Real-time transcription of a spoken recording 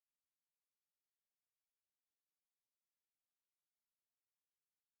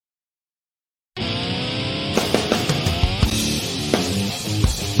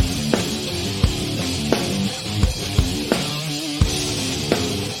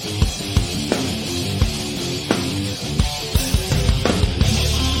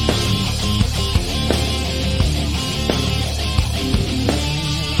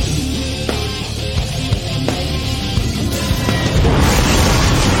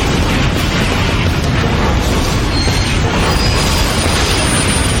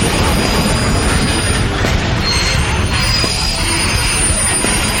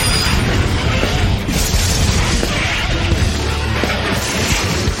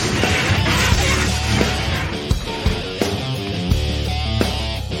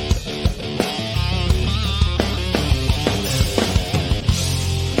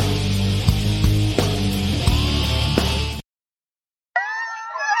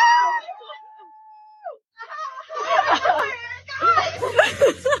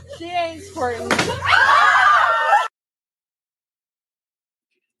She ain't squirting.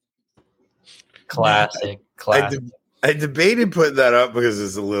 Classic. I debated putting that up because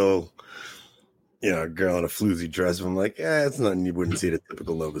it's a little, a girl in a floozy dress. But I'm like, it's nothing you wouldn't see at a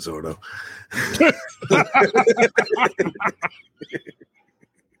typical Novus Ordo.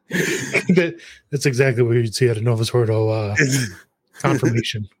 That's exactly what you'd see at a Novus Ordo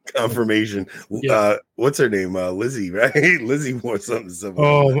confirmation. Yeah. What's her name? Lizzie, right? Lizzie wore something similar.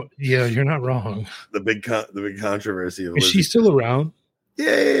 Oh, yeah, you're not wrong. The big controversy of Is Lizzie. she still around?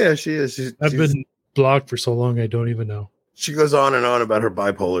 Yeah, she is. I've been blocked for so long, I don't even know. She goes on and on about her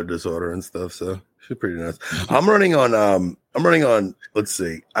bipolar disorder and stuff, so she's pretty nice. I'm running on. Let's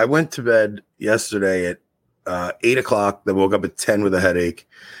see. I went to bed yesterday at 8:00. Then woke up at 10 with a headache.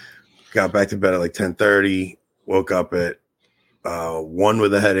 Got back to bed at like 10:30. Woke up at 1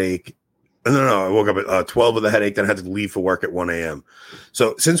 with a headache. No. I woke up at 12 with a headache. Then I had to leave for work at 1 a.m.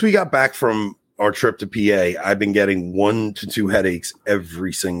 So since we got back from our trip to PA, I've been getting 1 to 2 headaches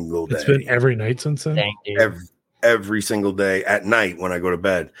every single day. It's been every night since then. Every single day at night when I go to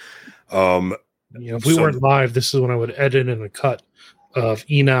bed. If we weren't live, this is when I would edit in a cut of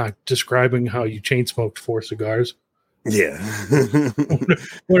Enoch describing how you chain smoked 4 cigars. Yeah.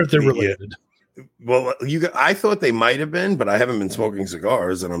 What if they're related? Yeah. Well, I thought they might have been, but I haven't been smoking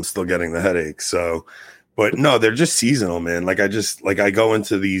cigars and I'm still getting the headaches. So, but no, they're just seasonal, man. Like I go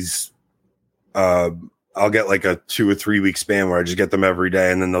into these, I'll get like a 2 or 3 week span where I just get them every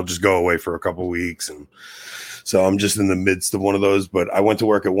day and then they'll just go away for a couple weeks. And so I'm just in the midst of one of those, but I went to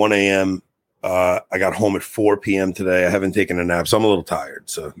work at 1 a.m. I got home at 4 p.m. today. I haven't taken a nap, so I'm a little tired.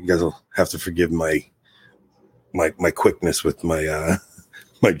 So you guys will have to forgive my quickness with my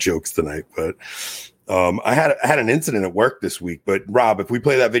my jokes tonight. But I had an incident at work this week. But Rob, if we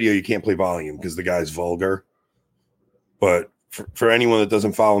play that video, you can't play volume because the guy's vulgar. But for anyone that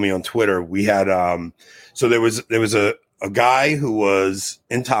doesn't follow me on Twitter, we had so there was a guy who was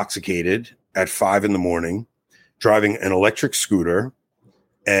intoxicated at 5 a.m. driving an electric scooter,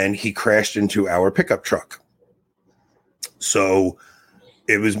 and he crashed into our pickup truck. So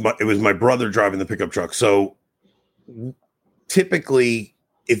it was my brother driving the pickup truck. So typically,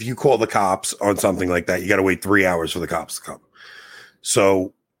 if you call the cops on something like that, you got to wait 3 hours for the cops to come.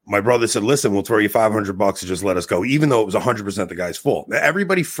 So my brother said, listen, we'll throw you $500 to just let us go, even though it was 100% the guy's fault. Now,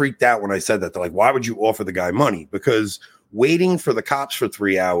 everybody freaked out when I said that. They're like, why would you offer the guy money? Because waiting for the cops for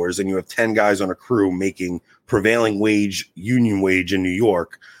 3 hours and you have 10 guys on a crew making prevailing wage, union wage in New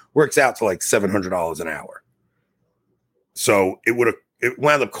York works out to like $700 an hour. So it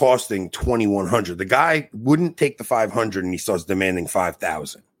wound up costing $2,100. The guy wouldn't take the $500 and he starts demanding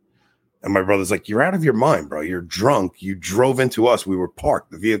 $5,000. And my brother's like, you're out of your mind, bro. You're drunk. You drove into us. We were parked.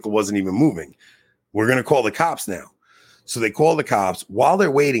 The vehicle wasn't even moving. We're going to call the cops now. So they call the cops. While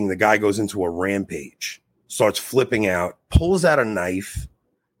they're waiting, the guy goes into a rampage, starts flipping out, pulls out a knife,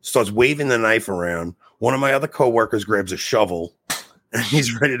 starts waving the knife around. One of my other coworkers grabs a shovel and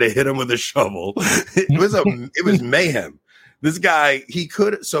he's ready to hit him with a shovel. It was mayhem. This guy, he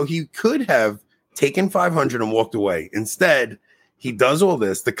could have taken $500 and walked away. Instead, he does all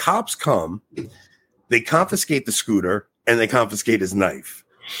this. The cops come, they confiscate the scooter, and they confiscate his knife.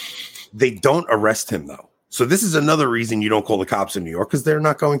 They don't arrest him, though. So this is another reason you don't call the cops in New York, because they're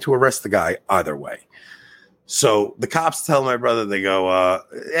not going to arrest the guy either way. So the cops tell my brother, they go,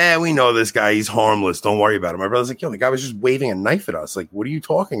 we know this guy. He's harmless. Don't worry about him. My brother's like, the guy was just waving a knife at us. Like, what are you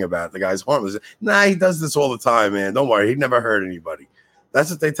talking about? The guy's harmless. Nah, he does this all the time, man. Don't worry. He never hurt anybody. That's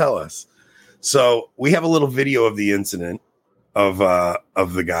what they tell us. So we have a little video of the incident of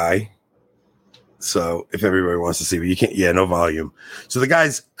the guy. So if everybody wants to see, but you can't, no volume. So the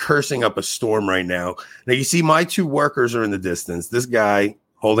guy's cursing up a storm right now. Now you see my 2 workers are in the distance. This guy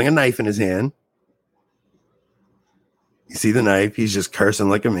holding a knife in his hand. You see the knife. He's just cursing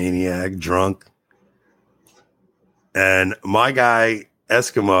like a maniac, drunk. And my guy,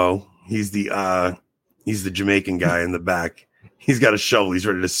 Eskimo, he's the Jamaican guy in the back. He's got a shovel. He's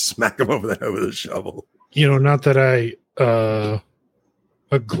ready to smack him over the head with a shovel. Not that I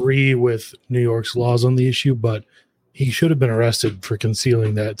agree with New York's laws on the issue, but he should have been arrested for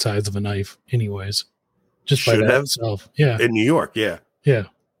concealing that size of a knife anyways. Just by that itself. Yeah. In New York, yeah. Yeah.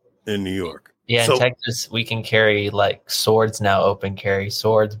 In New York. Yeah, in Texas, we can carry like swords now, open carry,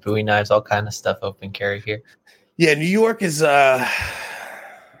 swords, Bowie knives, all kind of stuff open carry here. Yeah, New York is but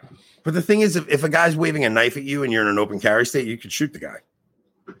the thing is, if a guy's waving a knife at you and you're in an open carry state, you could shoot the guy.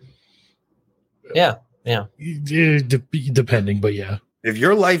 Yeah. Depending, but yeah. If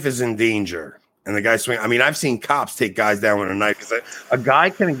your life is in danger and the guy swing. I mean, I've seen cops take guys down with a knife because a guy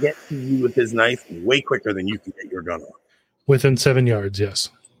can get to you with his knife way quicker than you can get your gun off. Within 7 yards, yes.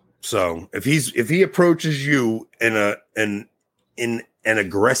 So if he approaches you in an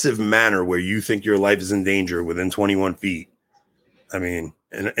aggressive manner where you think your life is in danger within 21 feet, I mean,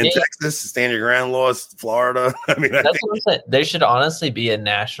 in Texas, stand your ground laws, Florida. I mean, that's what I'm saying. There should honestly be a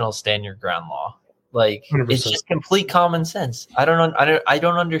national stand your ground law. Like 100%. It's just complete common sense. I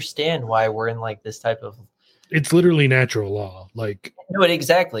don't understand why we're in like this type of. It's literally natural law. Like no,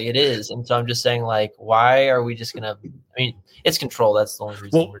 exactly it is. And so I'm just saying, like, why are we just gonna? I mean, it's control. That's the only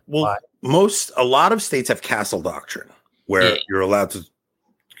reason. Well, a lot of states have castle doctrine where you're allowed to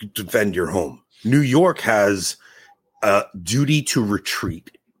defend your home. New York has a duty to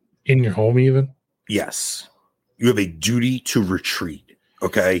retreat in your home. Even yes, you have a duty to retreat.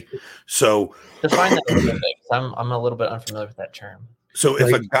 Okay, so define that a little bit. I'm a little bit unfamiliar with that term. So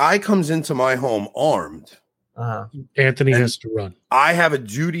if a guy comes into my home armed, Anthony has to run. I have a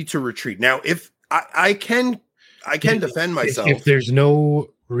duty to retreat. Now, if I can defend myself. If there's no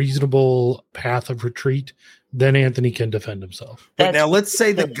reasonable path of retreat, then Anthony can defend himself. But now let's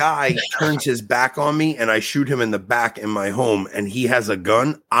say the guy turns his back on me and I shoot him in the back in my home and he has a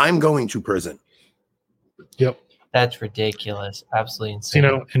gun, I'm going to prison. Yep. That's ridiculous. Absolutely insane. You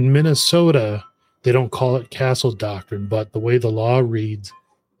know, in Minnesota, they don't call it castle doctrine, but the way the law reads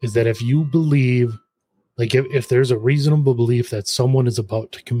is that if you believe, like if there's a reasonable belief that someone is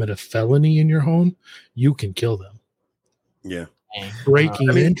about to commit a felony in your home, you can kill them. Yeah.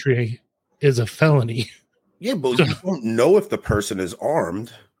 Breaking entry is a felony. Yeah, but you don't know if the person is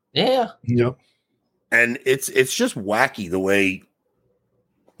armed. Yeah. Yep. And it's just wacky the way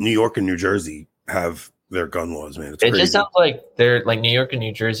New York and New Jersey have their gun laws, man. It just sounds like they're like New York and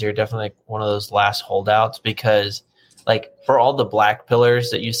New Jersey are definitely like one of those last holdouts because like for all the black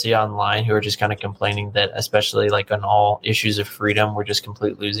pillars that you see online who are just kind of complaining that especially like on all issues of freedom, we're just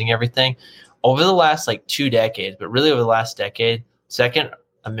completely losing everything over the last like 2 decades, but really over the last decade, Second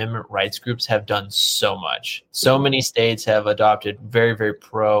Amendment rights groups have done so much. So many states have adopted very, very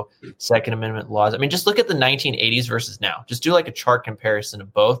pro Second Amendment laws. I mean, just look at the 1980s versus now. Just do like a chart comparison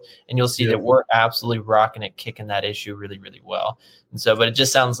of both, and you'll see that we're absolutely rocking it, kicking that issue really, really well. And so, but it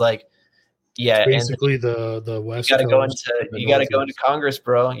just sounds like, yeah, it's basically the West. You got to go into Congress,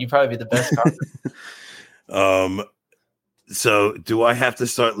 bro. You probably be the best Congress. So do I have to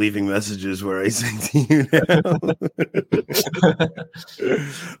start leaving messages where I say to you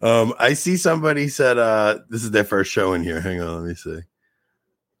now? I see somebody said this is their first show in here. Hang on, let me see.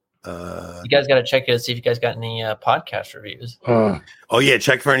 You guys got to check it, see if you guys got any podcast reviews. Oh yeah,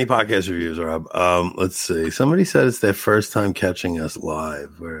 check for any podcast reviews, Rob. Let's see. Somebody said it's their first time catching us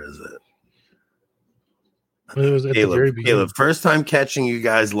live. Where is it? It was at the very beginning. Caleb, first time catching you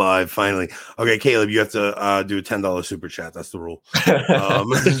guys live, finally. Okay, Caleb, you have to do a $10 super chat. That's the rule.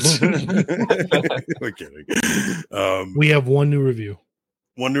 We're kidding. We have one new review.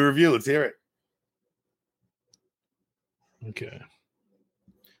 One new review. Let's hear it. Okay.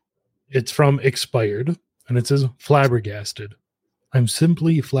 It's from Expired, and it says, flabbergasted. I'm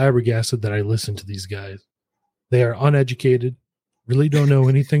simply flabbergasted that I listen to these guys. They are uneducated, really don't know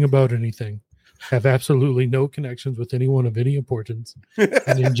anything about anything, have absolutely no connections with anyone of any importance,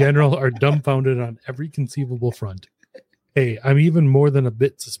 and in general are dumbfounded on every conceivable front. Hey, I'm even more than a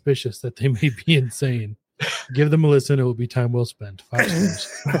bit suspicious that they may be insane. Give them a listen. It will be time well spent. 5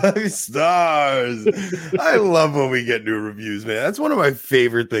 stars. 5 stars. I love when we get new reviews, man. That's one of my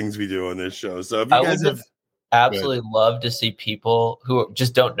favorite things we do on this show. So if you guys have absolutely love to see people who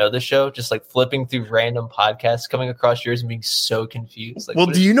just don't know the show just like flipping through random podcasts coming across yours and being so confused. Like, well,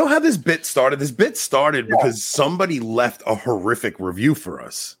 do you know how this bit started? This bit started because somebody left a horrific review for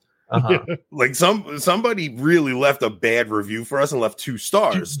us. Like somebody really left a bad review for us and left 2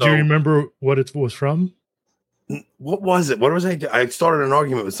 stars. Do you remember what it was from? What was it? What was I started an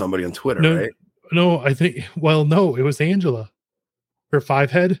argument with somebody on Twitter, right? No, I think no, it was Angela. Her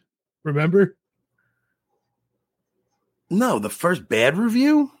 5-head, remember? No, the first bad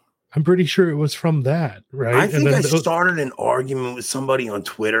review? I'm pretty sure it was from that, right? I think I started an argument with somebody on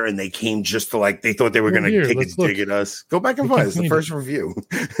Twitter and they came just to like, they thought they were going to take a dig at us. Go back and find it. It's the first review.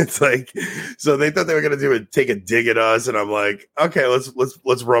 It's like, so they thought they were going to take a dig at us. And I'm like, okay, let's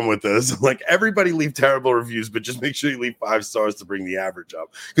run with this. I'm like, everybody leave terrible reviews, but just make sure you leave 5 stars to bring the average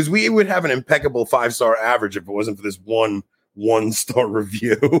up. Because we would have an impeccable 5-star average if it wasn't for this 1-star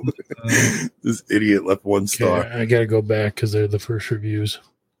review. This idiot left 1 star. I gotta go back because they're the first reviews.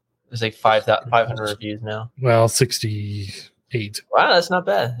 There's like 500 reviews now. Well, 68. Wow, that's not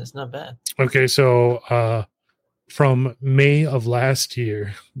bad. That's not bad. Okay, so from May of last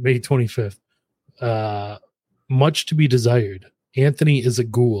year, May 25th, much to be desired. Anthony is a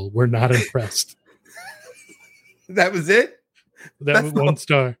ghoul. We're not impressed. That was it. That was 1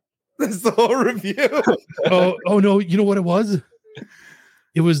 star. That's the whole review. Oh no! You know what it was?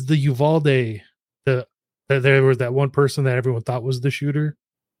 It was the Uvalde. There was that one person that everyone thought was the shooter.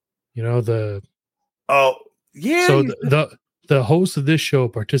 You know the. Oh yeah. So the host of this show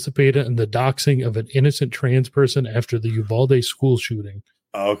participated in the doxing of an innocent trans person after the Uvalde school shooting.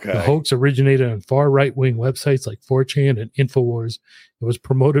 Okay. The hoax originated on far right-wing websites like 4chan and InfoWars. It was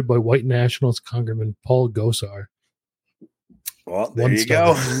promoted by white nationalist Congressman Paul Gosar. Well, there 1 you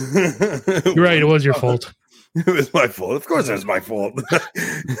star. go. You're right. It was your fault. It was my fault. Of course, it was my fault.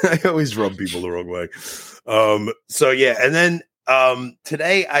 I always rub people the wrong way. So yeah, and then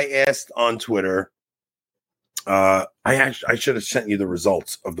today I asked on Twitter. I should have sent you the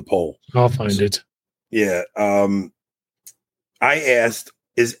results of the poll. I'll find it. Yeah. I asked,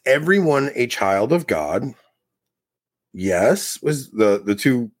 is everyone a child of God? Yes. Was the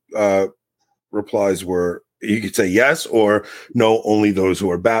two replies were, you could say yes or no, only those who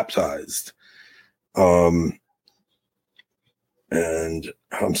are baptized. And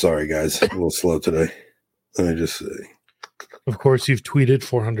I'm sorry, guys, a little slow today. Let me just say. Of course, you've tweeted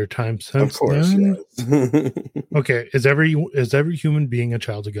 400 times since Of course, then. yes. Okay, is every human being a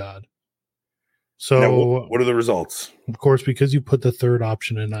child of God? So, Now, what are the results? of course, because you put the third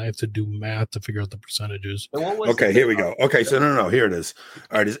option in, I have to do math to figure out the percentages. Okay, here we go. Okay, so no, here it is.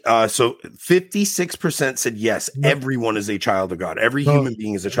 All right, so 56% said yes, everyone is a child of God. Every human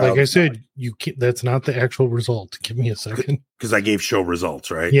being is a child. Like I of said, God. you can't, that's not the actual result. Give me a second. Because I gave show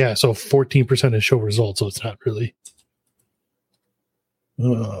results, right? Yeah, so 14% is show results, so it's not really.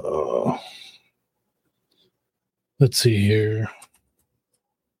 Let's see here.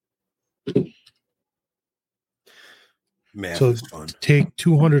 Math So is fun. take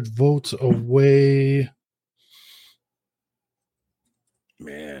 200 votes away.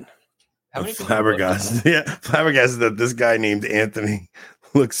 Man. How I'm many people flabbergasted. Yeah, flabbergasted that this guy named Anthony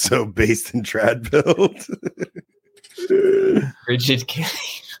looks so based in trad build. Rigid killing.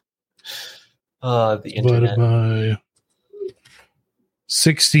 The Divided internet. by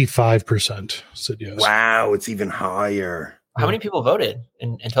 65% said yes. Wow, it's even higher. How many people voted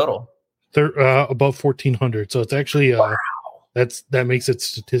in total? About 1,400. So it's actually that makes it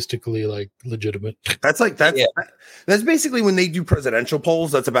statistically like legitimate. That's basically when they do presidential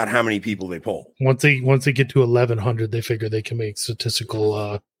polls. That's about how many people they poll. Once they get to 1,100, they figure they can make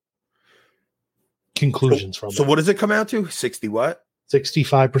statistical conclusions from it. So what does it come out to? 60 what?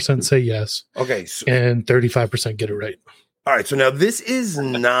 65% say yes, Okay. So, and 35% get it right. all right. So now this is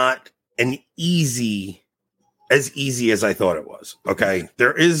not as easy as I thought it was. Okay.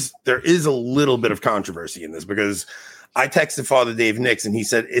 There is a little bit of controversy in this because I texted Father Dave Nix and he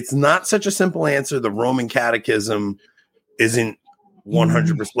said it's not such a simple answer. The Roman Catechism isn't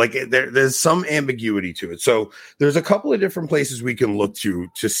 100%. Like there's some ambiguity to it. So there's a couple of different places we can look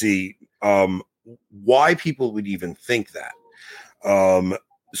to see why people would even think that.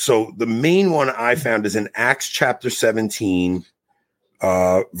 So the main one I found is in Acts chapter 17,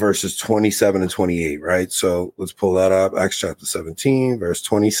 verses 27 and 28, right? So let's pull that up. Acts chapter 17, verse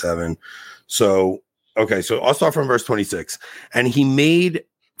 27. So, okay, so I'll start from verse 26. And he made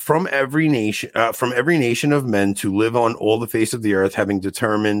from every nation of men to live on all the face of the earth, having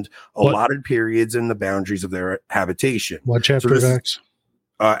determined allotted periods and the boundaries of their habitation. What chapter of Acts?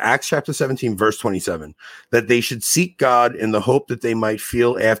 Acts chapter 17, verse 27, that they should seek God in the hope that they might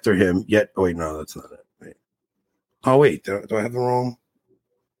feel after him. Yet, oh, wait, no, that's not it. Wait. Oh, wait, do I have the wrong?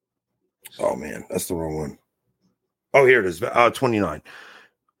 Oh, man, that's the wrong one. Oh, here it is.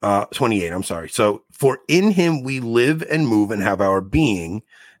 28, I'm sorry. So, for in him we live and move and have our being,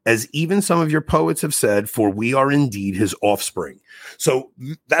 as even some of your poets have said, for we are indeed his offspring. So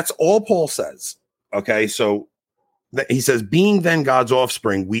that's all Paul says. Okay, so he says, being then God's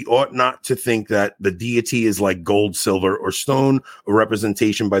offspring, we ought not to think that the deity is like gold, silver, or stone, a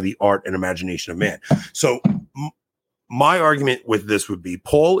representation by the art and imagination of man. So my argument with this would be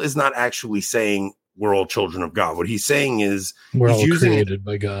Paul is not actually saying we're all children of God. What he's saying is we're all created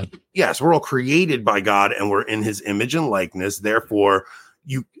by God. Yes, we're all created by God and we're in his image and likeness. Therefore,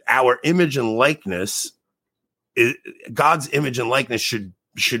 our image and likeness, God's image and likeness should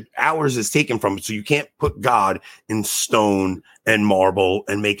ours is taken from it. So you can't put God in stone and marble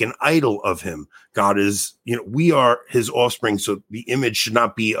and make an idol of him. God is, we are his offspring. So the image should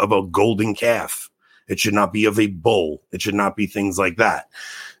not be of a golden calf. It should not be of a bull. It should not be things like that.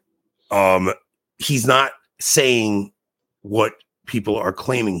 He's not saying what people are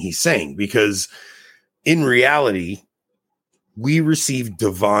claiming he's saying, because in reality, we receive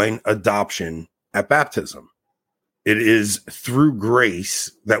divine adoption at baptism. It is through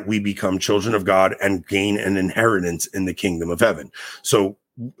grace that we become children of God and gain an inheritance in the kingdom of heaven. So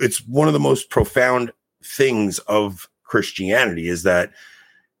it's one of the most profound things of Christianity is that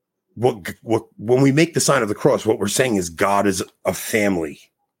when we make the sign of the cross, what we're saying is God is a family.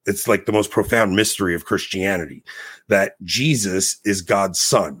 It's like the most profound mystery of Christianity, that Jesus is God's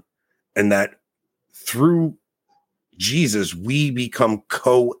son, and that through Jesus, we become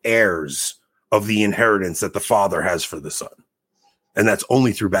co-heirs of the inheritance that the Father has for the Son. And that's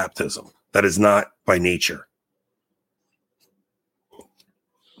only through baptism. That is not by nature.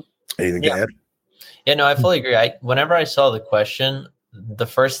 Anything to add? Yeah, no, I fully agree. Whenever I saw the question, the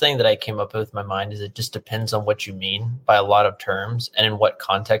first thing that I came up with in my mind is it just depends on what you mean by a lot of terms and in what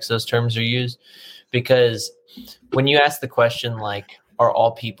context those terms are used. Because when you ask the question, like, are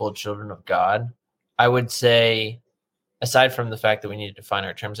all people children of God? I would say, aside from the fact that we need to define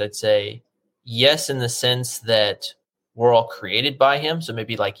our terms, I'd say yes, in the sense that we're all created by him. So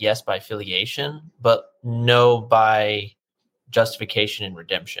maybe like yes by affiliation, but no by justification and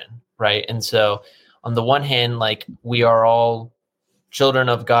redemption, right? And so on the one hand, like we are all children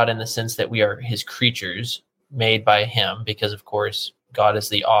of God in the sense that we are his creatures made by him, because of course God is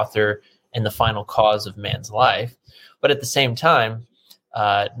the author and the final cause of man's life. But at the same time,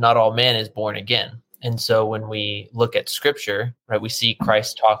 not all man is born again. And so when we look at scripture, right, we see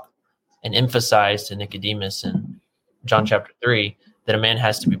Christ talk and emphasize to Nicodemus in John chapter 3 that a man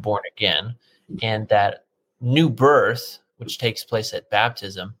has to be born again, and that new birth, which takes place at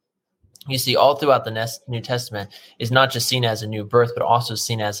baptism, you see all throughout the New Testament, is not just seen as a new birth, but also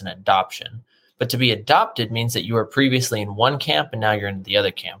seen as an adoption. But to be adopted means that you were previously in one camp and now you're in the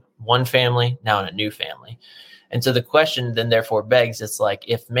other camp, one family, now in a new family. And so the question then therefore begs, it's like,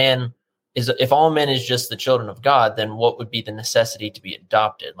 if all men is just the children of God, then what would be the necessity to be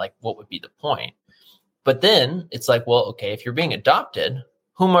adopted? Like, what would be the point? But then it's like, well, okay, if you're being adopted,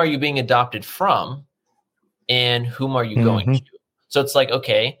 whom are you being adopted from? And whom are you going to? So it's like,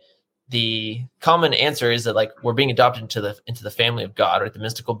 okay, the common answer is that like we're being adopted into the family of God, right? The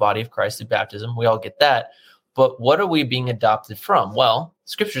mystical body of Christ through baptism. We all get that. But what are we being adopted from? Well,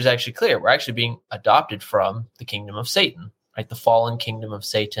 scripture is actually clear. We're actually being adopted from the kingdom of Satan, right? The fallen kingdom of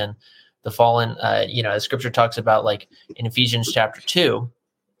Satan, the fallen, as scripture talks about, like in Ephesians chapter 2,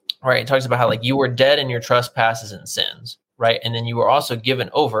 right? It talks about how like you were dead in your trespasses and sins, right? And then you were also given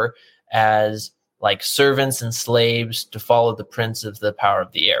over as like servants and slaves to follow the prince of the power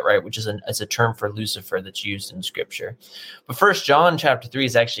of the air, right? Which is a term for Lucifer that's used in scripture. But 1 John chapter 3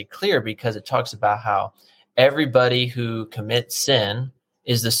 is actually clear because it talks about how everybody who commits sin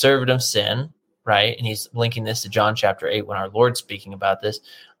is the servant of sin, right? And he's linking this to John chapter 8 when our Lord's speaking about this,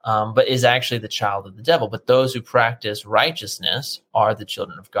 but is actually the child of the devil. But those who practice righteousness are the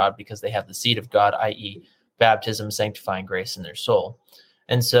children of God because they have the seed of God, i.e. baptism, sanctifying grace in their soul.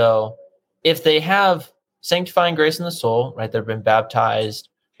 And so if they have sanctifying grace in the soul, right, they've been baptized,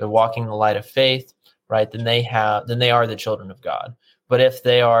 they're walking in the light of faith, right, then they are the children of God. But if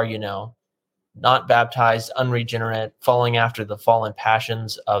they are, not baptized, unregenerate, following after the fallen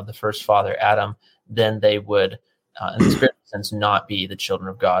passions of the first father, Adam, then they would, in the spiritual sense, not be the children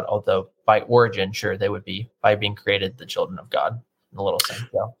of God. Although by origin, sure, they would be, by being created, the children of God in a little sense.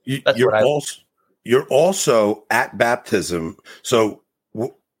 So you're also at baptism. So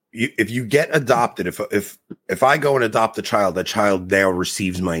if you get adopted, if I go and adopt a child, that child now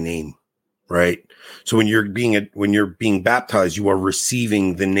receives my name, right? So when you're being baptized, you are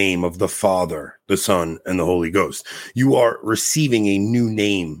receiving the name of the Father, the Son, and the Holy Ghost. You are receiving a new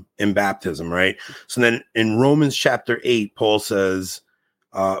name in baptism, right? So then in Romans chapter 8, Paul says,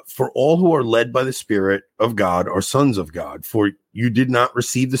 for all who are led by the Spirit of God are sons of God. For you did not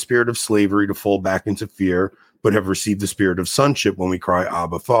receive the spirit of slavery to fall back into fear, but have received the spirit of sonship when we cry,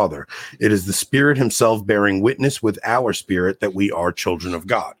 Abba, Father. It is the Spirit himself bearing witness with our spirit that we are children of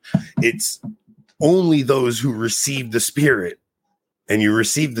God. It's only those who receive the Spirit, and you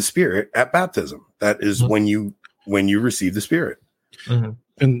receive the Spirit at baptism. That is when you receive the Spirit. Mm-hmm.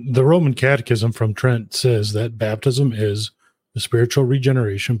 And the Roman Catechism from Trent says that baptism is the spiritual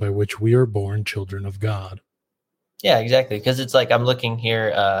regeneration by which we are born children of God. Yeah, exactly. Because it's like, I'm looking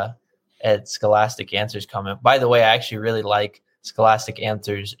here at Scholastic Answers comment. By the way, I actually really like Scholastic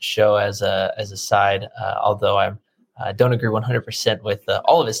Answers show as a side, although I don't agree 100% with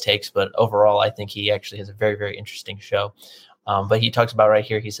all of his takes, but overall, I think he actually has a very, very interesting show. But he talks about right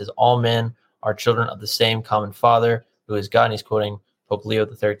here, he says, all men are children of the same common Father, who is God. And he's quoting Pope Leo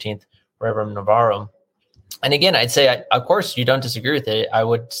XIII, Rerum Novarum. And again, I'd say, of course, you don't disagree with it. I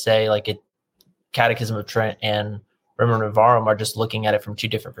would say like Catechism of Trent and Rerum Novarum are just looking at it from two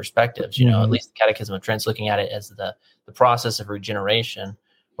different perspectives. You know, at least the Catechism of Trent's looking at it as the process of regeneration.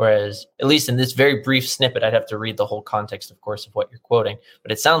 Whereas, at least in this very brief snippet, I'd have to read the whole context, of course, of what you're quoting.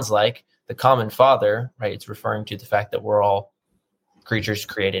 But it sounds like the common father, right? It's referring to the fact that we're all creatures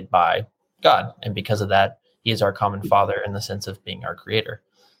created by God. And because of that, he is our common father in the sense of being our creator.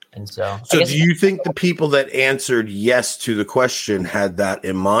 And so do you think the people that answered yes to the question had that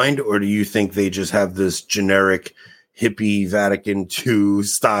in mind, or do you think they just have this generic hippie Vatican II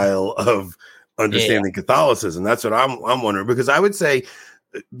style of understanding Catholicism? That's what I'm wondering, because I would say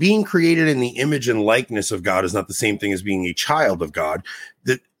being created in the image and likeness of God is not the same thing as being a child of God.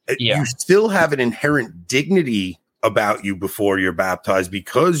 That you still have an inherent dignity about you before you're baptized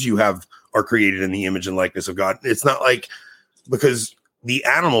because you are created in the image and likeness of God. It's not like, because the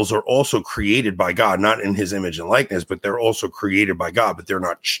animals are also created by God, not in his image and likeness, but they're also created by God, but they're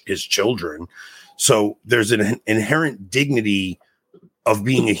not his children. So there's an inherent dignity of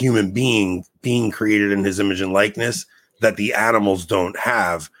being a human being created in his image and likeness that the animals don't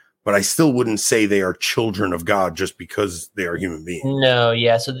have, but I still wouldn't say they are children of God just because they are human beings. No,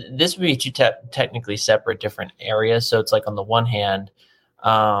 yeah. So this would be two technically separate different areas. So it's like, on the one hand,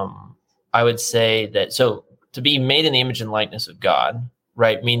 I would say that, so to be made in the image and likeness of God,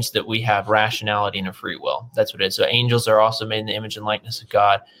 right, means that we have rationality and a free will. That's what it is. So angels are also made in the image and likeness of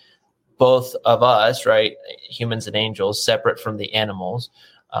God. Both of us, right, humans and angels, separate from the animals,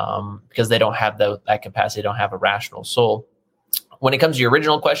 because they don't have that capacity, they don't have a rational soul. When it comes to your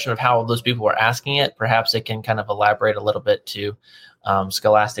original question of how those people were asking it, perhaps it can kind of elaborate a little bit to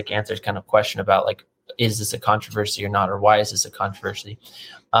scholastic answers kind of question about, like, is this a controversy or not, or why is this a controversy?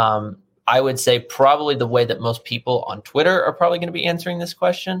 I would say probably the way that most people on Twitter are probably going to be answering this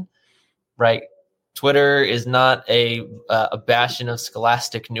question, right? Twitter is not a bastion of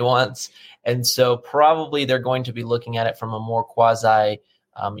scholastic nuance. And so probably they're going to be looking at it from a more quasi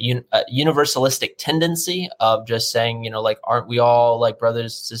universalistic tendency of just saying, like, aren't we all like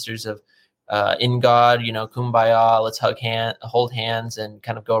brothers and sisters of in God, kumbaya, let's hold hands and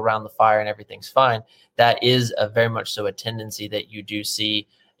kind of go around the fire and everything's fine. That is very much so a tendency that you do see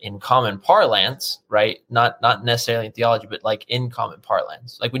in common parlance, right? Not necessarily in theology, but like in common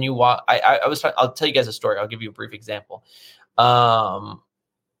parlance. Like when you walk, I'll tell you guys a story. I'll give you a brief example.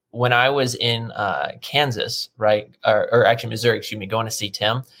 When I was in Kansas, right, or actually Missouri, going to see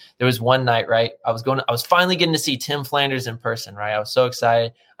Tim, there was one night, right, I was finally getting to see Tim Flanders in person, right? I was so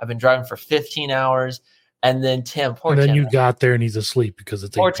excited. I've been driving for 15 hours. And then Tim, you got there and he's asleep because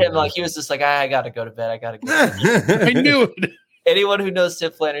it's poor Tim. Like, he was just like, I got to go to bed. I got to go. I knew it. Anyone who knows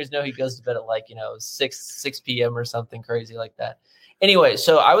Tim Flanders know he goes to bed at like 6 p.m. or something crazy like that. Anyway,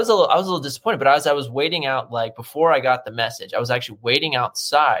 so I was a little disappointed, but as I was waiting out, like before I got the message, I was actually waiting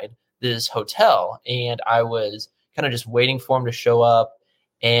outside this hotel, and I was kind of just waiting for him to show up.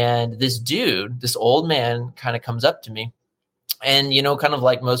 And this dude, this old man, kind of comes up to me, and kind of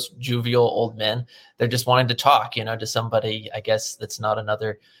like most jovial old men, they're just wanting to talk, to somebody, I guess, that's not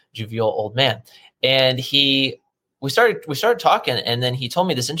another jovial old man. And we started talking, and then he told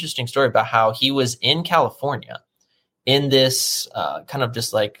me this interesting story about how he was in California in this kind of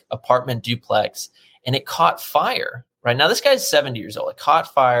just like apartment duplex, and it caught fire. Right now, this guy's 70 years old. It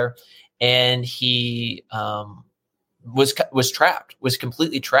caught fire, and he was trapped, was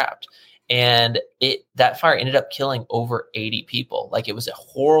completely trapped. And that fire ended up killing over 80 people. Like, it was a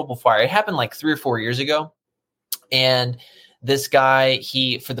horrible fire. It happened like 3 or 4 years ago. And this guy,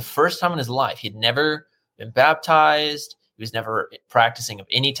 for the first time in his life, he'd never been baptized. He was never practicing of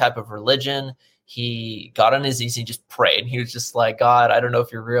any type of religion. He got on his knees, he just prayed. He was just like, God, I don't know if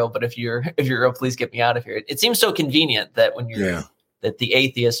you're real, but if you're real, please get me out of here. It seems so convenient that when that the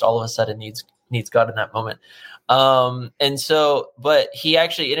atheist all of a sudden needs God in that moment. But he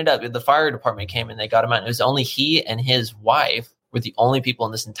actually ended up, the fire department came and they got him out. And it was only he and his wife were the only people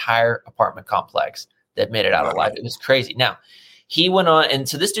in this entire apartment complex that made it out alive. It was crazy. Now, he went on, and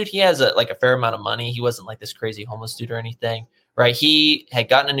so this dude, he has a fair amount of money. He wasn't like this crazy homeless dude or anything, right? He had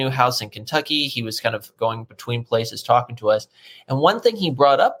gotten a new house in Kentucky. He was kind of going between places talking to us. And one thing he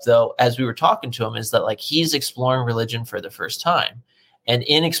brought up, though, as we were talking to him, is that like he's exploring religion for the first time. And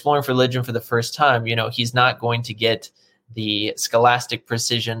in exploring religion for the first time, he's not going to get the scholastic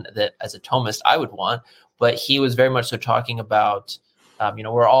precision that as a Thomist I would want, but he was very much so talking about,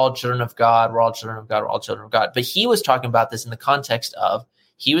 we're all children of God, we're all children of God, we're all children of God. But he was talking about this in the context of,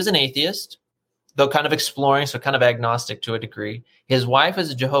 he was an atheist, though kind of exploring, so kind of agnostic to a degree. His wife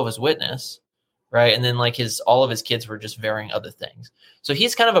is a Jehovah's Witness, right? And then like all of his kids were just varying other things. So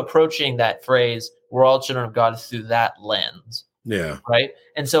he's kind of approaching that phrase, we're all children of God, through that lens, Yeah. Right.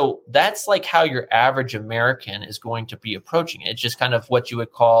 And so that's like how your average American is going to be approaching it. It's just kind of what you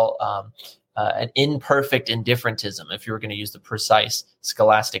would call an imperfect indifferentism. If you were going to use the precise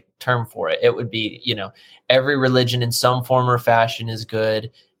scholastic term for it, it would be, every religion in some form or fashion is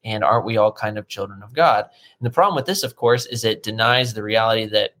good. And aren't we all kind of children of God? And the problem with this, of course, is it denies the reality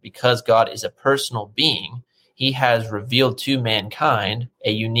that because God is a personal being, he has revealed to mankind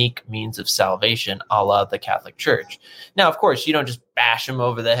a unique means of salvation, a la the Catholic Church. Now, of course, you don't just bash him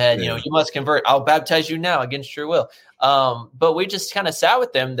over the head. Yeah. You must convert. I'll baptize you now against your will. But we just kind of sat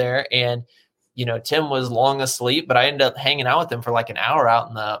with them there, and Tim was long asleep, but I ended up hanging out with him for like an hour out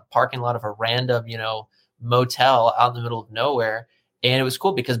in the parking lot of a random, motel out in the middle of nowhere. And it was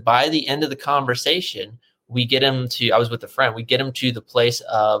cool because by the end of the conversation, I was with a friend, we get him to the place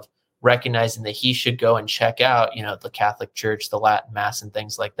of recognizing that he should go and check out, the Catholic Church, the Latin Mass and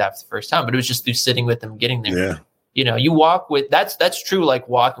things like that for the first time. But it was just through sitting with them, getting there. Yeah. You walk with, that's true. Like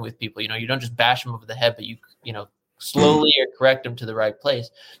walking with people, you don't just bash them over the head, but you slowly or correct them to the right place.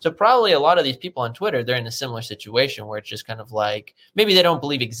 So probably a lot of these people on Twitter, they're in a similar situation where it's just kind of like, maybe they don't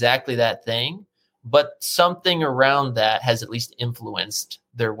believe exactly that thing, but something around that has at least influenced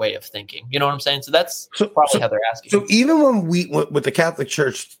their way of thinking. You know what I'm saying? So that's probably how they're asking. So even when what the Catholic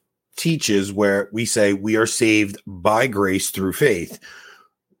Church teaches, where we say we are saved by grace through faith,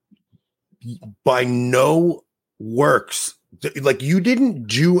 by no works, like you didn't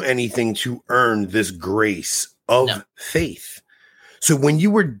do anything to earn this grace of faith. So when you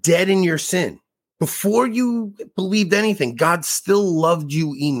were dead in your sin, before you believed anything, God still loved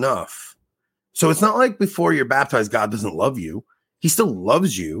you enough. So it's not like before you're baptized, God doesn't love you. He still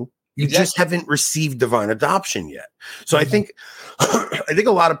loves you. You just haven't received divine adoption yet. So I think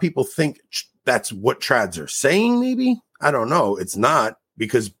a lot of people think that's what trads are saying. Maybe, I don't know. It's not,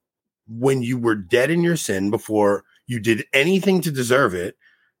 because when you were dead in your sin before you did anything to deserve it,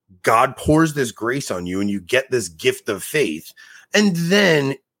 God pours this grace on you and you get this gift of faith. And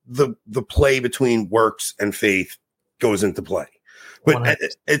then the play between works and faith goes into play. But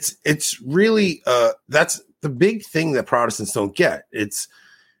 100%. It's really that's the big thing that Protestants don't get. It's,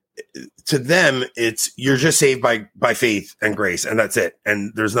 to them, it's you're just saved by faith and grace, and that's it.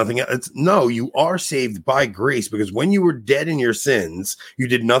 And there's nothing else. No, you are saved by grace, because when you were dead in your sins, you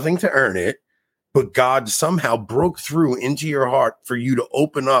did nothing to earn it, but God somehow broke through into your heart for you to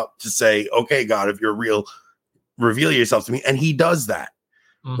open up to say, okay, God, if you're real, reveal yourself to me. And he does that.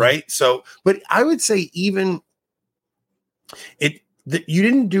 Mm-hmm. Right. So, but I would say even you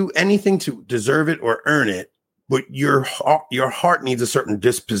didn't do anything to deserve it or earn it, but your heart needs a certain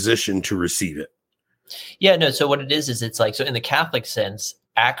disposition to receive it. Yeah, no. So what it is it's like, so in the Catholic sense,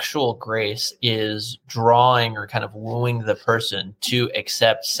 actual grace is drawing or kind of wooing the person to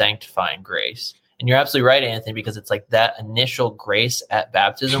accept sanctifying grace. And you're absolutely right, Anthony, because it's like that initial grace at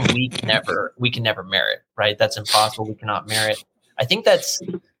baptism, we can never merit, right? That's impossible. We cannot merit. I think it's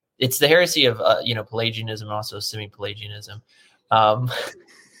the heresy of, Pelagianism and also semi-Pelagianism.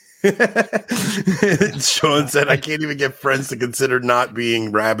 Sean said, I can't even get friends to consider not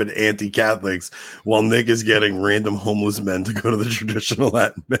being rabid anti-Catholics while Nick is getting random homeless men to go to the traditional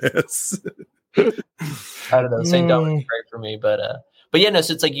Latin Mass. I don't know. St. Dominic's great for me, but yeah, no,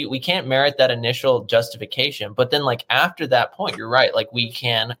 so it's like we can't merit that initial justification, but then like after that point, you're right. Like we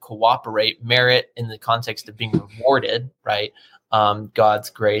can cooperate, merit in the context of being rewarded, right? God's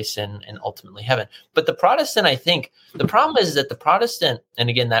grace and ultimately heaven. But the Protestant, I think the problem is that the Protestant, and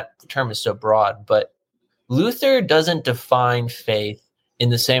again, that term is so broad, but Luther doesn't define faith in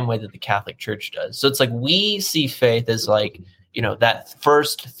the same way that the Catholic Church does. So it's like we see faith as like, that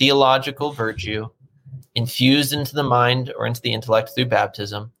first theological virtue infused into the mind or into the intellect through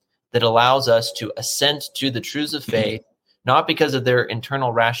baptism that allows us to assent to the truths of faith, not because of their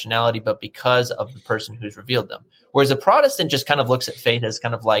internal rationality, but because of the person who's revealed them. Whereas a Protestant just kind of looks at faith as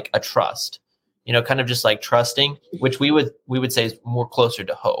kind of like a trust, kind of just like trusting, which we would say is more closer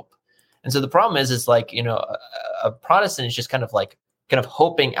to hope. And so the problem is, it's like, a Protestant is just kind of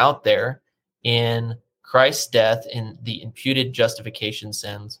hoping out there in Christ's death in the imputed justification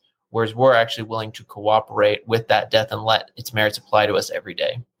sins, whereas we're actually willing to cooperate with that death and let its merits apply to us every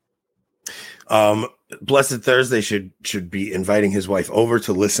day. Blessed Thursday should be inviting his wife over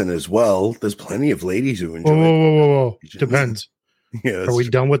to listen as well. There's plenty of ladies who enjoy. Whoa. Depends. Yeah, are we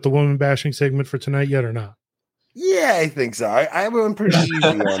done with the woman bashing segment for tonight yet or not? Yeah, I think so. I went pretty easy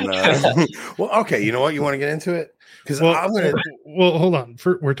on that. Well, okay. You know what? You want to get into it? Because well, hold on.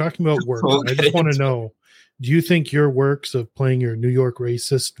 We're talking about work. I just want to know, do you think your works of playing your New York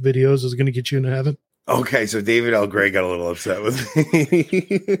racist videos is going to get you into heaven? Okay, so David L. Gray got a little upset with me.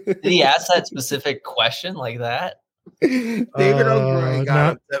 Did he ask that specific question like that? David O'Grady got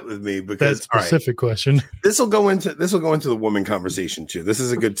not upset with me That because all right, specific question. this will go into the woman conversation too. This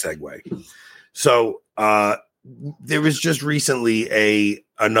is a good segue. So there was just recently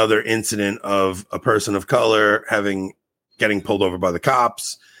another incident of a person of color getting pulled over by the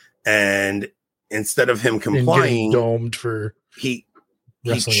cops, and instead of him And getting complying, domed for he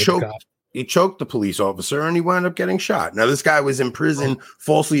wrestling with the choked cop. he choked the police officer and he wound up getting shot. Now, this guy was in prison,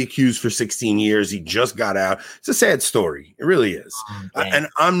 falsely accused for 16 years. He just got out. It's a sad story. It really is. And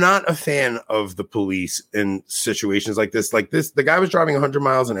I'm not a fan of the police in situations like this. The guy was driving 100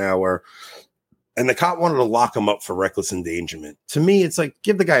 miles an hour and the cop wanted to lock him up for reckless endangerment. To me, it's like,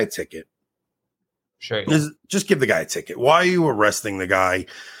 give the guy a ticket. Sure. Just give the guy a ticket. Why are you arresting the guy?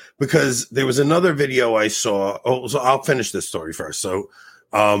 Because there was another video I saw. Oh, so I'll finish this story first. So,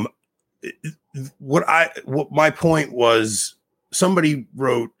 what my point was, somebody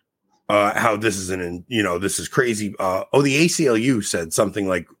wrote how this is this is crazy. The ACLU said something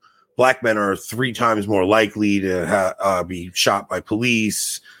like black men are 3 times more likely to be shot by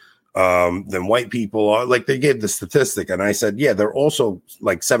police than white people. Like, they gave the statistic, and I said, yeah, they're also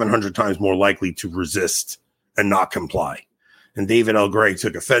like 700 times more likely to resist and not comply. And David L. Gray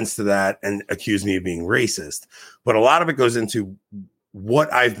took offense to that and accused me of being racist. But a lot of it goes into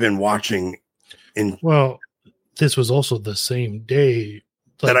what I've been watching. Well, this was also the same day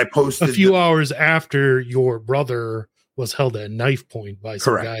that I posted a few hours after your brother was held at knife point by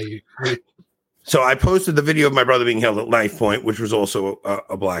some Correct. guy. So I posted the video of my brother being held at knife point, which was also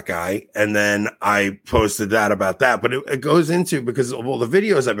a black guy. And then I posted that about that. But it goes into, because of all the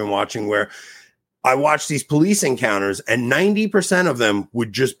videos I've been watching where I watch these police encounters and 90% of them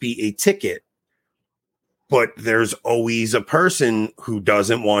would just be a ticket. But there's always a person who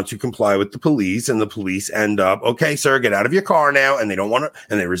doesn't want to comply with the police, and the police end up, okay, sir, get out of your car now. And they don't want to,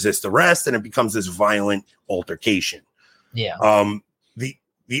 and they resist arrest, and it becomes this violent altercation. Yeah.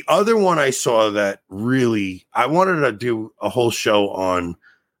 The other one I saw that really, I wanted to do a whole show on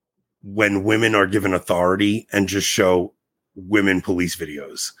when women are given authority and just show women police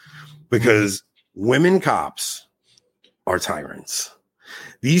videos, because women cops are tyrants.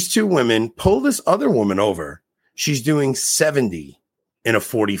 These 2 women pull this other woman over. She's doing 70 in a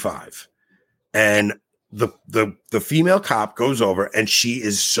 45. And the female cop goes over and she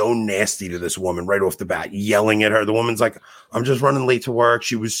is so nasty to this woman right off the bat, yelling at her. The woman's like, I'm just running late to work.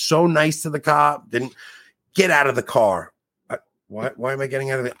 She was so nice to the cop. Didn't get out of the car. Why am I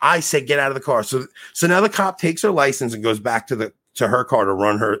getting out of the I said get out of the car. So now the cop takes her license and goes back to her car to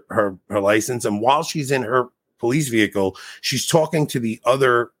run her license. And while she's in her police vehicle, she's talking to the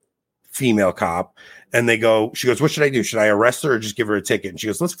other female cop, and she goes, what should I do? Should I arrest her or just give her a ticket? And she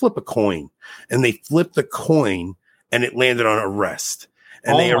goes, let's flip a coin. And they flipped the coin and it landed on arrest.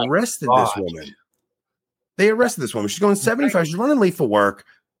 And they arrested this woman. They arrested this woman. She's going 75. She's running late for work.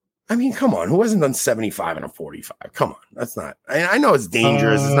 I mean, come on. Who hasn't done 75 in a 45? Come on. That's not, I know it's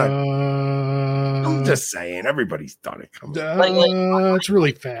dangerous. It's not, I'm just saying, everybody's done it. Come on. It's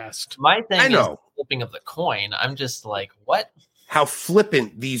really fast. My thing I is know. flipping of the coin. I'm just like, what? How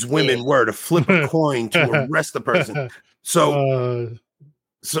flippant these women were to flip a coin to arrest the person. So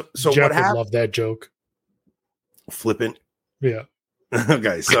Jeff what would happened? love that joke. Flippant. Yeah.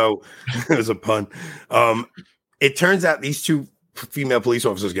 Okay, so it was a pun. It turns out these 2 female police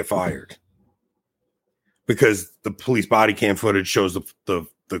officers get fired because the police body cam footage shows the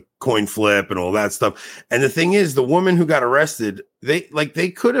coin flip and all that stuff. And the thing is, the woman who got arrested, they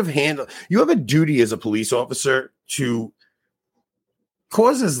could have handled. You have a duty as a police officer to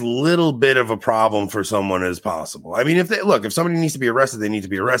cause as little bit of a problem for someone as possible. I mean, if somebody needs to be arrested, they need to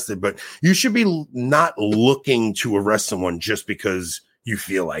be arrested, but you should be not looking to arrest someone just because you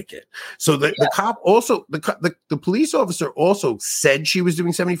feel like it. So the cop also, the police officer also said she was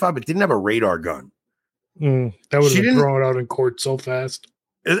doing 75, but didn't have a radar gun. That would have been thrown out in court so fast.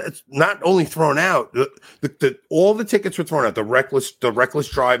 It's not only thrown out, all the tickets were thrown out. The reckless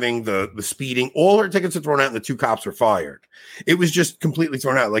driving, the speeding, all her tickets were thrown out, and the 2 cops were fired. It was just completely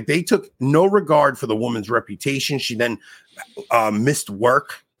thrown out. Like, they took no regard for the woman's reputation. She then missed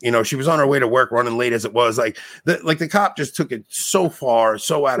work. She was on her way to work, running late as it was. The cop just took it so far,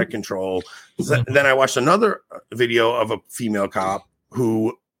 so out of control. Then I watched another video of a female cop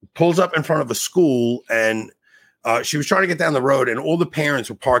who pulls up in front of a school, and she was trying to get down the road, and all the parents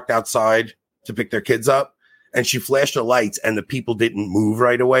were parked outside to pick their kids up. And she flashed her lights, and the people didn't move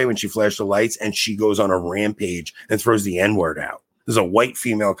right away when she flashed the lights. And she goes on a rampage and throws the N-word out. There's a white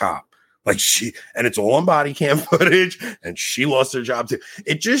female cop. And it's all on body cam footage, and she lost her job too.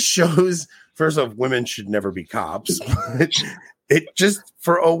 It just shows, first off, women should never be cops. But It just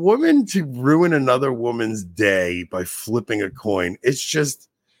for a woman to ruin another woman's day by flipping a coin. It's just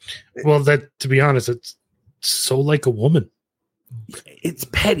Well, that to be honest, it's so like a woman. it's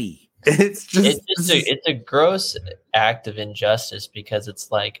petty. It's just It's a gross act of injustice because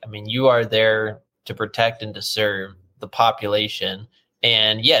it's like, I mean, you are there to protect and to serve the population.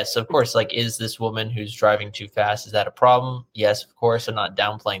 And yes, of course, like, is this woman who's driving too fast, is that a problem? Yes, of course. I'm not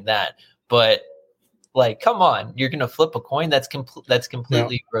downplaying that. But like, come on, you're going to flip a coin? That's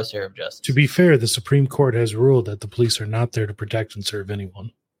completely gross error of justice. To be fair, the Supreme Court has ruled that the police are not there to protect and serve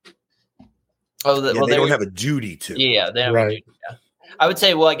anyone. Oh, they don't have a duty to. Yeah, they have Right. a duty. Yeah. I would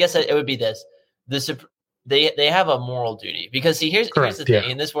say, well, I guess it would be this. They have a moral duty because see, here's the thing, yeah.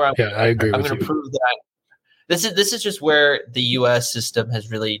 and this is where I agree I'm with going to you. prove that. This is just where the U.S. system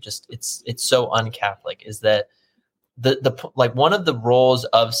has really just it's so un-Catholic is that the like one of the roles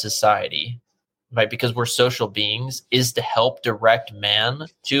of society, right? Because we're social beings, is to help direct man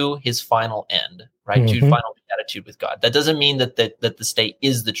to his final end, right? To Mhm. final beatitude with God. That doesn't mean that the state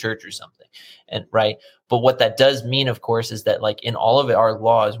is the church or something, and right. But what that does mean, of course, is that like in all of our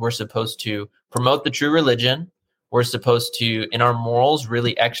laws, we're supposed to promote the true religion. We're supposed to, in our morals,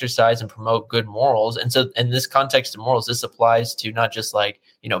 really exercise and promote good morals. And so in this context of morals, this applies to not just like,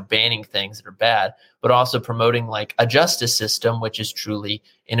 banning things that are bad, but also promoting like a justice system, which is truly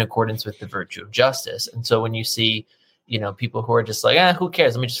in accordance with the virtue of justice. And so when you see, people who are just like, who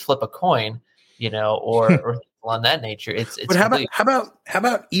cares? Let me just flip a coin, or on that nature, it's But how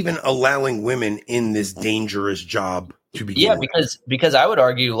about even allowing women in this dangerous job to begin with? because I would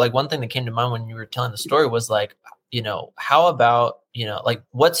argue, like, one thing that came to mind when you were telling the story was like, how about, like,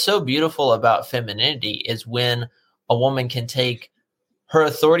 what's so beautiful about femininity is when a woman can take her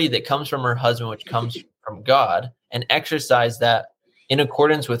authority that comes from her husband, which comes from God, and exercise that in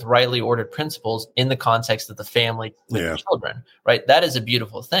accordance with rightly ordered principles in the context of the family with the children, right? That is a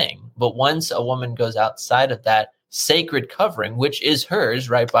beautiful thing. But once a woman goes outside of that sacred covering, which is hers,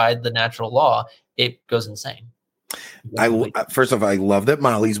 right, by the natural law, it goes insane. First off, I love that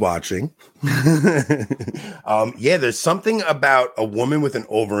Molly's watching. There's something about a woman with an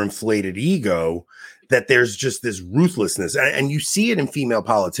overinflated ego that there's just this ruthlessness, and you see it in female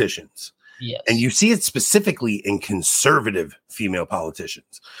politicians. Yes. And you see it specifically in conservative female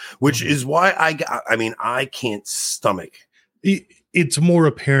politicians, which is why I can't stomach. It's more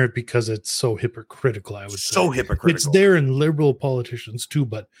apparent because it's so hypocritical, I would say. So hypocritical. It's there in liberal politicians too,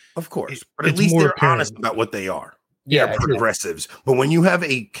 but of course, but at it's least more they're apparent. honest about what they are. Yeah, They're progressives. But when you have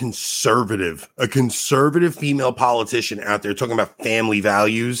a conservative female politician out there talking about family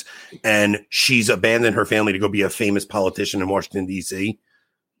values, and she's abandoned her family to go be a famous politician in Washington, D.C.,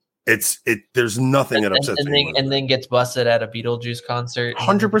 there's nothing that upsets me. And then gets busted at a Beetlejuice concert.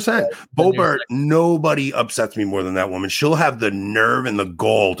 100%. Bobert, nobody upsets me more than that woman. She'll have the nerve and the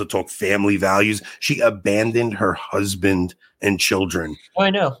gall to talk family values. She abandoned her husband and children. Oh, I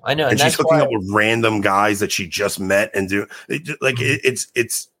know. And she's hooking up with random guys that she just met and it's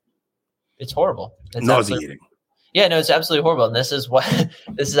horrible. It's nauseating. Yeah, no, it's absolutely horrible. And this is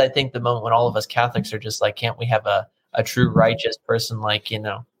I think the moment when all of us Catholics are just like, can't we have a true righteous person like,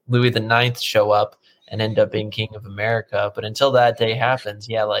 Louis the Ninth show up and end up being king of America? But until that day happens,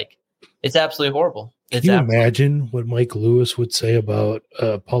 it's absolutely horrible. Can you imagine what Mike Lewis would say about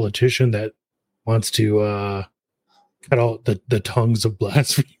a politician that wants to cut out the tongues of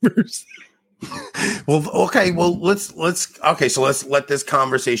blasphemers? So let's let this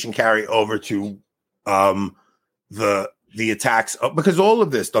conversation carry over to the attacks, because all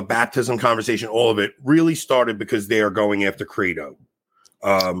of this, the baptism conversation, all of it really started because they are going after Credo.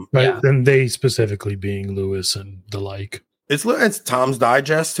 And they specifically being Lewis and the like. It's Tom's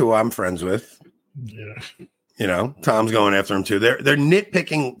Digest, who I'm friends with. Yeah. Tom's going after him too. They're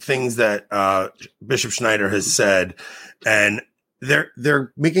nitpicking things that Bishop Schneider has said, and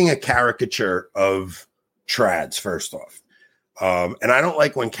they're making a caricature of trads. First off, and I don't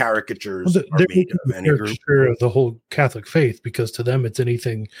like when caricatures are made of any group. Of the whole Catholic faith, because to them it's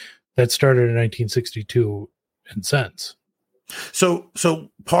anything that started in 1962 and since. So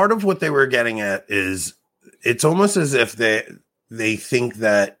part of what they were getting at is it's almost as if they think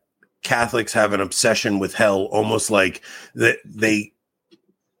that Catholics have an obsession with hell, almost like that they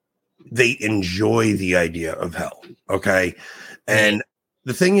enjoy the idea of hell. Okay. And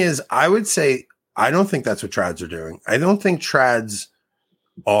the thing is, I would say, I don't think that's what trads are doing. I don't think trads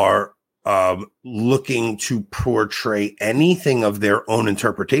are looking to portray anything of their own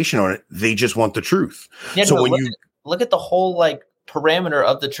interpretation on it. They just want the truth. Yeah, so look at the whole like parameter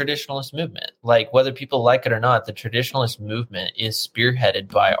of the traditionalist movement. Like, whether people like it or not, the traditionalist movement is spearheaded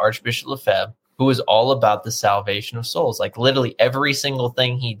by Archbishop Lefebvre, who is all about the salvation of souls. Like literally every single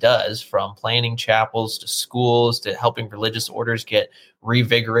thing he does, from planning chapels to schools to helping religious orders get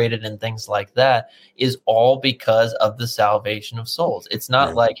revigorated and things like that, is all because of the salvation of souls. It's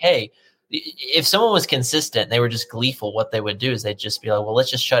not like, hey, if someone was consistent and they were just gleeful, what they would do is they'd just be like, well, let's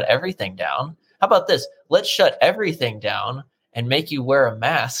just shut everything down. How about this? Let's shut everything down and make you wear a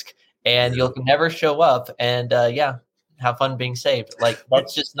mask and you'll never show up. And have fun being saved. Like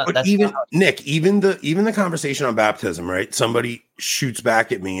that's just not. But that's even not Nick, even the conversation on baptism, right? Somebody shoots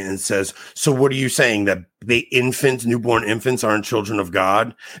back at me and says, "So what are you saying, that newborn infants aren't children of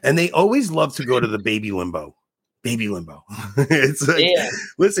God?" And they always love to go to the baby limbo. Baby limbo. It's like,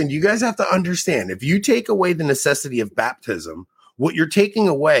 listen, you guys have to understand, if you take away the necessity of baptism, what you're taking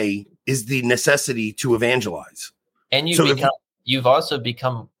away is the necessity to evangelize. And you've also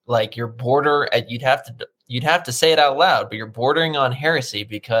become like your border at, you'd have to say it out loud, but you're bordering on heresy,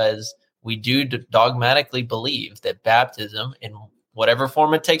 because we do dogmatically believe that baptism, in whatever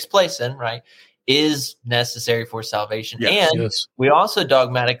form it takes place in, right, is necessary for salvation. Yes, and we also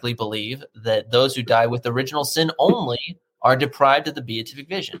dogmatically believe that those who die with original sin only are deprived of the beatific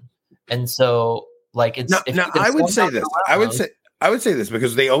vision. And so, like, it's now I would say this. I would say this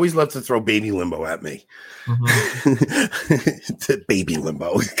because they always love to throw baby limbo at me. Mm-hmm. Baby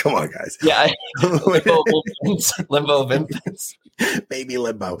limbo. Come on, guys. Yeah. Limbo of infants. Baby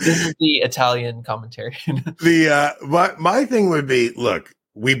limbo. This is the Italian commentary. My thing would be, look,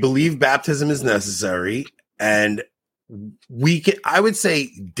 we believe baptism is necessary, and I would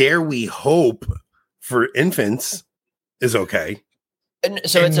say, dare we hope for infants is okay. And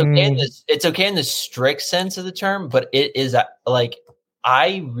so it's okay in the strict sense of the term, but it is like,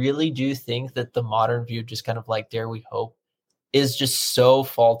 I really do think that the modern view, just kind of like dare we hope, is just so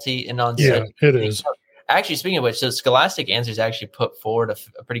faulty and on. Yeah, it is. Actually, speaking of which, so Scholastic Answers actually put forward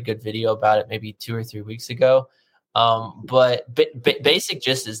a pretty good video about it maybe 2 or 3 weeks ago. But basic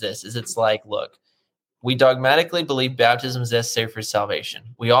gist is this: it's like, look, we dogmatically believe baptism is necessary for salvation.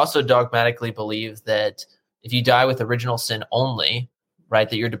 We also dogmatically believe that if you die with original sin only, right,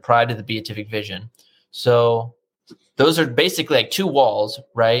 that you're deprived of the beatific vision. So those are basically like two walls,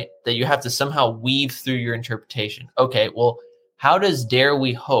 right, that you have to somehow weave through your interpretation. Okay, well, how does dare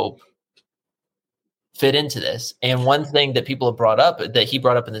we hope fit into this? And one thing that people have brought up, that he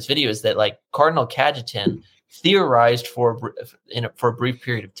brought up in this video, is that like Cardinal Cajetan theorized for a brief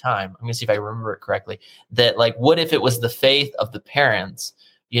period of time. I'm going to see if I remember it correctly, that like, what if it was the faith of the parents,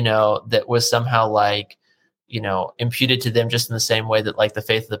 that was somehow like, imputed to them, just in the same way that like the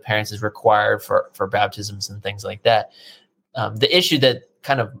faith of the parents is required for baptisms and things like that. The issue that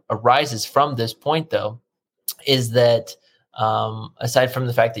kind of arises from this point, though, is that aside from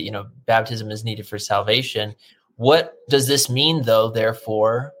the fact that, baptism is needed for salvation, what does this mean, though,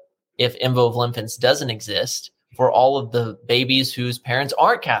 therefore, if Imvo of Infants doesn't exist, for all of the babies whose parents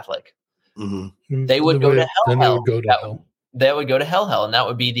aren't Catholic? Mm-hmm. They would go to hell. They would go to hell. And that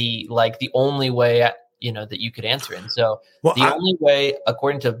would be the only way that you could answer it. And so only way,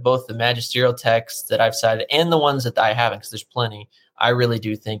 according to both the magisterial texts that I've cited and the ones that I haven't, because there's plenty, I really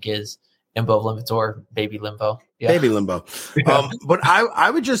do think is Imvo of Infants or baby limbo. Yeah. Baby limbo. But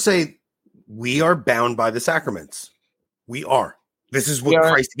I would just say we are bound by the sacraments. We are. This is what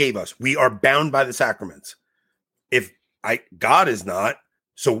Christ gave us. We are bound by the sacraments. God is not.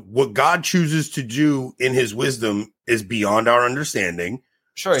 So what God chooses to do in his wisdom is beyond our understanding.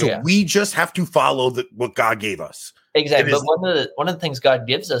 Sure. So we just have to follow what God gave us. Exactly. But one of the things God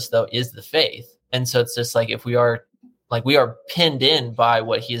gives us, though, is the faith. And so it's just like, if we are pinned in by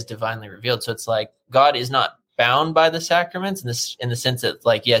what he has divinely revealed. So it's like, God is not bound by the sacraments in the sense that,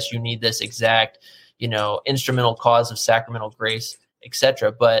 like, yes, you need this exact, instrumental cause of sacramental grace,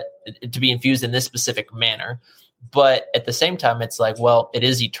 etc., but to be infused in this specific manner. But at the same time, it's like, well, it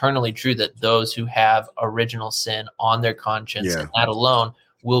is eternally true that those who have original sin on their conscience and that alone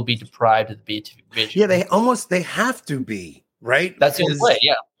will be deprived of the beatific vision. Yeah, they have to be, right? That's the only way,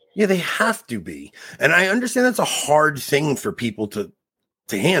 yeah. Yeah, they have to be. And I understand that's a hard thing for people to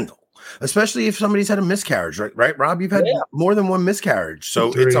handle, especially if somebody's had a miscarriage, right? Rob, you've had more than one miscarriage.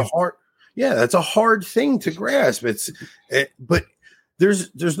 So it's that's a hard thing to grasp. But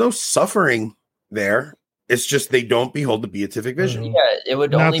there's no suffering there. It's just they don't behold the beatific vision. Yeah, it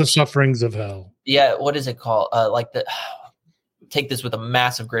would not the sufferings of hell. Yeah, what is it called? Take this with a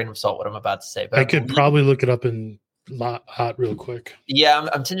massive grain of salt, what I'm about to say. But I could probably look it up in hot real quick. Yeah,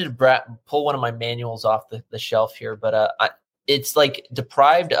 I'm tempted to pull one of my manuals off the shelf here, but it's like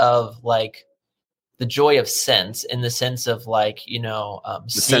deprived of the joy of sense, in the sense of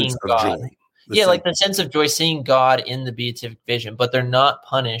seeing God. Joy. Like the sense of joy, seeing God in the beatific vision, but they're not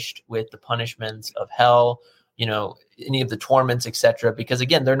punished with the punishments of hell, any of the torments, etc. Because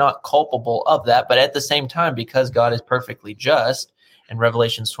again, they're not culpable of that. But at the same time, because God is perfectly just, and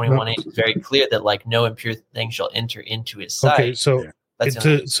Revelations 21:8 is very clear that like no impure thing shall enter into his sight.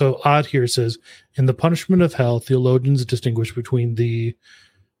 Okay, so Odd here says, in the punishment of hell, theologians distinguish between the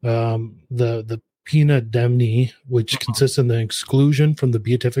pena demni, which consists in the exclusion from the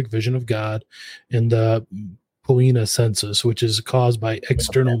beatific vision of God, and the poena sensus, which is caused by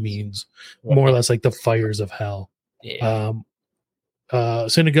external means, more or less like the fires of hell. Yeah.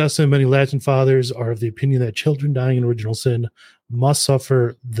 St. Augustine and many Latin fathers are of the opinion that children dying in original sin must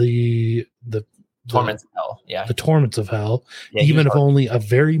suffer the torments of hell. Yeah. The torments of hell, even if only a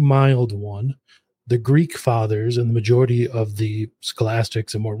very mild one. The Greek fathers and the majority of the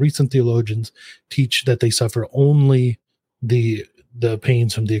scholastics and more recent theologians teach that they suffer only the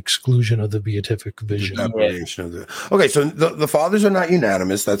pains from the exclusion of the beatific vision. Okay, so the fathers are not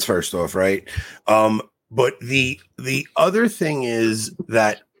unanimous. That's first off, right? But the other thing is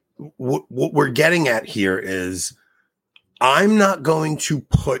that what we're getting at here is I'm not going to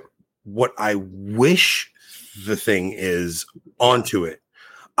put what I wish the thing is onto it.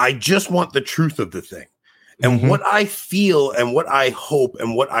 I just want the truth of the thing. And what I feel and what I hope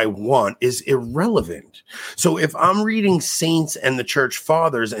and what I want is irrelevant. So if I'm reading saints and the church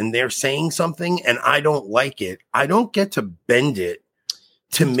fathers and they're saying something and I don't like it, I don't get to bend it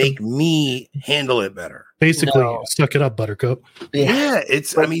to make me handle it better. Basically, suck it up, Buttercup. Yeah,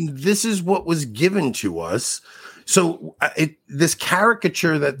 this is what was given to us. So this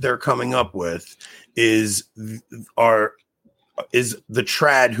caricature that they're coming up with is the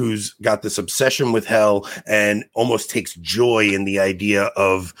trad who's got this obsession with hell and almost takes joy in the idea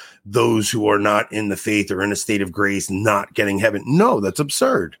of those who are not in the faith or in a state of grace not getting heaven. No, that's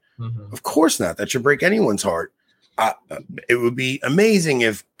absurd. Of course not. That should break anyone's heart. It would be amazing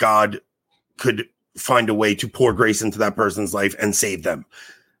if God could find a way to pour grace into that person's life and save them.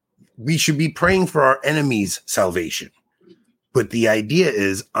 We should be praying for our enemies' salvation. But the idea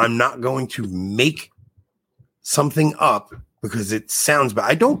is I'm not going to make something up because it sounds bad.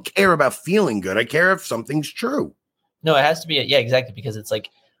 I don't care about feeling good. I care if something's true. No, it has to be. Yeah, exactly. Because it's like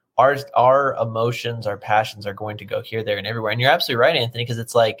our emotions, our passions are going to go here, there, and everywhere. And you're absolutely right, Anthony, because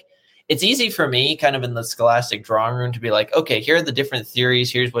it's like, it's easy for me kind of in the scholastic drawing room to be like, okay, here are the different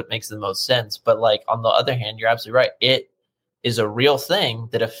theories. Here's what makes the most sense. But like, on the other hand, you're absolutely right. It is a real thing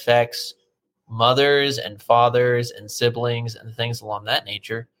that affects mothers and fathers and siblings and things along that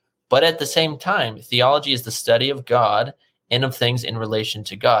nature. But at the same time, theology is the study of God and of things in relation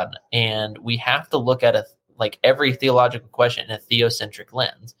to God. And we have to look at every theological question in a theocentric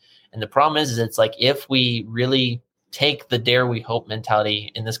lens. And the problem is it's like, if we really take the dare we hope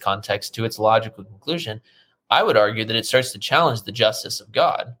mentality in this context to its logical conclusion, I would argue that it starts to challenge the justice of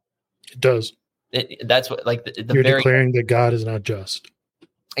God. It does. That's what, like, you're declaring that God is not just.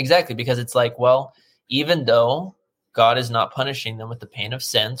 Exactly, because it's like, well, even though God is not punishing them with the pain of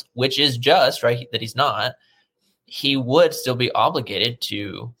sins, which is just, right, that he's not, he would still be obligated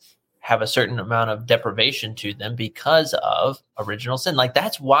to have a certain amount of deprivation to them because of original sin. Like,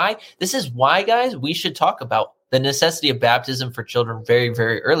 this is why, guys, we should talk about the necessity of baptism for children very,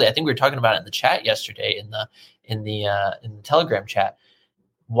 very early. I think we were talking about it in the chat yesterday in the Telegram chat.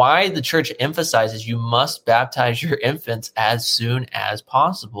 Why the church emphasizes you must baptize your infants as soon as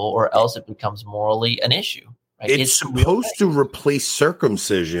possible, or else it becomes morally an issue. Right? It's supposed to replace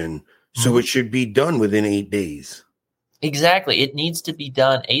circumcision, so it should be done within 8 days. Exactly. It needs to be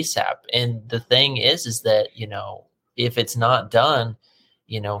done ASAP. And the thing is that, if it's not done,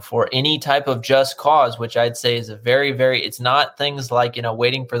 for any type of just cause, which I'd say is a very, very, it's not things like,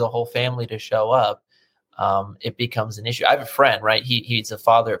 waiting for the whole family to show up. It becomes an issue. I have a friend, right? He's a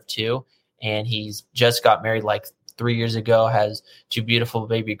father of 2, and he's just got married like 3 years ago, has 2 beautiful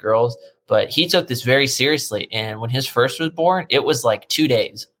baby girls, but he took this very seriously. And when his first was born, it was like 2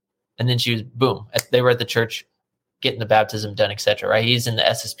 days. And then she was, boom, they were at the church getting the baptism done, etc. Right? He's in the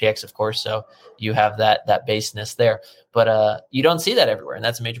SSPX, of course. So you have that baseness there, but you don't see that everywhere. And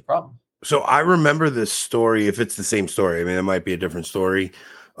that's a major problem. So I remember this story, if it's the same story, I mean, it might be a different story.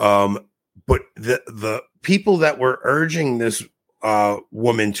 But the people that were urging this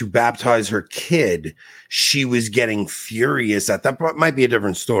woman to baptize her kid, she was getting furious at that. Might be a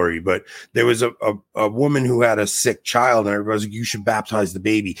different story, but there was a woman who had a sick child, and everybody was like, you should baptize the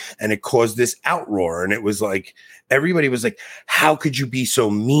baby. And it caused this outroar. And it was like, everybody was like, how could you be so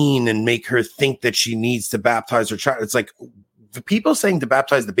mean and make her think that she needs to baptize her child? It's like, the people saying to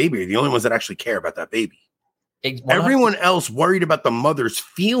baptize the baby are the only ones that actually care about that baby. 100%. Everyone else worried about the mother's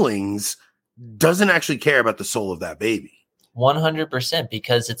feelings doesn't actually care about the soul of that baby. 100%,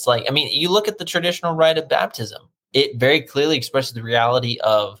 because it's like, I mean, you look at the traditional rite of baptism, it very clearly expresses the reality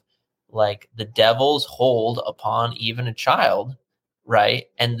of like the devil's hold upon even a child, right?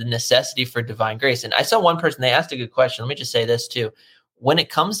 And the necessity for divine grace. And I saw one person, they asked a good question. Let me just say this too. When it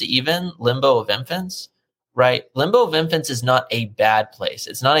comes to even limbo of infants, right? Limbo of infants is not a bad place.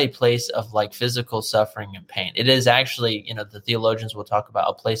 It's not a place of like physical suffering and pain. It is actually, you know, the theologians will talk about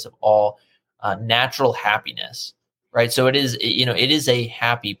a place of all natural happiness, right? So it is, you know, it is a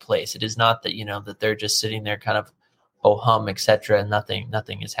happy place. It is not that, you know, that they're just sitting there kind of oh hum, etc., and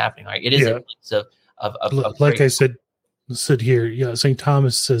nothing is happening. Right? It is a place of like great, I said here. Yeah, St.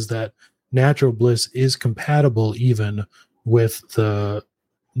 Thomas says that natural bliss is compatible even with the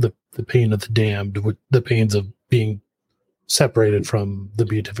pain of the damned, with the pains of being separated from the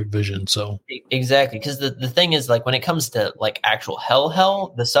beatific vision. So exactly, because the thing is, like, when it comes to like actual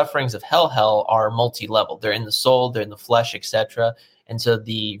hell, the sufferings of hell are multi-level. They're in the soul, they're in the flesh, etc. And so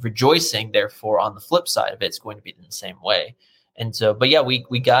the rejoicing, therefore, on the flip side of it, is going to be in the same way. And so, but yeah, we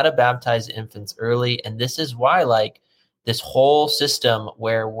got to baptize infants early. And this is why, like, this whole system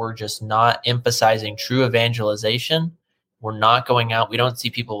where we're just not emphasizing true evangelization, we're not going out. We don't see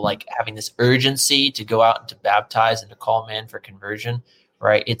people like having this urgency to go out and to baptize and to call man for conversion,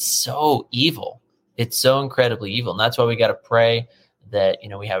 right? It's so evil. It's so incredibly evil. And that's why we got to pray that, you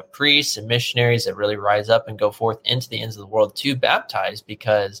know, we have priests and missionaries that really rise up and go forth into the ends of the world to baptize,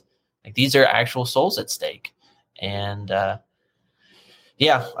 because like these are actual souls at stake. And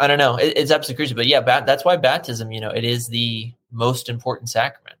yeah, I don't know. It's absolutely crucial. But yeah, that's why baptism, you know, it is the most important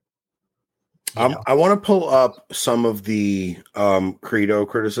sacrament. I want to pull up some of the credo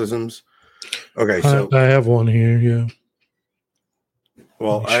criticisms. Okay, so I have one here. Yeah.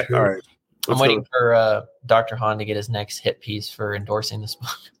 Well, all right. I'm waiting for Dr. Hahn to get his next hit piece for endorsing this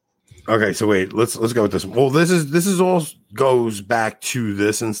book. Okay, so wait, let's go with this. Well, this is all goes back to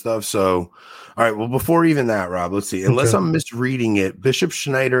this and stuff. So, all right. Well, before even that, Rob, let's see. Unless I'm misreading it, Bishop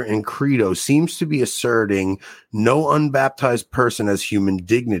Schneider in Credo seems to be asserting no unbaptized person has human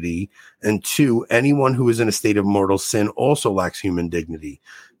dignity, and 2, anyone who is in a state of mortal sin also lacks human dignity.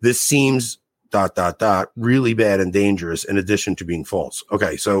 This seems ... really bad and dangerous, in addition to being false.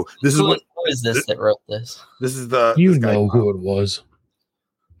 Okay, so this is who is this that wrote this? This is the you know who it was.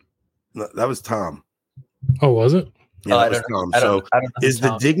 No, that was Tom. Oh, was it? Yeah, that was Tom. So is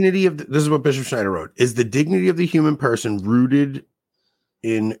the dignity of this is what Bishop Schneider wrote. Is the dignity of the human person rooted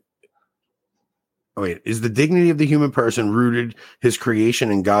in is the dignity of the human person rooted his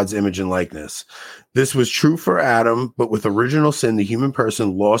creation in God's image and likeness? This was true for Adam, but with original sin, the human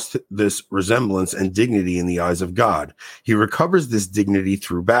person lost this resemblance and dignity in the eyes of God. He recovers this dignity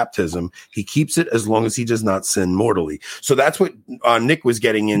through baptism. He keeps it as long as he does not sin mortally. So that's what Nick was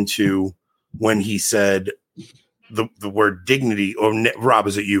getting into when he said the word dignity, or Rob,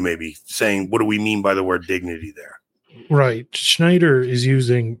 is it you maybe saying, what do we mean by the word dignity there? Right. Schneider is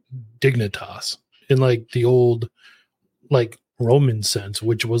using dignitas in like the old like Roman sense,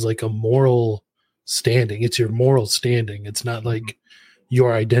 which was like a moral standing. It's your moral standing. It's not like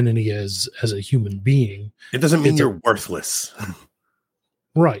your identity as a human being. It doesn't mean you're worthless.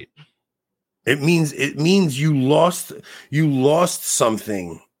 Right. It means you lost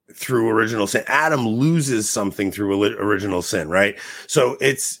something through original sin. Adam loses something through original sin, right? So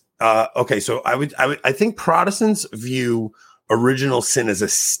it's okay. So I think Protestants view original sin as a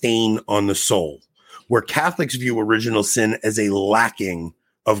stain on the soul, where Catholics view original sin as a lacking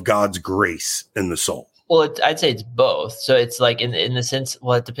of God's grace in the soul. Well, I'd say it's both. So it's like in the sense,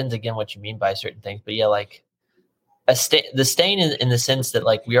 well, it depends again what you mean by certain things. But yeah, like the stain in the sense that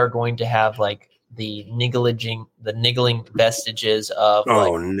like we are going to have like the niggling vestiges of.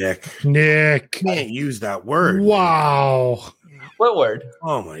 Oh, like, Nick, can't use that word. Wow. What word?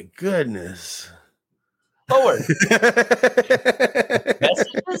 Oh my goodness. What word?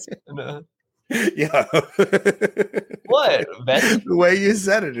 Vestiges? No. Yeah. What? The way you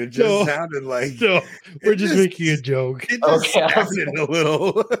said it just sounded like we're just making a joke. It just sounded a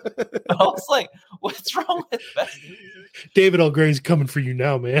little. I was like, what's wrong with vestiges? David L. Gray's coming for you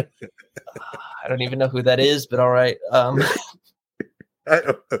now, man. I don't even know who that is, but all right. I don't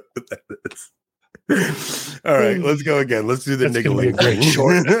know who that is. All right, let's go again. Let's do the niggling thing.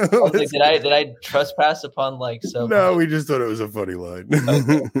 Short. Like, did I trespass upon like so? No, we just thought it was a funny line.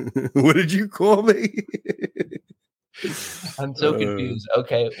 Okay. What did you call me? I'm so confused.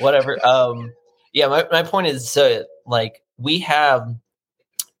 Okay, whatever. Yeah, my point is, so like we have,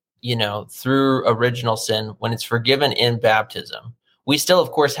 you know, through original sin, when it's forgiven in baptism, we still,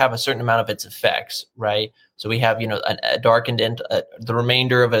 of course, have a certain amount of its effects, right? So we have, a darkened, the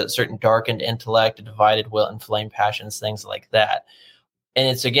remainder of a certain darkened intellect, a divided will, inflamed passions, things like that. And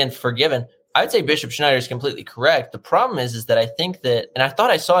it's, again, forgiven. I would say Bishop Schneider is completely correct. The problem is that I think that, and I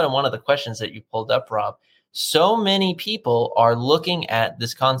thought I saw it in one of the questions that you pulled up, Rob, so many people are looking at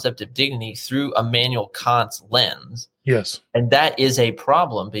this concept of dignity through Immanuel Kant's lens. Yes. And that is a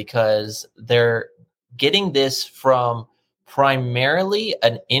problem because they're getting this from primarily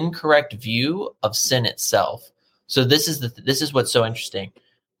an incorrect view of sin itself. So this is what's so interesting.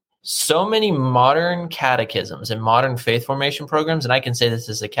 So many modern catechisms and modern faith formation programs, and I can say this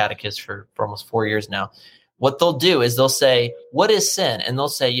as a catechist for almost 4 years now, what they'll do is they'll say, what is sin? And they'll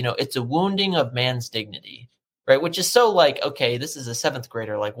say, it's a wounding of man's dignity, right? Which is so like, okay, this is a seventh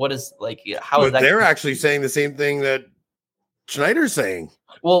grader. Like, what is like, how is that? They're actually saying the same thing that Schneider's saying.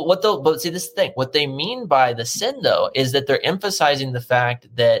 Well, but see, this is the thing. What they mean by the sin, though, is that they're emphasizing the fact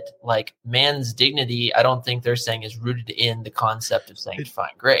that, like, man's dignity, I don't think they're saying is rooted in the concept of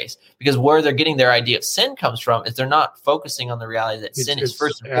sanctifying grace. Because where they're getting their idea of sin comes from is they're not focusing on the reality that sin is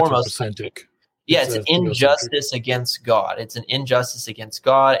first and foremost. Yeah, it's an injustice against God. It's an injustice against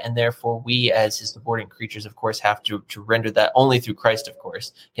God, and therefore we, as his subordinate creatures, of course, have to render that only through Christ, of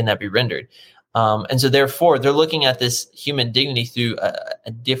course, can that be rendered. And so therefore they're looking at this human dignity through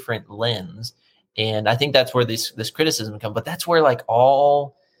a different lens. And I think that's where this criticism comes. But that's where like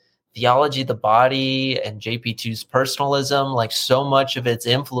all theology of the body and JP2's personalism, like so much of it's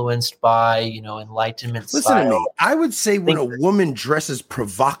influenced by, Enlightenment. Listen to me. I would say when a woman dresses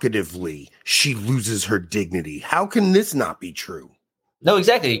provocatively, she loses her dignity. How can this not be true? No,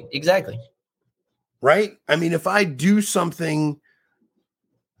 exactly. Right? I mean, if I do something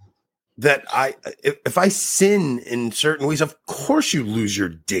that if I sin in certain ways, of course you lose your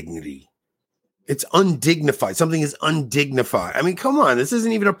dignity. It's undignified. Something is undignified. I mean, come on. This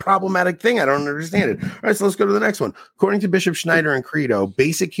isn't even a problematic thing. I don't understand it. All right, so let's go to the next one. According to Bishop Schneider and Credo,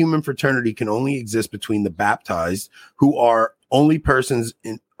 basic human fraternity can only exist between the baptized, who are only persons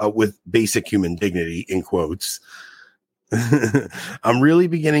with basic human dignity, in quotes. I'm really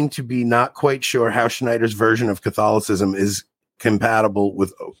beginning to be not quite sure how Schneider's version of Catholicism is incompatible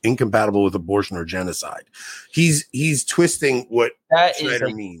with abortion or genocide. He's twisting what that Schneider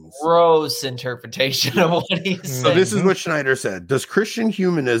is a means. Gross interpretation of what he's saying. So this is what Schneider said. Does Christian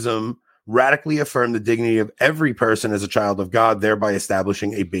humanism radically affirm the dignity of every person as a child of God, thereby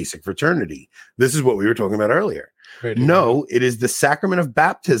establishing a basic fraternity? This is what we were talking about earlier. Right. No, it is the sacrament of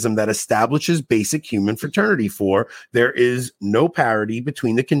baptism that establishes basic human fraternity, for there is no parity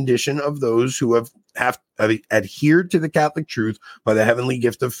between the condition of those who have adhered to the Catholic truth by the heavenly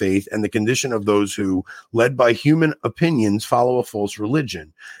gift of faith and the condition of those who, led by human opinions, follow a false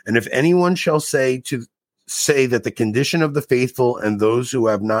religion. And if anyone shall say that the condition of the faithful and those who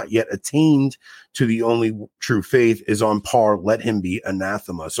have not yet attained to the only true faith is on par, let him be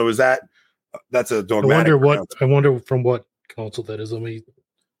anathema. So that's a dogmatic. I wonder from what council that is. Let me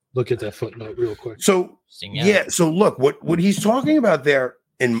look at that footnote real quick. So so look, what he's talking about there,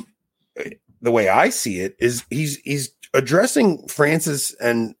 in the way I see it, is he's addressing Francis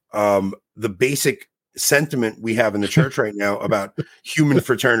and the basic sentiment we have in the church right now about human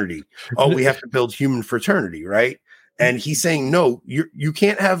fraternity. Oh, we have to build human fraternity, right? And he's saying, no, you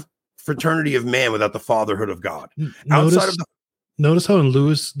can't have fraternity of man without the fatherhood of God. Notice how in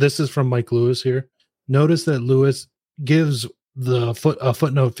Lewis, this is from Mike Lewis here. Notice that Lewis gives the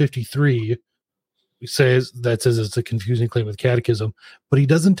footnote 53 says it's a confusing claim with catechism, but he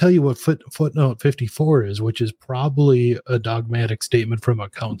doesn't tell you what footnote 54 is, which is probably a dogmatic statement from a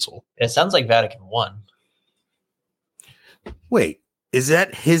council. It sounds like Vatican I. Wait, is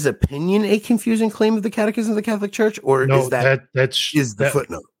that his opinion a confusing claim of the catechism of the Catholic Church, or no, is the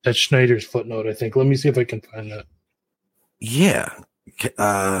footnote? That's Schneider's footnote, I think. Let me see if I can find that. Yeah.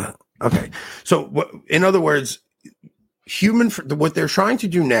 Okay. So in other words, what they're trying to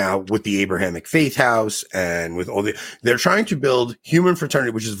do now with the Abrahamic Faith House and with they're trying to build human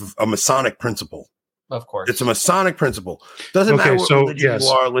fraternity, which is a Masonic principle. Of course. It's a Masonic principle. Doesn't matter what religion you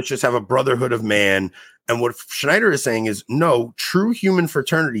are. Let's just have a brotherhood of man. And what Schneider is saying is, no, true human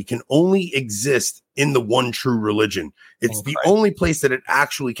fraternity can only exist in the one true religion. It's the only place that it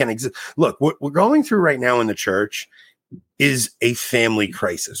actually can exist. Look, what we're going through right now in the church is a family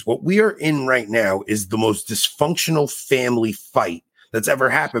crisis. What we are in right now is the most dysfunctional family fight that's ever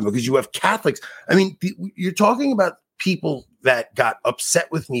happened, because you have Catholics. I mean, you're talking about people that got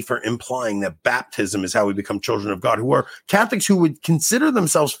upset with me for implying that baptism is how we become children of God, who are Catholics who would consider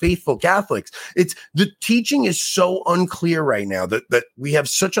themselves faithful Catholics. It's the teaching is so unclear right now that we have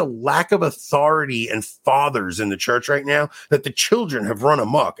such a lack of authority and fathers in the church right now that the children have run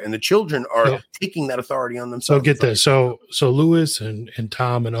amok and the children are taking that authority on themselves. So get this. So Lewis and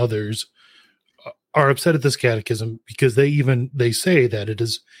Tom and others are upset at this catechism because they say that it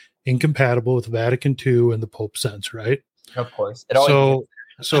is incompatible with Vatican II and the Pope sense, right? Of course.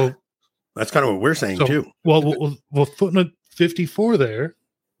 So that's kind of what we're saying too. Well, footnote 54 there,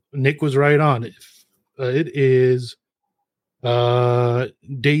 Nick was right on. It is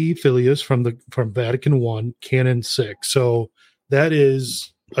Dei Filius from Vatican I, Canon 6. So that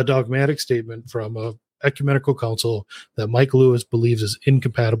is a dogmatic statement from a ecumenical council that Mike Lewis believes is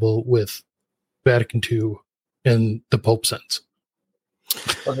incompatible with Vatican II and the Pope sense.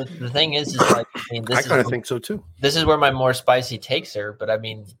 Well, the thing is like, I mean, I kind of think so too. This is where my more spicy takes are, but I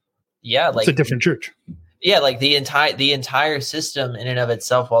mean, yeah, like it's a different church. Yeah, like the entire system in and of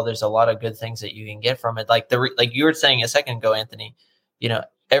itself. While there's a lot of good things that you can get from it, like like you were saying a second ago, Anthony, you know,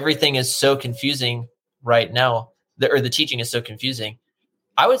 everything is so confusing right now, or the teaching is so confusing.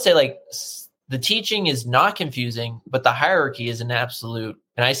 I would say like the teaching is not confusing, but the hierarchy is an absolute,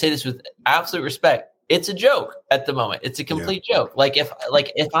 and I say this with absolute respect. It's a joke at the moment. It's a complete joke. Like if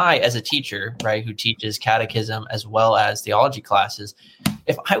I, as a teacher, right, who teaches catechism as well as theology classes,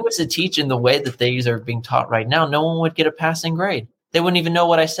 if I was to teach in the way that these are being taught right now, no one would get a passing grade. They wouldn't even know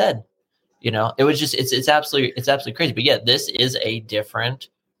what I said. You know, it was just, it's absolutely crazy. But yeah, this is a different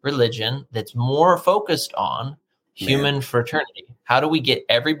religion that's more focused on human fraternity. How do we get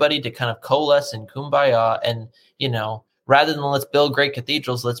everybody to kind of coalesce in kumbaya and, you know, rather than let's build great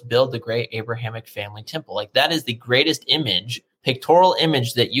cathedrals, let's build the great Abrahamic family temple. Like that is the greatest image, pictorial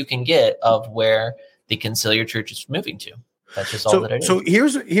image that you can get of where the conciliar church is moving to. That's just all that it is. So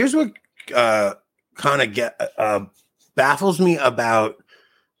here's what kind of baffles me about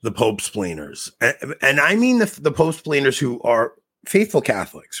the Pope splainers. And I mean the Pope splainers who are faithful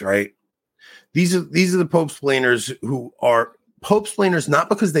Catholics, right? These are the Pope splainers who are Pope splainers not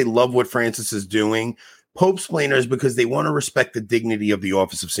because they love what Francis is doing, Pope splainers because they want to respect the dignity of the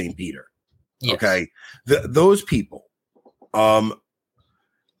office of St. Peter. Yes. Okay. Those people,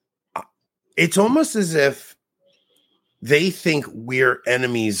 it's almost as if they think we're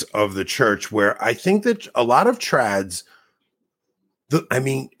enemies of the church, where I think that a lot of trads,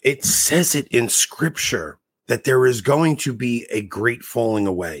 it says it in scripture that there is going to be a great falling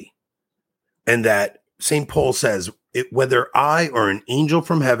away. And that St. Paul says, whether I or an angel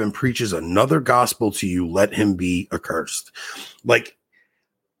from heaven preaches another gospel to you, let him be accursed. Like,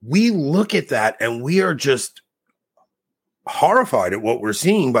 we look at that and we are just horrified at what we're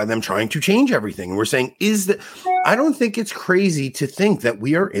seeing by them trying to change everything. And we're saying, I don't think it's crazy to think that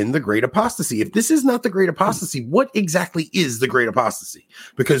we are in the great apostasy. If this is not the great apostasy, what exactly is the great apostasy?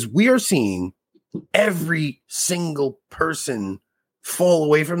 Because we are seeing every single person fall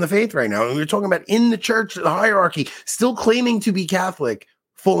away from the faith right now. And we're talking about in the church, the hierarchy, still claiming to be Catholic,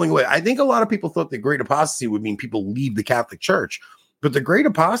 falling away. I think a lot of people thought the great apostasy would mean people leave the Catholic Church, but the great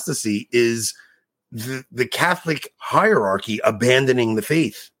apostasy is the Catholic hierarchy abandoning the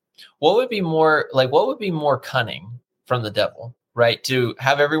faith. What would be more cunning from the devil, right? To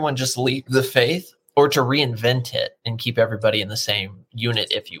have everyone just leave the faith or to reinvent it and keep everybody in the same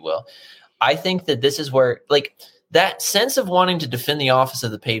unit, if you will. I think that this is where, like, that sense of wanting to defend the office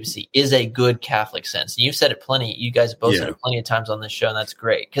of the papacy is a good Catholic sense. You've said it plenty. You guys have both said it plenty of times on this show, and that's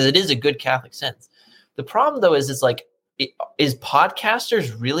great because it is a good Catholic sense. The problem, though, is is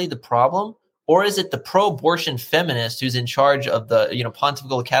podcasters really the problem? Or is it the pro-abortion feminist who's in charge of the,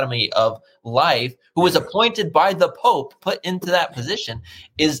 Pontifical Academy of Life, who was appointed by the Pope, put into that position?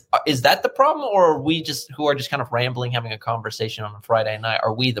 Is that the problem, or are we who are just kind of rambling, having a conversation on a Friday night?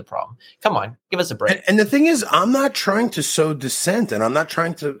 Are we the problem? Come on, give us a break. And the thing is, I'm not trying to sow dissent, and I'm not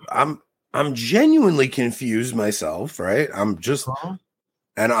trying to. I'm genuinely confused myself, right? I'm just,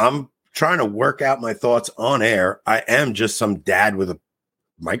 and I'm trying to work out my thoughts on air. I am just some dad with a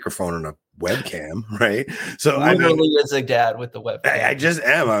microphone and a webcam, right? So literally is a dad with the webcam. I just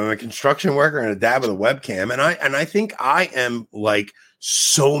am. I'm a construction worker and a dad with a webcam, and I think I am like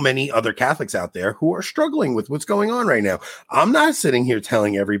so many other Catholics out there who are struggling with what's going on right now. I'm not sitting here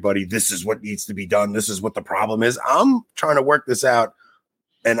telling everybody this is what needs to be done. This is what the problem is. I'm trying to work this out,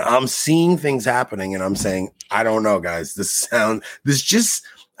 and I'm seeing things happening, and I'm saying, I don't know, guys.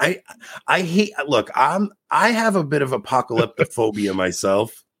 I hate. Look, I have a bit of apocalyptic phobia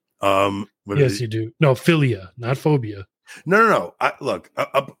myself. Yes, you do. No, philia, not phobia. No.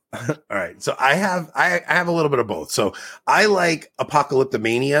 All right. So I have a little bit of both. So I like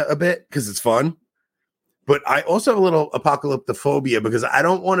Apocalyptomania a bit because it's fun. But I also have a little apocalyptophobia because I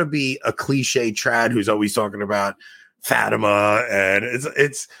don't want to be a cliche trad who's always talking about Fatima and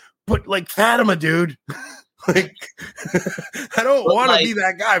it's but like Fatima, dude. Like I don't want to be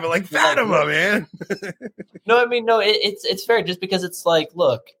that guy, but like Fatima, man. No, I mean, no, it's fair just because it's like,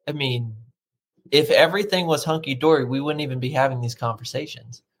 look, I mean, if everything was hunky dory, we wouldn't even be having these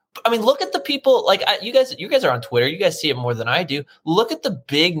conversations. I mean, look at the people like you guys are on Twitter. You guys see it more than I do. Look at the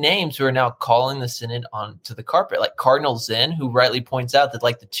big names who are now calling the synod onto the carpet, like Cardinal Zen, who rightly points out that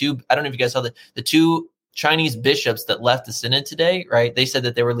like I don't know if you guys saw the two Chinese bishops that left the synod today, right? They said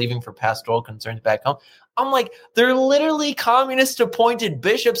that they were leaving for pastoral concerns back home. I'm like, they're literally communist appointed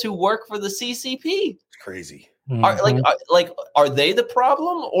bishops who work for the CCP. It's crazy. Are they the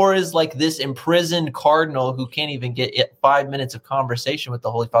problem, or is like this imprisoned cardinal who can't even get 5 minutes of conversation with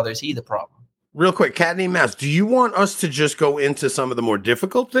the Holy Father? Is he the problem? Real quick, Cat named Mouse, do you want us to just go into some of the more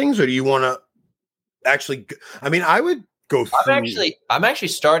difficult things, or do you want to actually? I mean, I would go through. I'm actually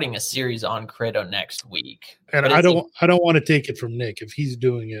starting a series on Credo next week, and I don't want to take it from Nick if he's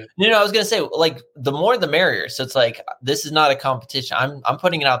doing it. No, I was gonna say like the more the merrier. So it's like this is not a competition. I'm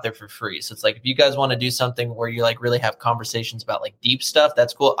putting it out there for free. So it's like if you guys want to do something where you like really have conversations about like deep stuff,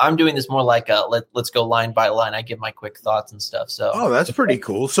 that's cool. I'm doing this more like let's go line by line. I give my quick thoughts and stuff. So that's pretty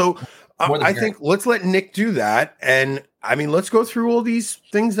cool. So I think let's let Nick do that, and I mean let's go through all these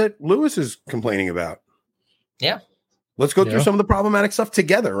things that Lewis is complaining about. Yeah. Let's go through some of the problematic stuff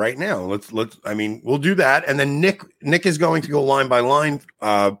together right now. I mean, we'll do that. And then Nick is going to go line by line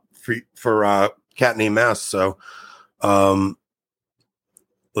for Cat Named Mouse. So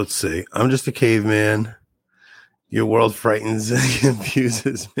let's see. I'm just a caveman. Your world frightens and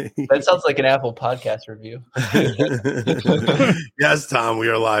confuses me. That sounds like an Apple podcast review. Yes, Tom, we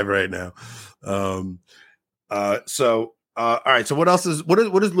are live right now. All right. So what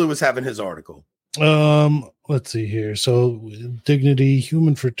does Lewis have in his article? Let's see here. So dignity,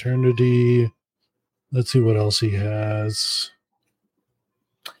 human fraternity. Let's see what else he has.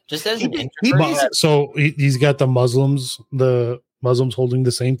 Just as an so he's got the Muslims holding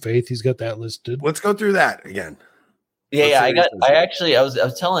the same faith. He's got that listed. Let's go through that again. Yeah. I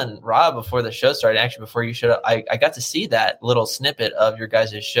was telling Rob before the show started, actually before you showed up, I got to see that little snippet of your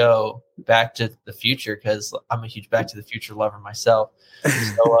guys' show Back to the Future, because I'm a huge Back to the Future lover myself.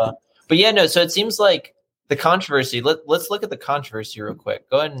 So but yeah, no, so it seems like the controversy, let's look at the controversy real quick.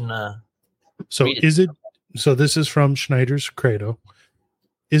 Go ahead and so this is from Schneider's Credo.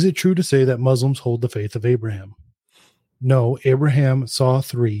 Is it true to say that Muslims hold the faith of Abraham? No, Abraham saw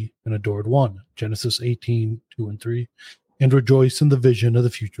 3 and adored 1. Genesis 18:2-3, and rejoiced in the vision of the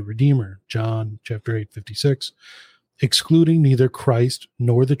future Redeemer. John chapter 8:56, excluding neither Christ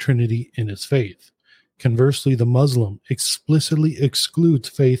nor the Trinity in his faith. Conversely, the Muslim explicitly excludes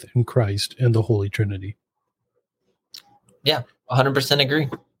faith in Christ and the Holy Trinity. Yeah, 100% agree.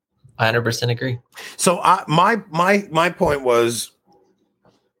 100% agree. So my point was,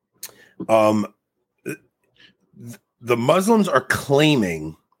 the Muslims are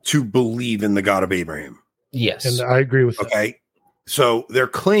claiming to believe in the God of Abraham. Yes, and I agree with that. Okay, so they're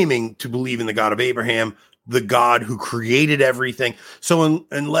claiming to believe in the God of Abraham, the God who created everything. So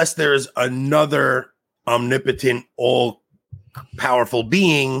unless there's another omnipotent, all-powerful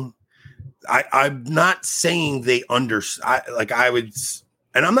being, I'm not saying they I would,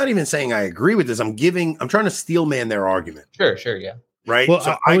 and I'm not even saying I agree with this. I'm trying to steel man their argument. Sure, yeah. Right. Well,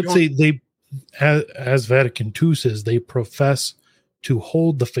 so I would say they, as Vatican II says, they profess to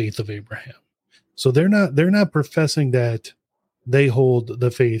hold the faith of Abraham. So they're not professing that they hold the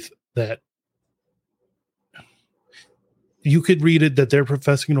faith that you could read it that they're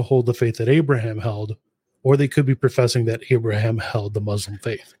professing to hold the faith that Abraham held, or they could be professing that Abraham held the Muslim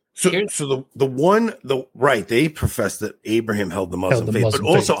faith. So they profess that Abraham held the Muslim faith, but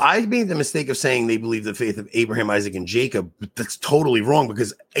also I made the mistake of saying they believe the faith of Abraham, Isaac, and Jacob. But that's totally wrong,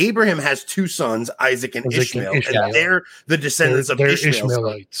 because Abraham has 2 sons, Isaac and Ishmael, and they're the descendants of Ishmael.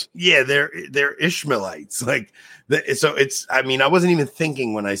 Ishmaelites. Yeah, they're Ishmaelites. So it's. I mean, I wasn't even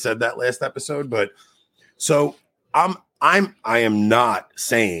thinking when I said that last episode, but so I am not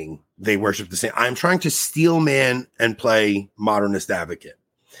saying they worship the same. I'm trying to steel man and play modernist advocate.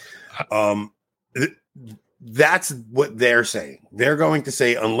 That's what they're saying. They're going to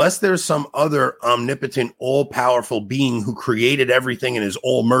say, unless there's some other omnipotent, all-powerful being who created everything and is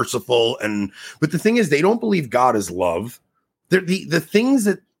all merciful, but the thing is, they don't believe God is love. The things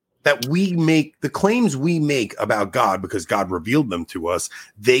that we make, the claims we make about God because God revealed them to us,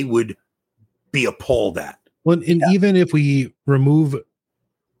 they would be appalled at. Well, and even if we remove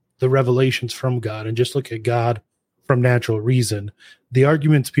the revelations from God and just look at God from natural reason, the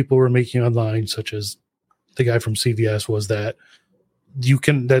arguments people were making online, such as the guy from CVS, was that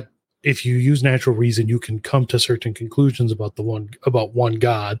if you use natural reason, you can come to certain conclusions about one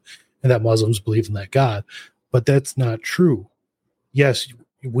God, and that Muslims believe in that God. But that's not true. Yes,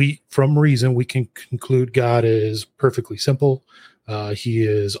 from reason, we can conclude God is perfectly simple. He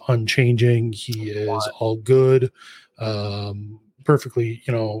is unchanging. He is all good. Perfectly,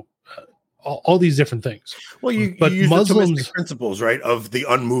 all these different things. Well, you use Muslims the principles, right, of the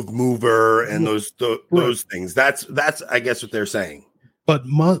unmoved mover and those things. That's I guess what they're saying. But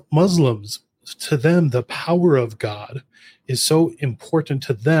Muslims, to them, the power of God is so important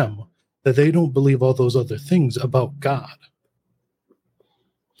to them that they don't believe all those other things about God.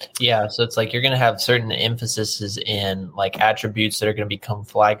 Yeah, so it's like you're going to have certain emphases in like attributes that are going to become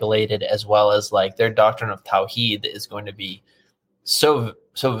flagellated, as well as like their doctrine of Tawheed is going to be so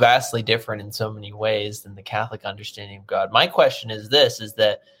vastly different in so many ways than the Catholic understanding of God. My question is this,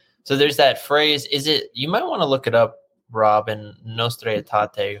 so there's that phrase, you might want to look it up, Rob, in Nostra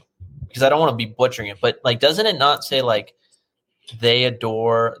Aetate, because I don't want to be butchering it, but like, doesn't it not say like they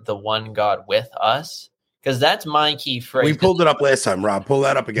adore the one God with us? Because that's my key phrase. We pulled it up last time, Rob. Pull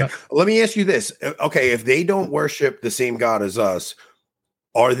that up again. Yeah. Let me ask you this. Okay, if they don't worship the same God as us,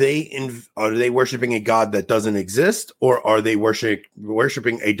 are they worshiping a God that doesn't exist, or are they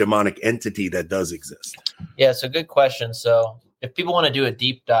worshiping a demonic entity that does exist? Yeah, so good question. So if people want to do a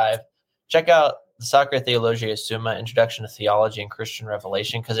deep dive, check out the Sacra Theologia Summa, Introduction to Theology and Christian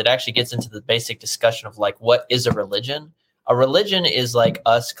Revelation, because it actually gets into the basic discussion of like, what is a religion? A religion is like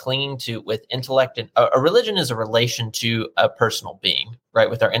us clinging to with intellect, and a religion is a relation to a personal being, right?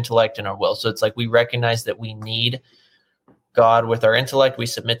 With our intellect and our will. So it's like we recognize that we need God with our intellect. We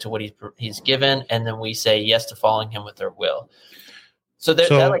submit to what he's given, and then we say yes to following him with our will. So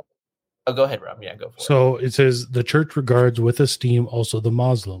go ahead, Rob. Yeah, go for it. So it says the church regards with esteem also the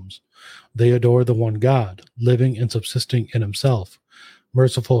Muslims. They adore the one God, living and subsisting in himself,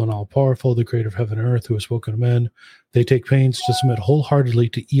 merciful and all-powerful, the creator of heaven and earth, who has spoken to men. They take pains to submit wholeheartedly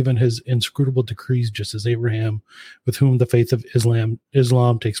to even his inscrutable decrees, just as Abraham, with whom the faith of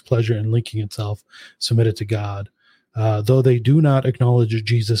Islam takes pleasure in linking itself, submitted to God. Though they do not acknowledge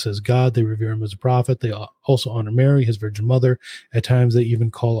Jesus as God, they revere him as a prophet. They also honor Mary, his virgin mother. At times, they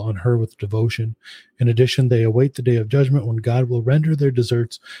even call on her with devotion. In addition, they await the day of judgment when God will render their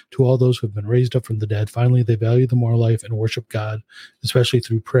deserts to all those who have been raised up from the dead. Finally, they value the moral life and worship God, especially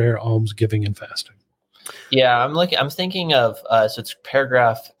through prayer, alms, giving, and fasting. Yeah, I'm thinking of, so it's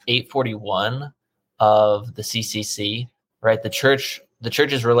paragraph 841 of the CCC, right? The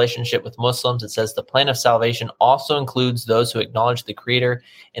church's relationship with Muslims. It says the plan of salvation also includes those who acknowledge the Creator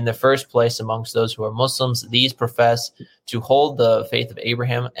in the first place amongst those who are Muslims. These profess to hold the faith of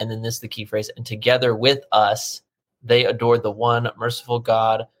Abraham, and then this is the key phrase, and together with us, they adore the one merciful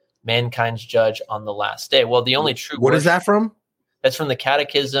God, mankind's judge on the last day. Well, the only true What is that from? That's from the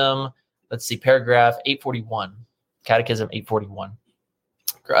Catechism. Let's see, paragraph 841. Catechism 841.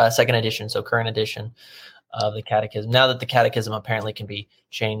 Second edition, so current edition of the Catechism. Now that the Catechism apparently can be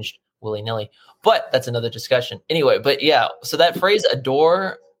changed willy-nilly, but that's another discussion. Anyway, but yeah, so that phrase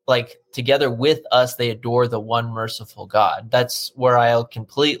adore, like together with us, they adore the one merciful God. That's where I'll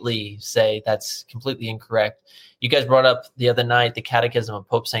completely say that's completely incorrect. You guys brought up the other night the Catechism of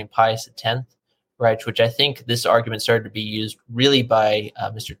Pope St. Pius X, right? Which I think this argument started to be used really by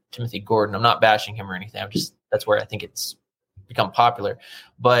Mr. Timothy Gordon. I'm not bashing him or anything. That's where I think it's become popular.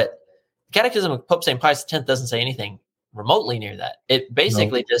 But the Catechism of Pope St. Pius X doesn't say anything remotely near that. It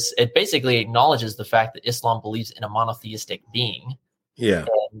basically basically acknowledges the fact that Islam believes in a monotheistic being. Yeah.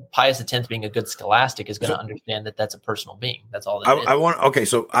 And Pius X, being a good scholastic, is going to understand that that's a personal being. That's all that is.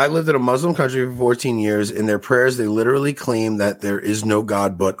 So I lived in a Muslim country for 14 years. In their prayers, they literally claim that there is no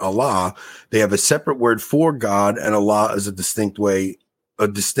God but Allah. They have a separate word for God, and Allah is a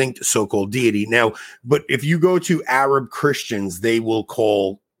distinct so-called deity. Now, but if you go to Arab Christians, they will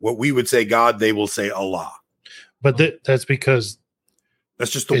call what we would say God, they will say Allah. But that's because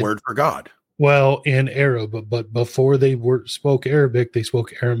that's just the word for God. Well, in Arab, but before they spoke Arabic, they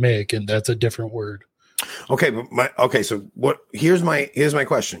spoke Aramaic, and that's a different word. Okay, so here's my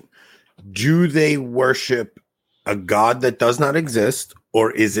question. Do they worship a God that does not exist,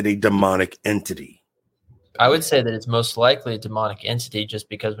 or is it a demonic entity? I would say that it's most likely a demonic entity, just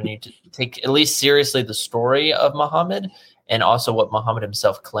because when you take at least seriously the story of Muhammad and also what Muhammad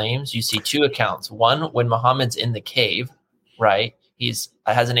himself claims, you see two accounts. One, when Muhammad's in the cave, right?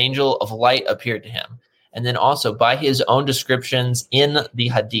 Has an angel of light appeared to him. And then also by his own descriptions in the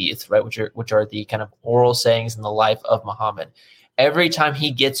hadith, right, which are the kind of oral sayings in the life of Muhammad. every time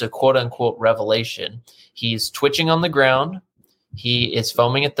he gets a quote unquote revelation, he's twitching on the ground, he is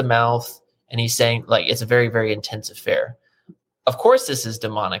foaming at the mouth, and he's saying, like, it's a very, very intense affair. Of course, this is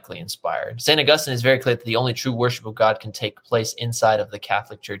demonically inspired. St. Augustine is very clear that the only true worship of God can take place inside of the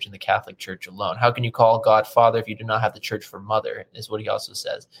Catholic Church and the Catholic Church alone. How can you call God Father if you do not have the Church for Mother, is what he also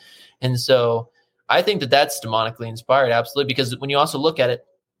says. And so I think that that's demonically inspired, absolutely, because when you also look at it,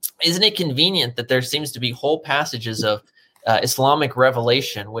 isn't it convenient that there seems to be whole passages of Islamic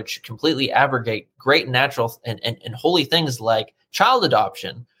revelation which completely abrogate great natural and holy things like child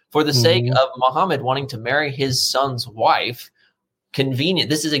adoption for the sake of Muhammad wanting to marry his son's wife? Convenient.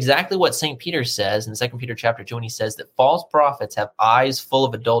 This is exactly what St. Peter says in 2 Peter chapter 2 when he says that false prophets have eyes full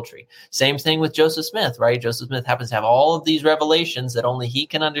of adultery. Same thing with Joseph Smith, right? Joseph Smith happens to have all of these revelations that only he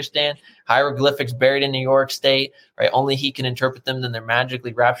can understand, hieroglyphics buried in New York State, right? Only he can interpret them, then they're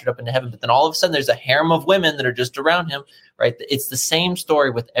magically raptured up into heaven. But then all of a sudden there's a harem of women that are just around him, right? It's the same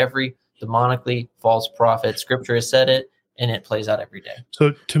story with every demonically false prophet. Scripture has said it, and it plays out every day.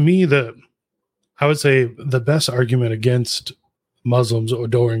 So to me, I would say the best argument against Muslims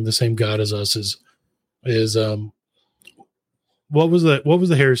adoring the same God as us is what was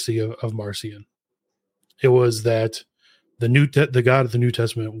the heresy of Marcion? It was that the God of the New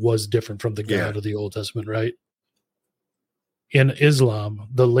Testament was different from the God of the Old Testament, right? In Islam,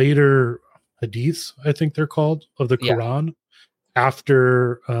 the later hadiths, I think they're called, of the Quran,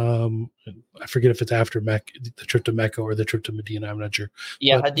 after I forget if it's after the trip to Mecca or the trip to Medina, I'm not sure.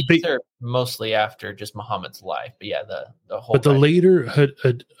 Yeah, hadiths are mostly after just Muhammad's life, but yeah, the whole. But the later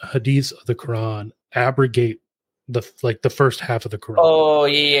hadiths of the Quran abrogate the first half of the Quran. Oh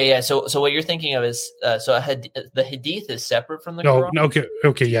yeah. So what you're thinking of is the hadith is separate from the Quran.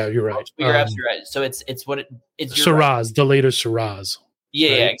 Okay, yeah, you're right. You're absolutely right. So it's surahs, right. The later surahs.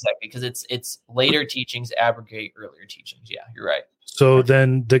 Yeah, right? Yeah, exactly. Because it's later teachings abrogate earlier teachings. Yeah, you're right. So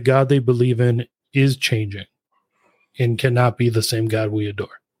then the God they believe in is changing and cannot be the same God we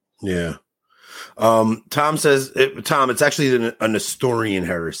adore. Yeah. Tom says, it's actually a Nestorian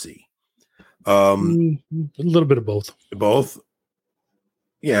heresy. A little bit of both. Both?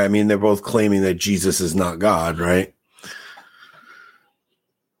 Yeah, I mean, they're both claiming that Jesus is not God, right?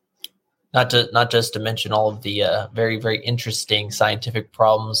 Not just to mention all of the very, very interesting scientific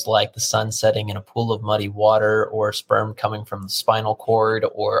problems like the sun setting in a pool of muddy water, or sperm coming from the spinal cord,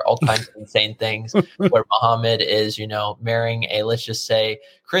 or all kinds of insane things where Muhammad is, marrying a, let's just say,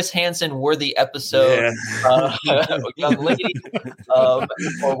 Chris Hansen worthy episode young lady, or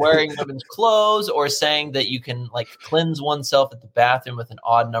wearing women's clothes, or saying that you can cleanse oneself at the bathroom with an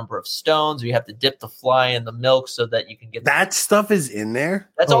odd number of stones, or you have to dip the fly in the milk so that you can get that stuff is in there.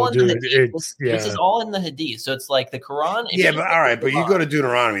 That's all in the hadith. This is all in the hadith. So it's like the Quran. Yeah, but all right, but you go to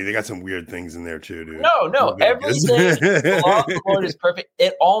Deuteronomy, they got some weird things in there too, dude. No, everything. The law of the Lord is perfect.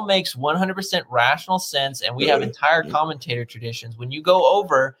 It all makes 100% rational sense, and we have entire commentator traditions. When you go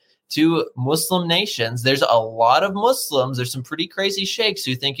over to Muslim nations, there's a lot of Muslims. There's some pretty crazy sheikhs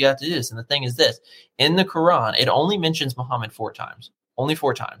who think you have to do this. And the thing is this: in the Quran, it only mentions Muhammad 4 times. Only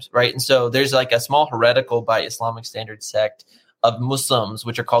 4 times, right? And so there's a small heretical by Islamic Standard sect of Muslims,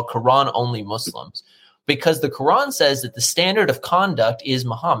 which are called Quran-only Muslims, because the Quran says that the standard of conduct is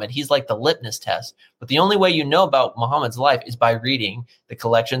Muhammad. He's like the litmus test. But the only way you know about Muhammad's life is by reading the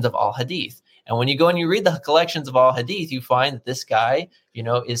collections of al-Hadith. And when you go and you read the collections of al-Hadith, you find that this guy,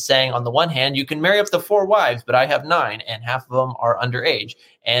 is saying, on the one hand, you can marry up to 4 wives, but I have 9, and half of them are underage.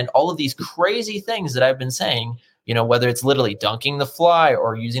 And all of these crazy things that I've been saying, whether it's literally dunking the fly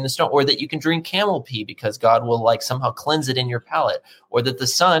or using the stone, or that you can drink camel pee because God will somehow cleanse it in your palate, or that the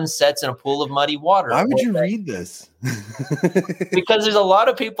sun sets in a pool of muddy water. Why would you read this? Because there's a lot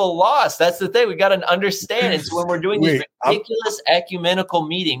of people lost. That's the thing. We got to understand. And so when we're doing these ridiculous ecumenical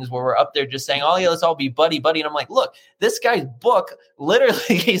meetings where we're up there just saying, oh yeah, let's all be buddy. And I'm like, look, this guy's book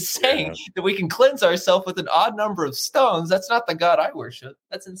literally is saying that we can cleanse ourselves with an odd number of stones. That's not the God I worship.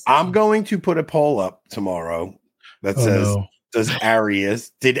 That's insane. I'm going to put a poll up tomorrow that says,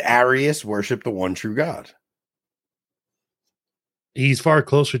 did Arius worship the one true God? He's far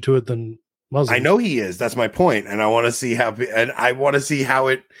closer to it than Muslims. I know he is. That's my point. And I want to see how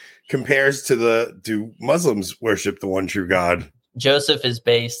it compares to do Muslims worship the one true God? Joseph is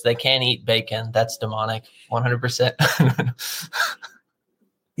base. They can't eat bacon. That's demonic. 100%.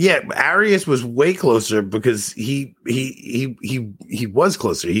 Yeah, Arius was way closer because he was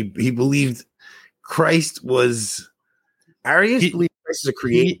closer. He believed Christ was. Arius believed Christ is a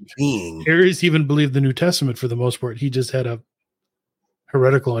created being. Arius even believed the New Testament for the most part. He just had a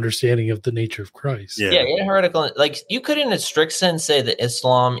heretical understanding of the nature of Christ. Yeah, heretical. Like, you could, in a strict sense, say that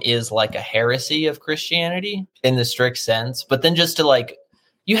Islam is like a heresy of Christianity in the strict sense. But then just to like,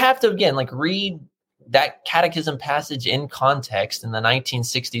 you have to, again, like, read that catechism passage in context, in the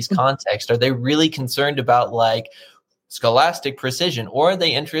 1960s context. Are they really concerned about like scholastic precision, or are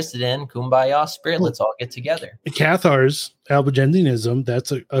they interested in kumbaya spirit? Let's all get together. Cathars, Albigensianism,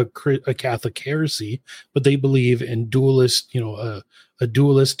 that's a Catholic heresy, but they believe in dualist, a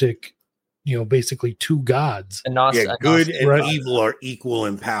dualistic, basically two gods. Good and right. evil are equal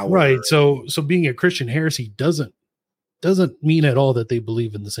in power. Right. So being a Christian heresy doesn't mean at all that they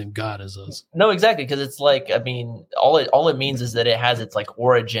believe in the same God as us. No, exactly, because it's like, I mean, all it means is that it has its like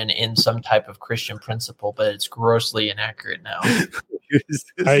origin in some type of Christian principle, but it's grossly inaccurate now.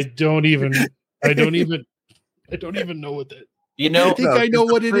 I don't even know what that. I think I know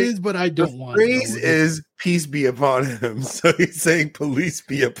what it is, but I don't want to. The phrase is "peace be upon him," so he's saying "police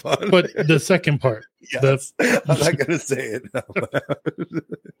be upon him." But the second part, yes, I'm not going to say it.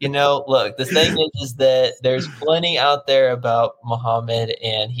 Look, the thing is that there's plenty out there about Muhammad,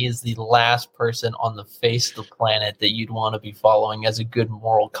 and he is the last person on the face of the planet that you'd want to be following as a good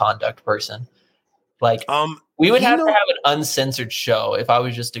moral conduct person. Like, we would have to have an uncensored show if I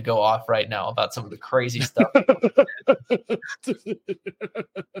was just to go off right now about some of the crazy stuff.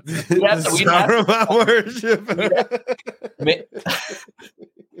 we'd have about worship.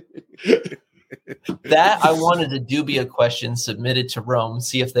 That I wanted a dubia question submitted to Rome,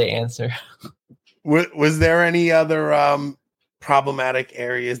 see if they answer. Was there any other problematic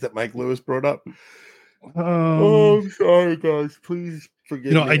areas that Mike Lewis brought up? I'm sorry, guys. Please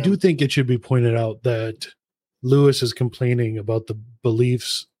forgive me. I do think it should be pointed out that Lewis is complaining about the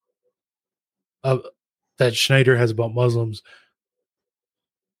beliefs that Schneider has about Muslims.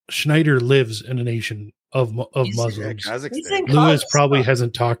 Schneider lives in a nation of Muslims. Lewis probably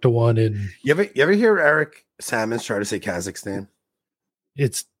hasn't talked to one in. You ever hear Eric Sammons try to say Kazakhstan?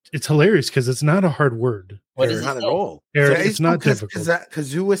 It's hilarious because it's not a hard word. What is not it? At all? Eric, it's not difficult. Is that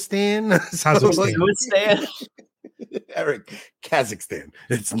Kazakhstan? Kazakhstan. Eric, Kazakhstan.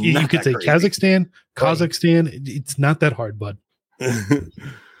 It's you could say crazy. Kazakhstan. It's not that hard, bud.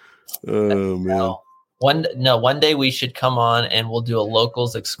 Oh man. One day we should come on and we'll do a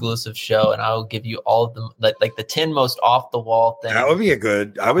locals exclusive show, and I will give you all of them, like the 10 most off the wall things. That would be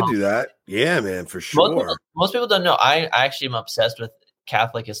I would do that. Yeah, man, for sure. Most people don't know. I actually am obsessed with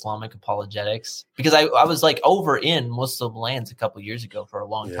Catholic Islamic apologetics because I was like over in Muslim lands a couple years ago for a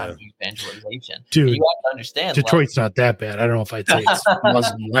long time of evangelization. Dude, and you have to understand Detroit's not that bad. I don't know if I'd say it's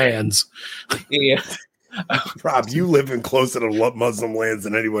Muslim lands. Yeah. Rob, you live in closer to Muslim lands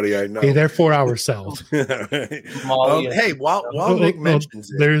than anybody I know. Hey, they're 4 hours south. Hey, while Nick mentions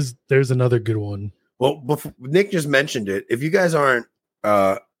it, there's another good one. Well, before, Nick just mentioned it. If you guys aren't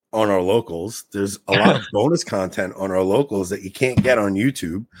on our locals, there's a lot of bonus content on our locals that you can't get on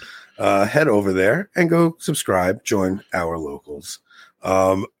YouTube. Head over there and go subscribe, join our locals.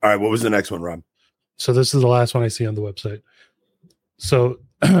 All right, what was the next one, Rob? So this is the last one I see on the website. So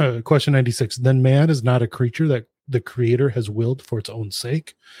question 96, then man is not a creature that the creator has willed for its own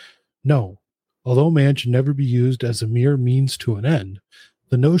sake? No. Although man should never be used as a mere means to an end,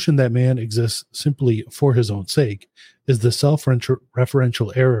 the notion that man exists simply for his own sake is the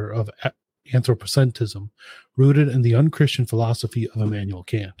self-referential error of anthropocentrism rooted in the unchristian philosophy of Immanuel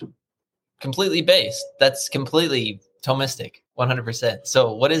Kant. Completely based. That's completely Thomistic, 100%.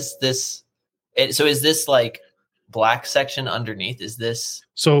 So what is this? So is this like black section underneath? Is this?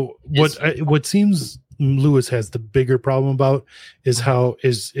 So what seems Lewis has the bigger problem about is how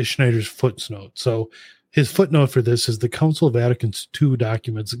is Schneider's footnote. So his footnote for this is the Council of Vatican II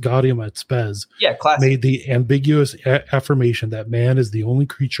documents, Gaudium et Spes, made the ambiguous affirmation that man is the only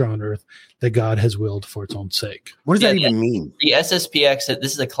creature on earth that God has willed for its own sake. What does that even mean? The SSPX,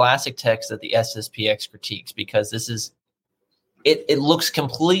 this is a classic text that the SSPX critiques because this is, it looks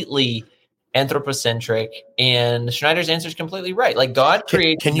completely anthropocentric, and Schneider's answer is completely right. Like God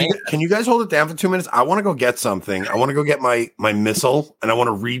created. Can you guys hold it down for 2 minutes? I want to go get something. I want to go get my missal, and I want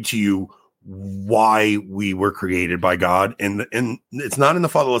to read to you why we were created by God. And it's not in the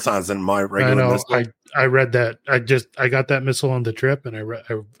Fatherless Sons in my regular missal. I read that. I got that missal on the trip, and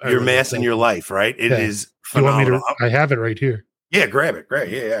I your mass in your life, right? It is phenomenal. You want me to? I have it right here. Yeah, grab it. Great.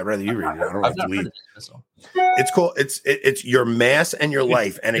 Yeah. I'd rather you read it. I don't have to leave. It's cool. It's your mass and your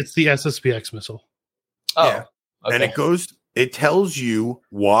life, and it's the SSPX missal. Oh, yeah. Okay. And it tells you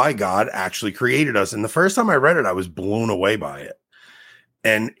why God actually created us. And the first time I read it, I was blown away by it.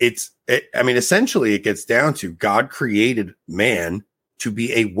 And essentially it gets down to God created man to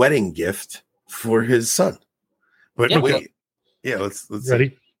be a wedding gift for his son. But Yeah, let's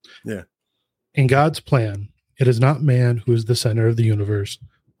Ready? Yeah. In God's plan, it is not man who is the center of the universe,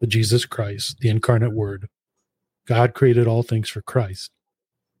 but Jesus Christ, the incarnate Word. God created all things for Christ.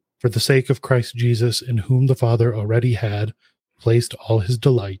 For the sake of Christ Jesus, in whom the Father already had placed all his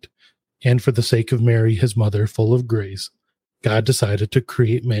delight, and for the sake of Mary, his mother, full of grace, God decided to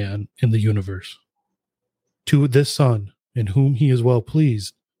create man in the universe. To this Son, in whom he is well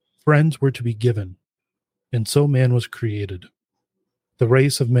pleased, friends were to be given, and so man was created. The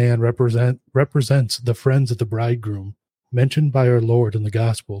race of man represents the friends of the bridegroom, mentioned by our Lord in the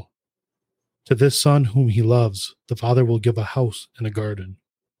gospel. To this Son whom he loves, the Father will give a house and a garden.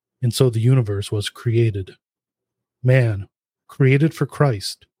 And so the universe was created. Man, created for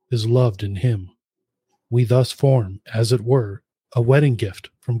Christ, is loved in him. We thus form, as it were, a wedding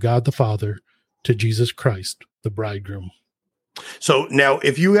gift from God the Father to Jesus Christ, the bridegroom. So now,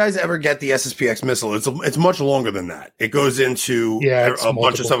 if you guys ever get the SSPX missile, it's much longer than that. It goes into a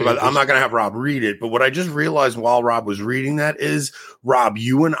bunch of stuff about it. I'm not going to have Rob read it, but what I just realized while Rob was reading that is, Rob,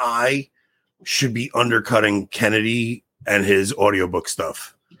 you and I should be undercutting Kennedy and his audiobook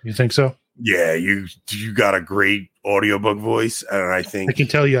stuff. You think so? Yeah, you got a great audiobook voice, and I think I can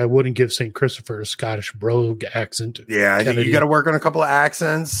tell you I wouldn't give St. Christopher a Scottish brogue accent. Yeah, I think you got to work on a couple of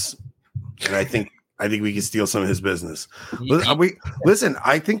accents, and I think we can steal some of his business. Listen,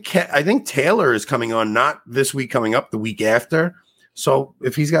 I think Taylor is coming on, not this week, coming up the week after. So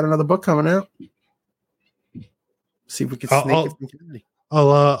if he's got another book coming out, see if we can sneak it from Kennedy.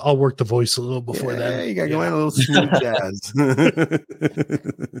 I'll work the voice a little before that. You got to go in a little smooth jazz.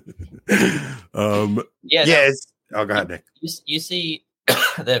 Oh, go ahead, Nick. You see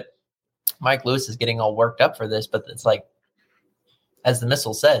that Mike Lewis is getting all worked up for this, but it's like, as the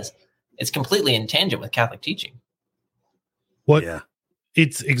missile says, it's completely in tangent with Catholic teaching.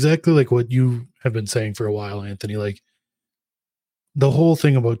 It's exactly like what you have been saying for a while, Anthony. Like the whole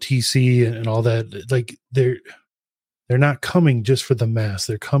thing about TC and all that, like they're not coming just for the mass.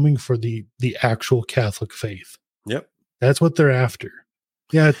 They're coming for the actual Catholic faith. Yep. That's what they're after.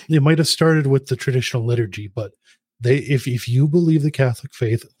 Yeah, it might have started with the traditional liturgy, but if you believe the Catholic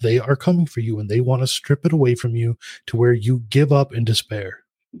faith, they are coming for you, and they want to strip it away from you to where you give up in despair.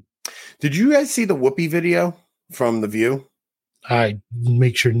 Did you guys see the Whoopi video from The View? I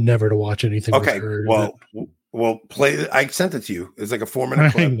make sure never to watch anything. Okay, well, play. I sent it to you. It's like a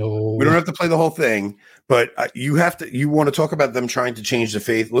 4-minute clip. I know. We don't have to play the whole thing, but you have to. You want to talk about them trying to change the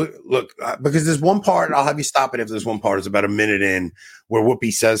faith? Look, because there's one part. I'll have you stop it if there's one part. It's about a minute in where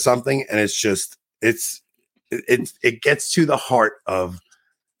Whoopi says something, and it's just it gets to the heart of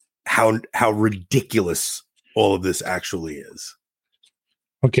how ridiculous all of this actually is.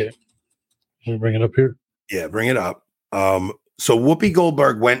 Okay, can you bring it up here? Yeah, bring it up. So Whoopi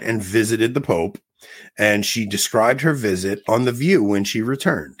Goldberg went and visited the Pope, and she described her visit on The View when she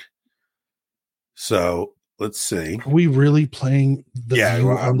returned. So let's see. Are we really playing The View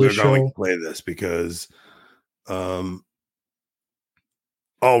on this show? Going to play this because,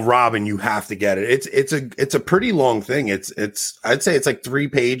 Robin, you have to get it. It's a pretty long thing. I'd say it's like 3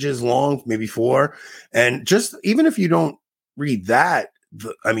 pages long, maybe 4. And just even if you don't read that,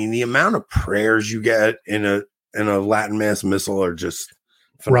 the amount of prayers you get in a Latin Mass missal are just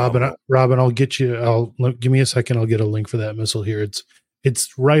phenomenal. Robin, I'll get you. Give me a second. I'll get a link for that missal here.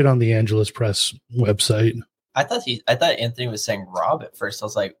 It's right on the Angelus Press website. I thought Anthony was saying Rob at first. I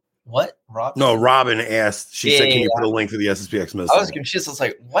was like, what? Rob? No, Robin asked. She said, "Can you put a link for the SSPX missal?" I was confused. I was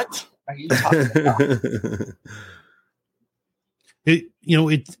like, what are you talking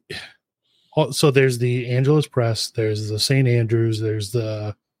about? So there's the Angelus Press, there's the St. Andrews, there's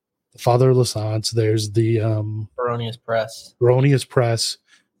the Father Lassance, there's the Baronius Press.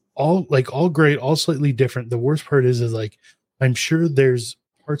 All great, all slightly different. The worst part is like I'm sure there's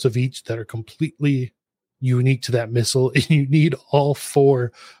parts of each that are completely unique to that missile, and you need all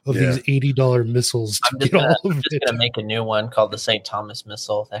 4 of these $80 missiles to get all of it. I'm just gonna make a new one called the St. Thomas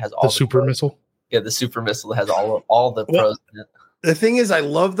missile that has all the super missile. Yeah, the super missile that has all the pros in it. The thing is, I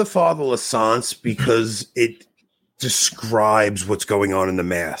love the Father Lassance because it describes what's going on in the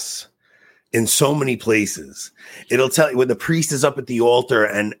Mass in so many places. It'll tell you when the priest is up at the altar,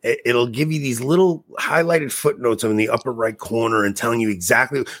 and it'll give you these little highlighted footnotes in the upper right corner and telling you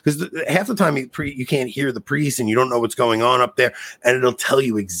exactly, because half the time you can't hear the priest and you don't know what's going on up there, and it'll tell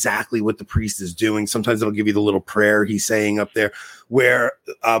you exactly what the priest is doing. Sometimes it'll give you the little prayer he's saying up there.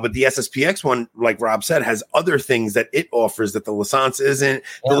 But the SSPX one, like Rob said, has other things that it offers that the Lassance isn't.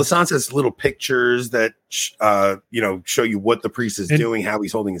 Yeah. The Lassance has little pictures that show you what the priest is doing, how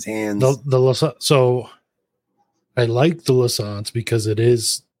he's holding his hands. So I like the Lassance because it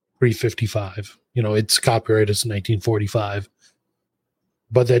is pre-55. Its copyright is 1945.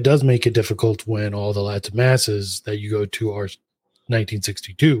 But that does make it difficult when all the Latin masses that you go to are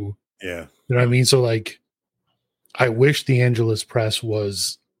 1962. Yeah. You know what I mean? So like, I wish the Angelus Press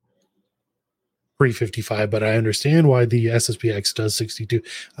was pre-55, but I understand why the SSPX does 62.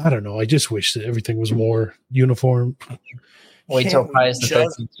 I don't know. I just wish that everything was more uniform. Wait till Pius the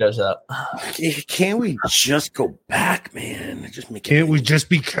 13th shows up. Can't we just go back, man? Just make Can't we just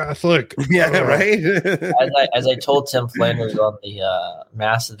be Catholic? Yeah, right. As I told Tim Flanders on the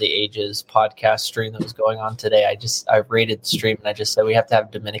Mass of the Ages podcast stream that was going on today, I rated the stream and I just said we have to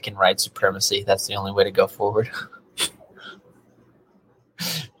have Dominican right supremacy. That's the only way to go forward.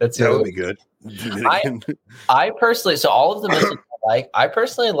 That would be good. I personally, so all of the missiles I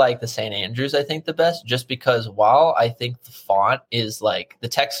personally like the St. Andrews, I think the best, just because while I think the font is like the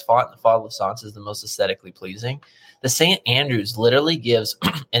text font, the Father of Science is the most aesthetically pleasing, the St. Andrews literally gives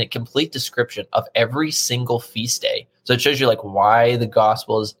a complete description of every single feast day. So it shows you like why the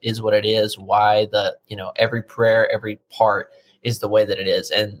gospel is what it is, why every prayer, every part is the way that it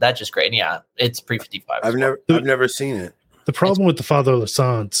is. And that's just great. And yeah, it's pre-55. I've never seen it. The problem with the Father of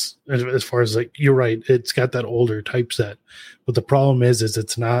Science, as far as like, you're right, it's got that older typeset, but the problem is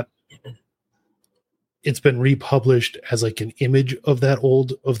it's not. It's been republished as like an image of the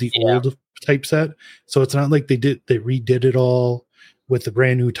old typeset, so it's not like they redid it all with the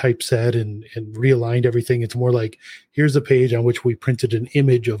brand new typeset and realigned everything. It's more like, here's a page on which we printed an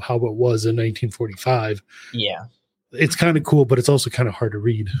image of how it was in 1945. Yeah. It's kind of cool, but it's also kind of hard to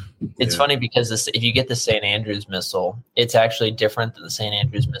read. It's funny because if you get the St. Andrews Missal, it's actually different than the St.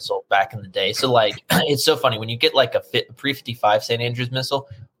 Andrews Missal back in the day. So like, it's so funny when you get like a pre-55 St. Andrews Missal,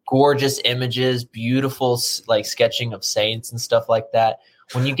 gorgeous images, beautiful like sketching of saints and stuff like that.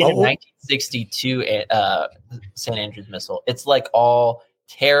 When you get a 1962 St. Andrews Missal, it's like all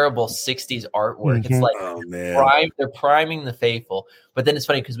terrible 60s artwork. It's like they're priming the faithful. But then it's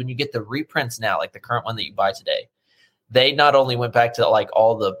funny because when you get the reprints now, like the current one that you buy today, they not only went back to like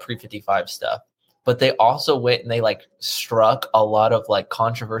all the pre-55 stuff, but they also went and they like struck a lot of like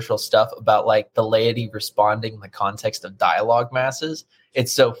controversial stuff about like the laity responding in the context of dialogue masses.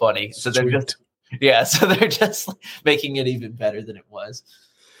 It's so funny. So they're just making it even better than it was.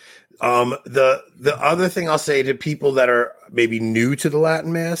 The other thing I'll say to people that are maybe new to the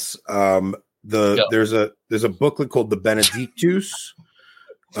Latin Mass, there's a booklet called the Benedictus.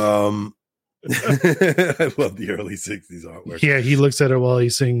 I love the early 60s artwork. Yeah, he looks at it while he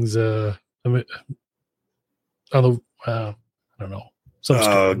sings I don't know.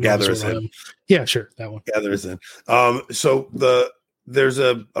 Gather Us In. Yeah, sure. That one. Gather Us In. So there's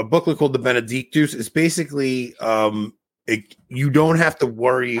a booklet called the Benedictus. It's basically you don't have to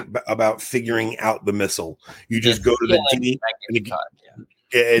worry about figuring out the missal. You just go to the D.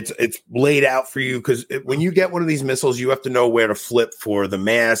 It's laid out for you because when you get one of these missals, you have to know where to flip for the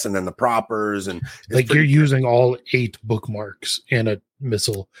mass and then the propers, and like you're using all 8 bookmarks in a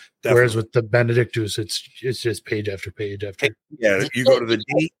missal. Definitely. Whereas with the Benedictus, it's just page after page after. Yeah, you go to the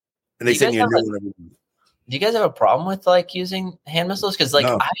D, and they send you a new one. Do you guys have a problem with like using hand missals? Because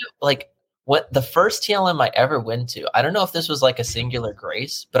like what the first TLM I ever went to, I don't know if this was like a singular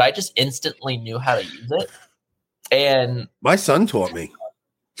grace, but I just instantly knew how to use it. And my son taught me.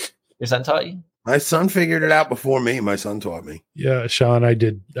 Your son taught you? My son figured it out before me. My son taught me. Yeah, Sean, I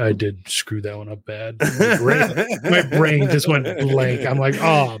did screw that one up bad. My brain just went blank. I'm like,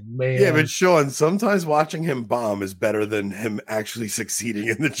 oh man. Yeah, but Sean, sometimes watching him bomb is better than him actually succeeding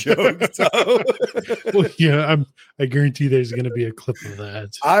in the joke. So. Well, yeah, I guarantee there's going to be a clip of that.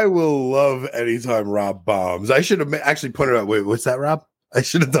 I will love anytime Rob bombs. I should have actually pointed out. Wait, what's that, Rob? I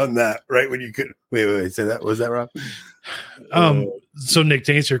should have done that right when you could. Wait. Say that. Was that Rob? So Nick,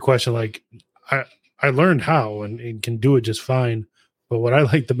 to answer your question, like I learned how and can do it just fine. But what I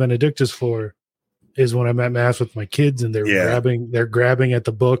like the Benedictus for is when I'm at mass with my kids and they're grabbing at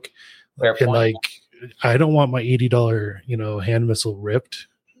the book. And like, I don't want my $80, hand missal ripped.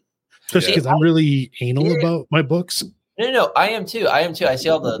 Especially because I'm really anal about my books. No, I am too. I see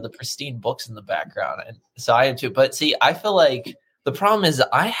all the pristine books in the background. And so I am too. But see, I feel like the problem is that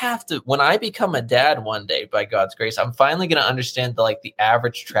I have to, when I become a dad one day, by God's grace, I'm finally going to understand the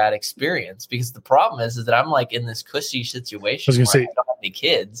average trad experience, because the problem is that I'm like in this cushy situation where I don't have any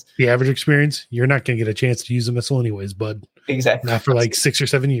kids. The average experience, you're not going to get a chance to use a missal anyways, bud. Exactly. Not for like 6 or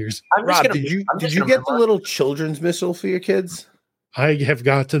 7 years. Rob, did you get the little children's missal for your kids? I have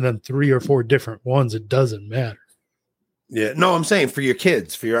gotten them 3 or 4 different ones. It doesn't matter. Yeah. No, I'm saying for your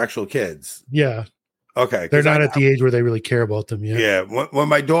kids, for your actual kids. Yeah. Okay. They're not at the age where they really care about them yet. Yeah. When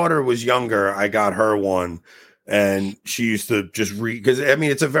my daughter was younger, I got her one And she used to just read because I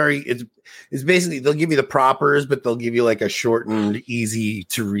mean it's basically they'll give you the propers, but they'll give you like a shortened, easy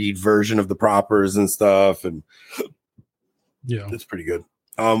to read version of the propers and stuff, and Yeah, it's pretty good.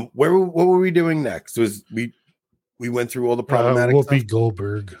 What were we doing next? Was we went through all the problematic Whoopi stuff?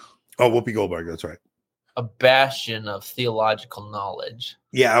 Goldberg. Oh, Whoopi Goldberg, that's right. A bastion of theological knowledge.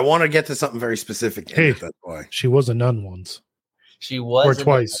 Yeah, I want to get to something very specific. Hey. That's why She was a nun once She was or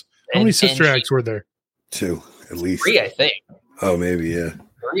twice. How many sister acts were there? 2 at least. 3, I think. Oh, maybe yeah.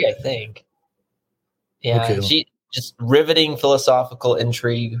 3, I think. Yeah, Okay. she just riveting philosophical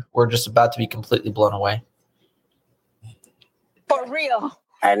intrigue. We're just about to be completely blown away. For real.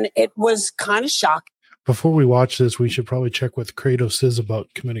 And it was kind of shocking. Before we watch this, we should probably check with Kratos is about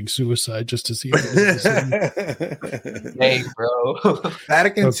committing suicide just to see. If Hey, bro.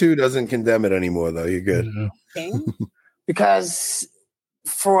 Vatican II doesn't condemn it anymore, though. You're good. Because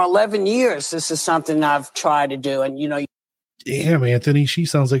for 11 years, this is something I've tried to do. And, Damn, Anthony, she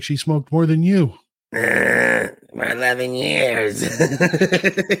sounds like she smoked more than you. My 11 years.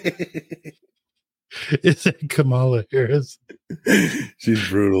 Is it Kamala Harris? She's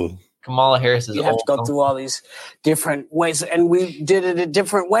brutal. Kamala Harris is you have old. to go through all these different ways. And we did it a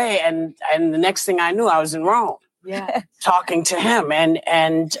different way. And the next thing I knew, I was in Rome. Yeah. Talking to him. And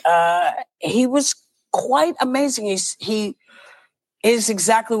he was quite amazing. He is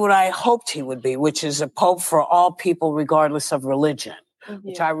exactly what I hoped he would be, which is a pope for all people, regardless of religion,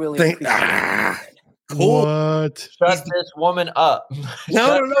 which I really appreciate. Cool. What? Shut this woman up.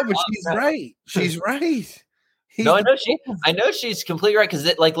 No, but she's right. She's right. No, I know she's completely right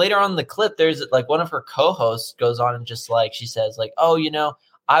because like later on in the clip, there's like one of her co-hosts goes on and just like she says like, oh,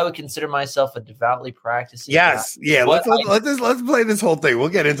 I would consider myself a devoutly practicing. Yes, God. yeah. Let's play this whole thing. We'll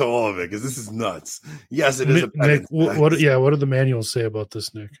get into all of it because this is nuts. Yes, it is. Nick, what do the manuals say about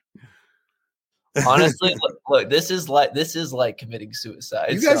this, Nick? Honestly, look, this is like committing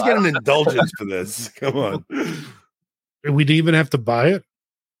suicide. You guys get an indulgence for this. Come on. We didn't even have to buy it.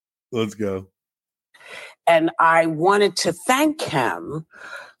 Let's go. And I wanted to thank him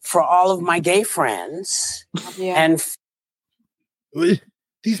for all of my gay friends. Yeah. And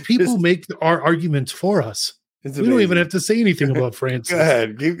these people make our arguments for us. We don't even have to say anything about Francis. Go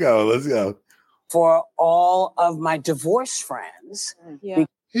ahead. Keep going. Let's go. For all of my divorced friends. Yeah.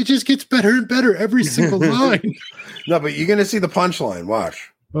 It just gets better and better every single line. No, but you're going to see the punchline.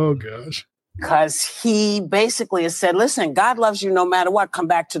 Watch. Oh, gosh. Because he basically has said, listen, God loves you no matter what. Come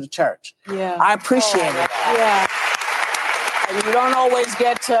back to the church. Yeah. I appreciate it. Yeah. And you don't always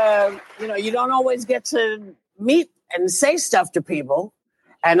get to meet and say stuff to people.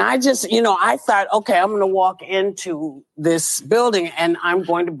 And I just, I thought, okay, I'm going to walk into this building and I'm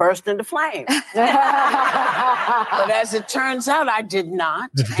going to burst into flames. But as it turns out, I did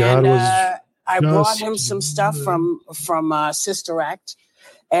not. God and just I brought him some stuff from Sister Act.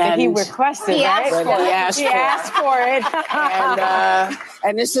 And he requested, He right? asked He asked for it.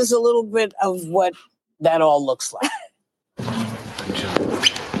 And this is a little bit of what that all looks like.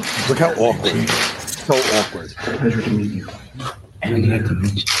 Look how awkward. So awkward. Pleasure to meet you. And I'd like to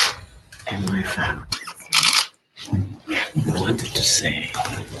meet you and my family. I wanted to say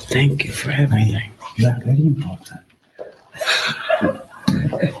thank you for everything. You are very important.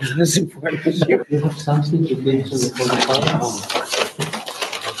 As important as you. You have something to bring to the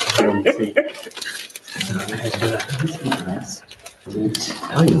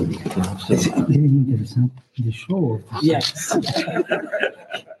tell you, it's very interesting. The show. Yes.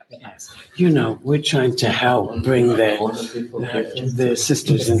 Yes. We're trying to help bring the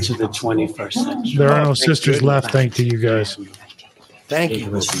sisters into the 21st century. There are no sisters left, thanks to you guys. Thank you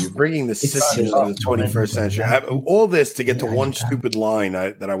for bringing the sisters to the 21st century. All this to get to one stupid line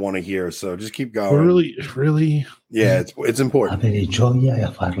that I want to hear. So just keep going. Really? Yeah, it's important.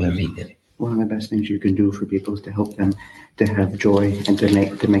 One of the best things you can do for people is to help them to have joy and to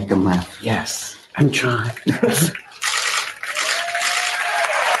make them laugh. Yes, I'm trying.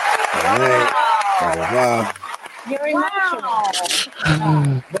 Very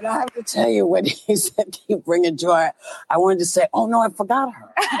emotional. But I have to tell you, when he said he bring a joy, I wanted to say, "Oh no, I forgot her."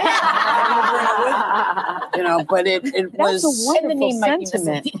 But it was a wonderful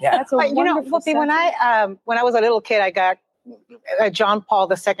sentiment. Yeah. That's a wonderful Whoopi, when I was a little kid, I got John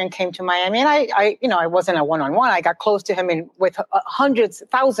Paul II came to Miami, and I wasn't a one-on-one. I got close to him with hundreds,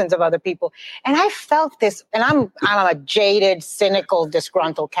 thousands of other people, and I felt this. And I'm a jaded, cynical,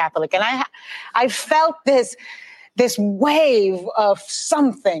 disgruntled Catholic, and I felt this wave of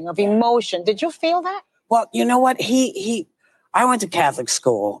something, of emotion. Did you feel that? Well, you know what? I went to Catholic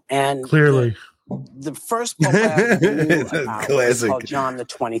school, and Clearly. the first pope I ever knew about was Classic. called John the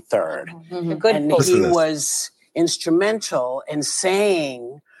 23rd. A good And book. Listen he to this. was instrumental in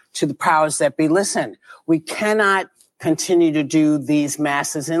saying to the powers that be, listen, we cannot continue to do these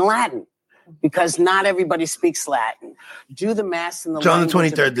masses in Latin because not everybody speaks Latin. Do the mass in the John the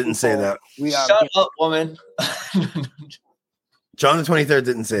language of 23rd didn't say people that. We are Shut up, woman. John the 23rd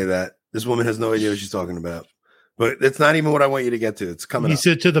didn't say that. This woman has no idea what she's talking about. But it's not even what I want you to get to. It's coming He up.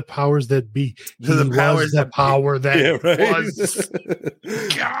 said to the powers that be. To the He powers was the that be. power that Yeah, right. was.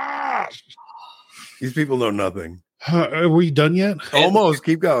 Gosh. These people know nothing. Are we done yet? Almost.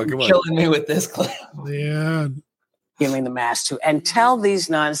 Keep going. Come on. Killing me with this clip. Yeah. giving the mass to, and tell these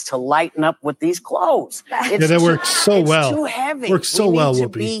nuns to lighten up with these clothes. Yeah, that works so it's well. too heavy. Works so we need well, to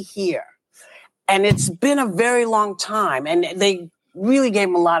Whoopi. be here. And it's been a very long time. And they really gave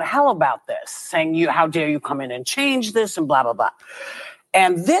him a lot of hell about this, saying, how dare you come in and change this and blah, blah, blah.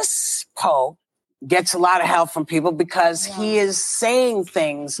 And this Pope gets a lot of hell from people because he is saying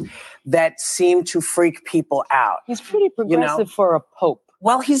things that seem to freak people out. He's pretty progressive for a pope.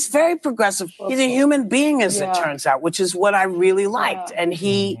 Well, he's very progressive. He's a human being, as Yeah. it turns out, which is what I really liked. And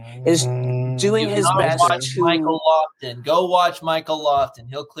he is doing his Go best watch to... Michael Lofton. Go watch Michael Lofton.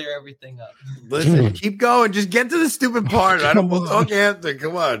 He'll clear everything up. Listen, keep going. Just get to the stupid part. I don't want to talk after.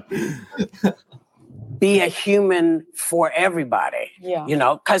 Come on. be a human for everybody. Yeah. You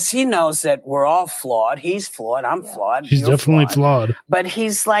know, because he knows that we're all flawed. He's flawed. I'm flawed. He's you're definitely flawed. But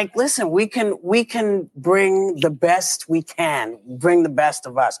he's like, listen, we can bring the best we can, bring the best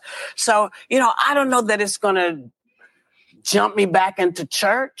of us. So, you know, I don't know that it's going to jump me back into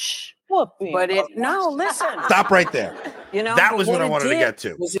church, Whoopi. but listen. Stop right there. You know, That but was what I it wanted to did get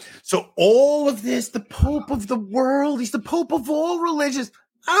to. was So all of this, the Pope of the world, he's the Pope of all religions.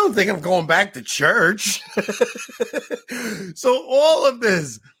 I don't think I'm going back to church. So all of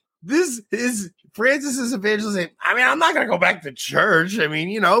this is Francis's evangelization. I mean, I'm not going to go back to church. I mean,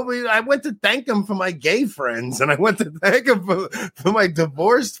 you know, I went to thank him for my gay friends, and I went to thank him for my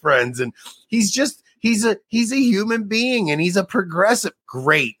divorced friends. And he's a human being, and he's a progressive.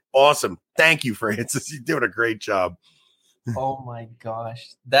 Great. Awesome. Thank you, Francis. You're doing a great job. Oh my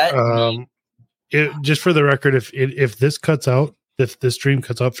gosh. That Just for the record, if this cuts out, if this stream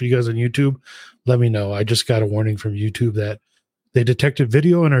cuts out for you guys on YouTube, let me know. I just got a warning from YouTube that they detected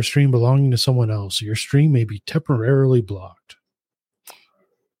video in our stream belonging to someone else. Your stream may be temporarily blocked.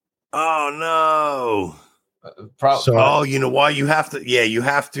 Oh no. So- Oh, you know why? You have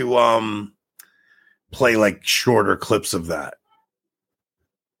to play like shorter clips of that.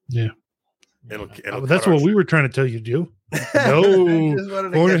 Yeah. It'll That's what we were trying to tell you to do. No,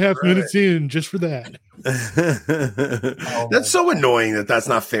 4.5 minutes in just for that. That's so annoying that's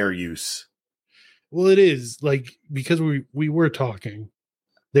not fair use. Well, it is like because we were talking.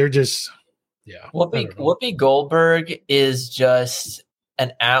 They're just I don't know. Whoopi Goldberg is just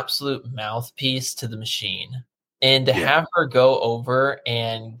an absolute mouthpiece to the machine. And to have her go over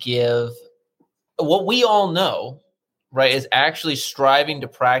and give what we all know, right, is actually striving to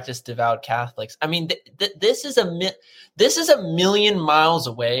practice devout Catholics. I mean, this is a million miles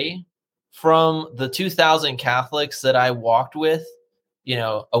away from the 2,000 Catholics that I walked with, you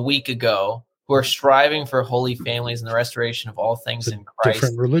know, a week ago, who are striving for holy families and the restoration of all things in Christ.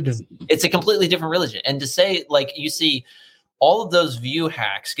 Different religion. It's a completely different religion. And to say, like, you see all of those view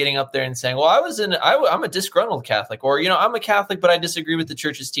hacks getting up there and saying, well, I'm a disgruntled Catholic, or, you know, I'm a Catholic, but I disagree with the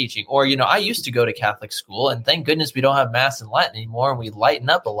church's teaching, or, you know, I used to go to Catholic school and thank goodness we don't have mass in Latin anymore and we lighten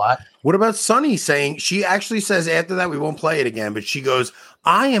up a lot. What about Sunny saying, she actually says after that, we won't play it again, but she goes,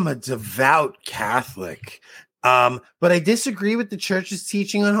 I am a devout Catholic. But I disagree with the church's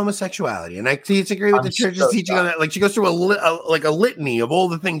teaching on homosexuality. And I disagree with the church's teaching on that. Like she goes through a litany of all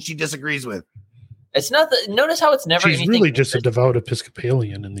the things she disagrees with. It's not notice how it's never She's anything really just a devout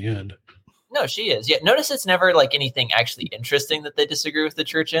Episcopalian in the end. No, she is. Yeah. Notice it's never like anything actually interesting that they disagree with the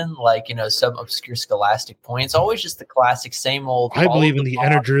church in, like, you know, some obscure scholastic point. It's always just the classic, same old. I believe in the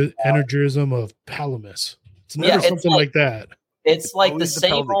energism of Palamas. It's never something like that. It's like the always the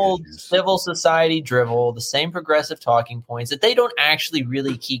same pelvic old issues. civil society drivel, the same progressive talking points that they don't actually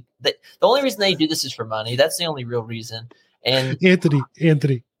really keep. The only reason they do this is for money. That's the only real reason. And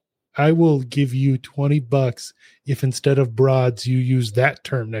Anthony, I will give you $20 if instead of broads you use that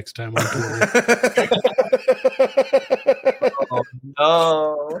term next time on Twitter.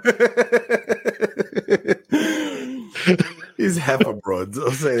 He's half a broad.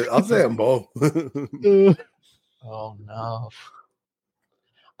 I'll say them both. oh no.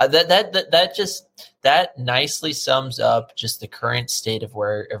 That nicely sums up just the current state of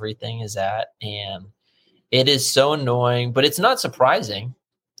where everything is at, and it is so annoying, but it's not surprising.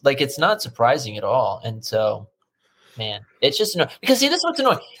 like it's not surprising at all. And so, man, it's just annoying because see, this is what's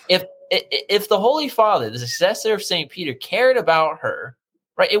annoying. If the Holy Father, the successor of St. Peter, cared about her,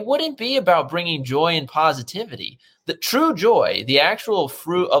 right, it wouldn't be about bringing joy and positivity. The true joy, the actual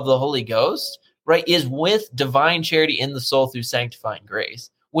fruit of the Holy Ghost, right, is with divine charity in the soul through sanctifying grace,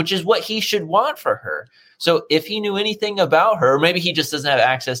 which is what he should want for her. So if he knew anything about her, maybe he just doesn't have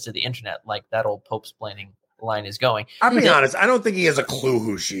access to the internet like that old Pope-splaining line is going. I'll be honest, I don't think he has a clue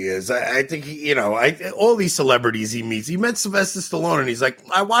who she is. I think he, all these celebrities he meets. He met Sylvester Stallone, and he's like,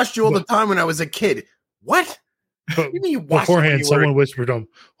 "I watched you all the time when I was a kid." What? But beforehand, someone whispered to him,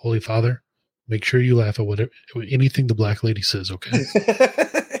 "Holy Father, make sure you laugh at anything the black lady says." Okay.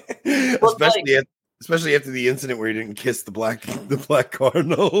 Especially after the incident where he didn't kiss the black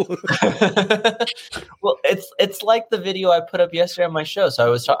cardinal. Well, it's like the video I put up yesterday on my show.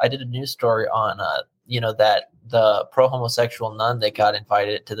 So I did a news story on that the pro-homosexual nun that got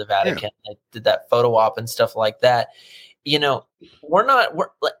invited to the Vatican. Yeah. They did that photo op and stuff like that.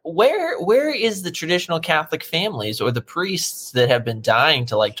 Where is the traditional Catholic families or the priests that have been dying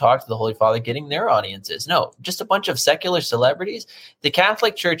to like talk to the Holy Father getting their audiences? No, just a bunch of secular celebrities. The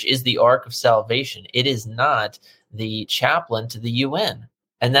Catholic Church is the ark of salvation. It is not the chaplain to the UN.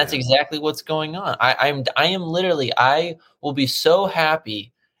 And that's exactly what's going on. I will be so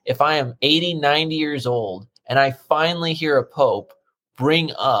happy if I am 80, 90 years old and I finally hear a pope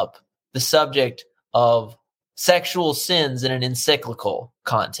bring up the subject of sexual sins in an encyclical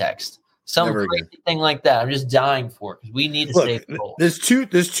context. Some crazy thing like that. I'm just dying for it because we need to stay full. There's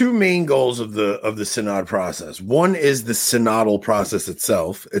two main goals of the synod process. One is the synodal process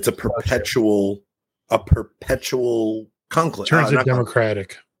itself. It's a perpetual conclave. Turns it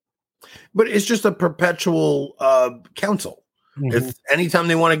democratic. But it's just a perpetual council. Mm-hmm. If anytime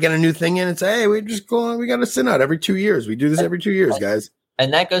they want to get a new thing in and say, "Hey, we got a synod every 2 years. We do this every 2 years, guys."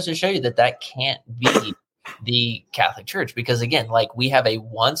 And that goes to show you that can't be the Catholic Church, because again, like we have a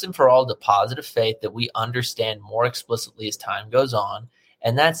once and for all deposit of faith that we understand more explicitly as time goes on,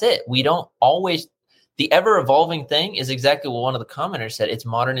 and that's it. We don't always. The ever evolving thing is exactly what one of the commenters said. It's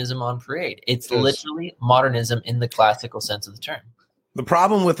modernism on parade. It's literally modernism in the classical sense of the term. The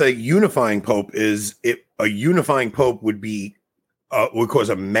problem with a unifying pope is a unifying pope would cause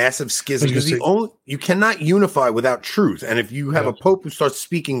a massive schism because you cannot unify without truth. And if you have a pope who starts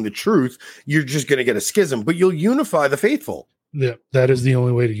speaking the truth, you're just going to get a schism, but you'll unify the faithful. Yeah, that is the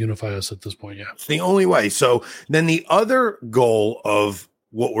only way to unify us at this point. Yeah, it's the only way. So then the other goal of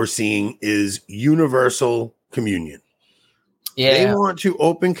what we're seeing is universal communion. Yeah. They want to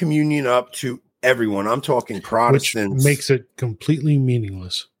open communion up to everyone. I'm talking Protestants. Which makes it completely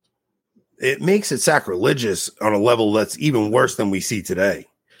meaningless. It makes it sacrilegious on a level that's even worse than we see today.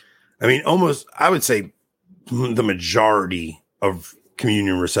 I mean, I would say the majority of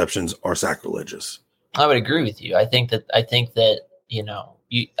communion receptions are sacrilegious. I would agree with you. I think that I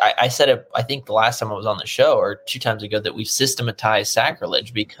said it, I think the last time I was on the show or 2 times ago, that we've systematized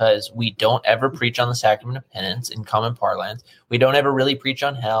sacrilege because we don't ever preach on the sacrament of penance in common parlance. We don't ever really preach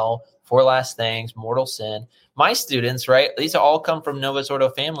on hell, 4 last things, mortal sin. My students, right, these all come from Novus Ordo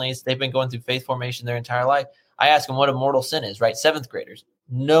families. They've been going through faith formation their entire life. I ask them what a mortal sin is, right? 7th graders,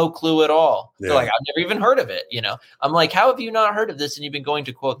 no clue at all. Yeah. They're like, I've never even heard of it. I'm like, how have you not heard of this? And you've been going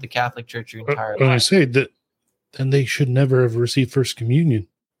to quote the Catholic Church your entire life. I say that, then they should never have received First Communion.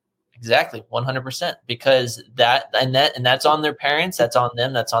 Exactly, 100%, because that's on their parents, that's on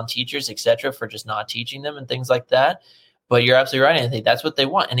them, that's on teachers, etc., for just not teaching them and things like that. But you're absolutely right. I think that's what they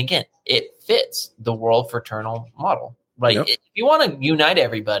want. And again, it fits the world fraternal model. Right? Yep. If you want to unite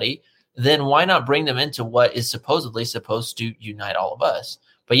everybody, then why not bring them into what is supposedly supposed to unite all of us?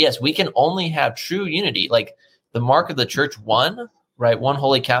 But yes, we can only have true unity. Like the mark of the church, one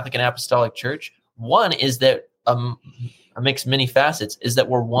Holy Catholic and Apostolic Church. One is that amidst many facets is that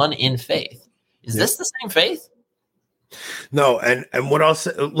we're one in faith. Is this the same faith? No. And what I'll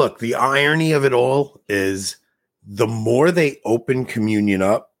say, look, the irony of it all is the more they open communion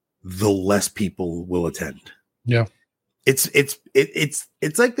up, the less people will attend. Yeah. It's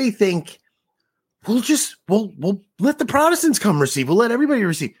like they think we'll let the Protestants come receive. We'll let everybody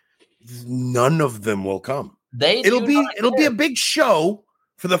receive. None of them will come. It'll be a big show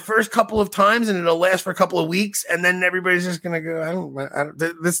for the first couple of times, and it'll last for a couple of weeks, and then everybody's just gonna go.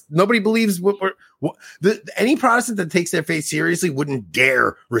 Nobody believes any Protestant that takes their faith seriously wouldn't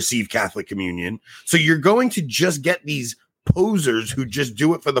dare receive Catholic communion. So you're going to just get these posers who just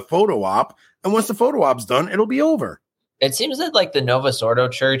do it for the photo op, and once the photo op's done, it'll be over. It seems that like the Novus Ordo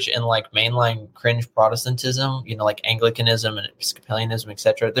Church and like mainline cringe Protestantism, like Anglicanism and Episcopalianism,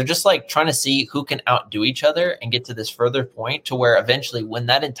 etc., they're just like trying to see who can outdo each other and get to this further point to where eventually when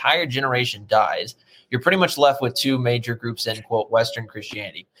that entire generation dies, you're pretty much left with two major groups in quote Western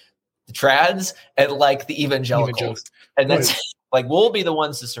Christianity, the trads and like the evangelicals. And that's like, we'll be the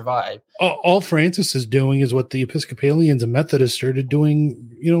ones to survive. All Francis is doing is what the Episcopalians and Methodists started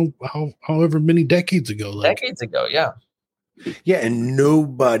doing, however many decades ago. Decades ago, yeah. Yeah, and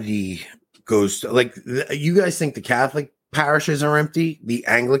nobody goes to, like, you guys think the Catholic parishes are empty? The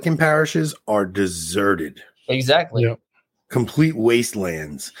Anglican parishes are deserted. Exactly. Yep. Complete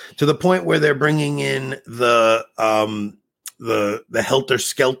wastelands, to the point where they're bringing in the Helter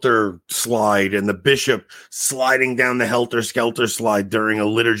Skelter slide and the bishop sliding down the Helter Skelter slide during a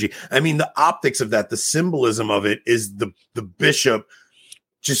liturgy. I mean, the optics of that, the symbolism of it is the bishop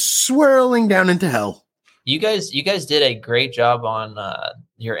just swirling down into hell. You guys did a great job on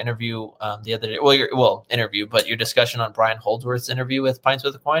your interview the other day. Well, interview, but your discussion on Brian Holdsworth's interview with Pints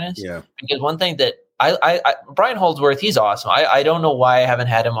with Aquinas. Yeah. Because one thing that I Brian Holdsworth, he's awesome. I don't know why I haven't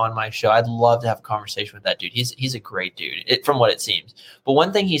had him on my show. I'd love to have a conversation with that dude. He's a great dude, from what it seems. But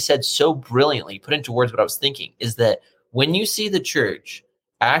one thing he said so brilliantly, put into words what I was thinking, is that when you see the church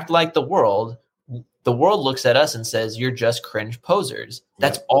act like the world looks at us and says, you're just cringe posers.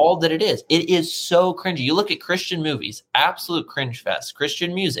 That's all that it is. It is so cringy. You look at Christian movies, absolute cringe fest,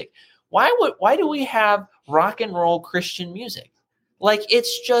 Christian music. Why do we have rock and roll Christian music? Like,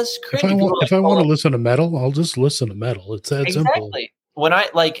 it's just cringy. If I want to listen to metal, I'll just listen to metal. It's that simple. When I'm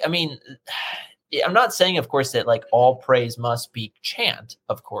not saying, of course, that like all praise must be chant,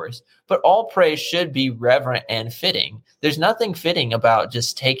 of course, but all praise should be reverent and fitting. There's nothing fitting about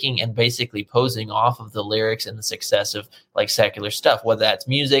just taking and basically posing off of the lyrics and the success of like secular stuff, whether that's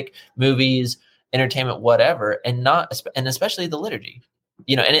music, movies, entertainment, whatever, and especially the liturgy,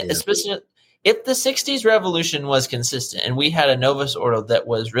 especially if the 60s revolution was consistent and we had a Novus Ordo that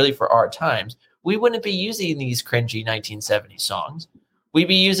was really for our times, we wouldn't be using these cringy 1970s songs. We'd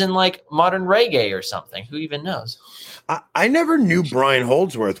be using like modern reggae or something. Who even knows? I never knew Brian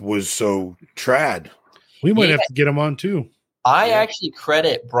Holdsworth was so trad. We might have to get him on too. I actually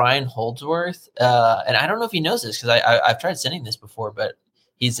credit Brian Holdsworth, and I don't know if he knows this because I've tried sending this before, but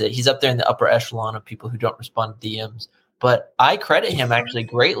he's up there in the upper echelon of people who don't respond to DMs. But I credit him actually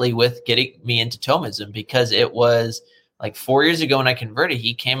greatly with getting me into Thomism, because it was like 4 years ago when I converted,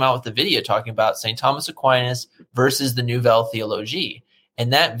 he came out with a video talking about St. Thomas Aquinas versus the Nouvelle Theologie.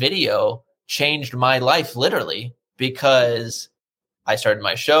 And that video changed my life literally, because I started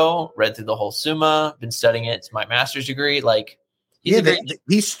my show, read through the whole Summa, been studying it. It's my master's degree. Like,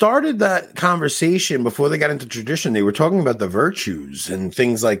 he started that conversation before they got into tradition. They were talking about the virtues and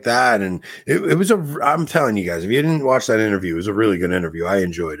things like that. And it was I'm telling you guys, if you didn't watch that interview, it was a really good interview. I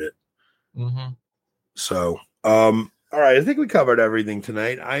enjoyed it. Mm-hmm. So, all right. I think we covered everything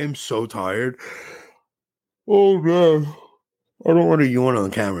tonight. I am so tired. Oh, man. I don't want to yawn on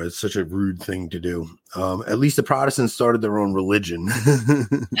camera. It's such a rude thing to do. At least the Protestants started their own religion.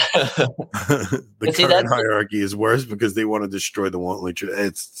 The current hierarchy is worse because they want to destroy the wantonly truth.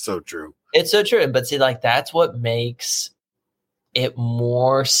 It's so true. It's so true. But see, like, that's what makes it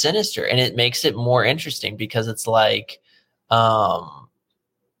more sinister, and it makes it more interesting, because it's like, I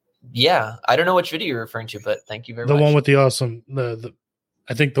don't know which video you're referring to, but thank you very much. The one with the awesome,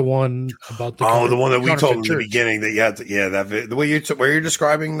 I think the one about the the one that we told in the beginning that you had to, the way where you're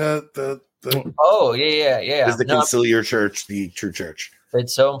describing the is the conciliar church, the true church.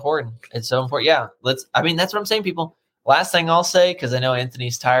 It's so important. It's so important. Yeah, that's what I'm saying, people. Last thing I'll say, because I know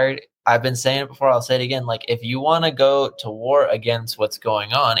Anthony's tired. I've been saying it before. I'll say it again. Like, if you want to go to war against what's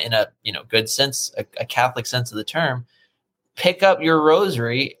going on in a good sense, a Catholic sense of the term, pick up your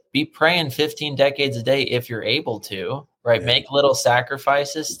rosary, be praying 15 decades a day if you're able to. Right. Yeah. Make little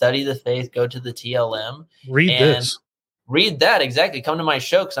sacrifices, study the faith, go to the TLM. Read that. Exactly. Come to my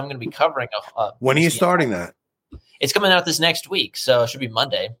show, because I'm going to be covering when are you starting that? It's coming out this next week. So it should be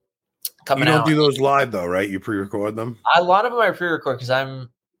Monday. You don't do those live though, right? You pre-record them? A lot of them I pre-record because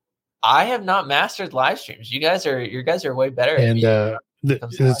I have not mastered live streams. You guys are way better. And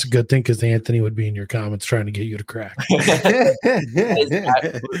it's a good thing, because Anthony would be in your comments trying to get you to crack.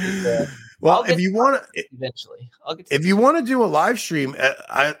 Well, if you want to, eventually, if you want to do a live stream,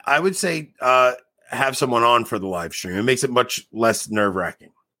 I would say have someone on for the live stream. It makes it much less nerve-wracking.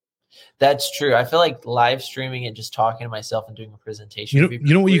 That's true. I feel like live streaming and just talking to myself and doing a presentation.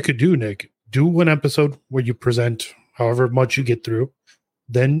 You know what you could do, Nick? Do one episode where you present however much you get through.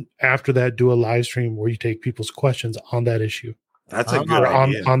 Then after that, do a live stream where you take people's questions on that issue. That's a good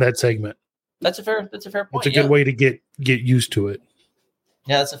idea. On that segment. That's a fair point. It's a good way to get used to it.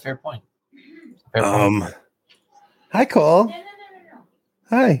 Yeah, that's a fair point. Hi, Cole. No.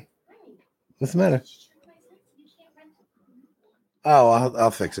 Hi. What's the matter? Oh,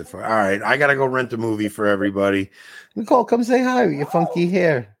 I'll fix it for her. All right. I gotta go rent a movie for everybody. Nicole, come say hi with your funky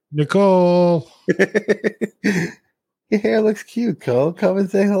hair. Nicole. Your hair looks cute, Cole. Come and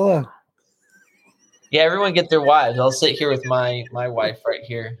say hello. Yeah, everyone get their wives. I'll sit here with my wife right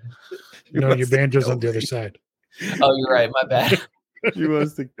here. No, your banjo's on the other side. Oh, you're right. My bad. She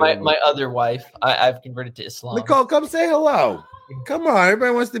wants to my other wife. I've converted to Islam. Nicole, come say hello. Come on,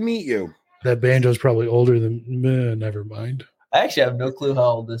 everybody wants to meet you. That banjo's probably older than never mind. I actually have no clue how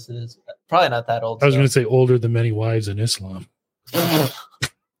old this is. Probably not that old. I was going to say older than many wives in Islam.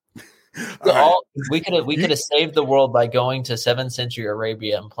 We could have saved the world by going to 7th century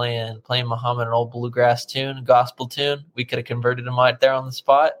Arabia and playing Muhammad an old bluegrass tune, gospel tune. We could have converted him right there on the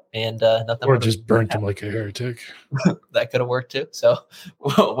spot, and nothing. Or just burnt him like a heretic. That could have worked too. So,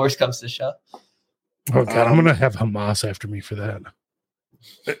 worst comes to shove. Oh God, I'm gonna have Hamas after me for that.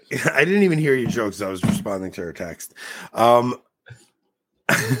 I didn't even hear your jokes. I was responding to her text. I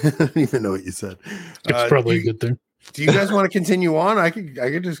don't even know what you said. It's probably a good thing. Do you guys want to continue on? I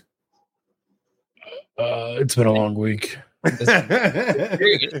could just. It's been a long week.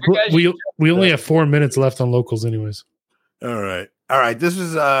 we only have 4 minutes left on locals, anyways. All right. This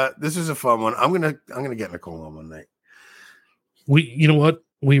is a fun one. I'm gonna get Nicole on one night. You know what?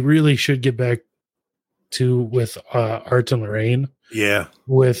 We really should get back to with Art and Lorraine. Yeah,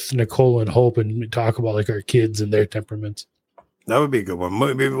 with Nicole and Hope, and talk about like our kids and their temperaments. That would be a good one.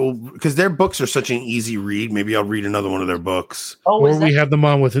 Maybe because their books are such an easy read. Maybe I'll read another one of their books. Or we have them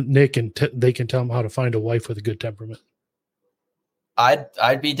on with Nick, and they can tell them how to find a wife with a good temperament.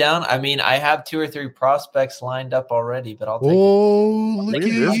 I'd be down. I mean, I have 2 or 3 prospects lined up already, but I'll take look at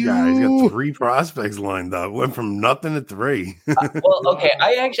this guy. He's got 3 prospects lined up. Went from nothing to 3. Well, okay.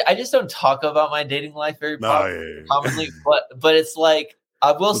 I just don't talk about my dating life very commonly, but it's like,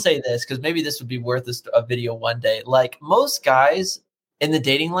 I will say this, because maybe this would be worth a video one day. Like, most guys in the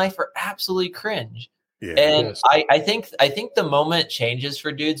dating life are absolutely cringe. Yeah, and yes. I think the moment changes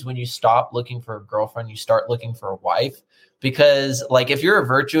for dudes when you stop looking for a girlfriend, you start looking for a wife. Because like, if you're a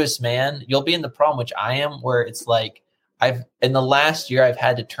virtuous man, you'll be in the problem, which I am, where it's like, in the last year, I've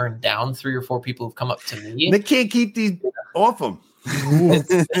had to turn down 3 or 4 people who've come up to me. They can't keep these off them. And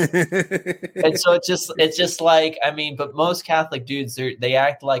so it's just like, I mean, but most Catholic dudes, they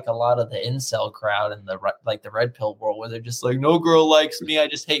act like a lot of the incel crowd in the red pill world, where they're just like, no girl likes me, I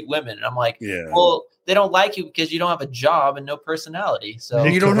just hate women. And I'm like, well, they don't like you because you don't have a job and no personality. So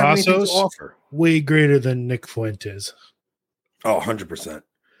you don't have anything to offer. Way greater than Nick Fuentes. Oh, 100%.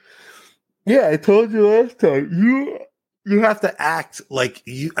 Yeah, I told you last time. You have to act like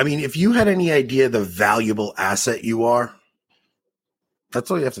you. I mean, if you had any idea the valuable asset you are, that's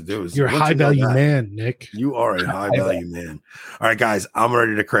all you have to do. You're a high value man, Nick. You are a high value man. All right, guys, I'm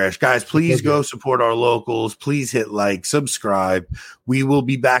ready to crash. Guys, please go support our locals. Please hit like, subscribe. We will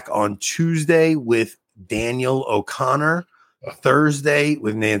be back on Tuesday with Daniel O'Connor, Thursday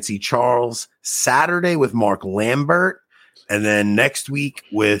with Nancy Charles, Saturday with Mark Lambert, and then next week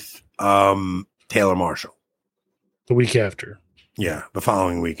with Taylor Marshall. The week after. Yeah, the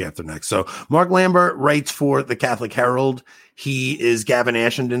following week after next. So Mark Lambert writes for the Catholic Herald. He is Gavin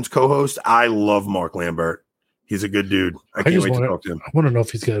Ashenden's co-host. I love Mark Lambert. He's a good dude. I can't wait to talk to him. I want to know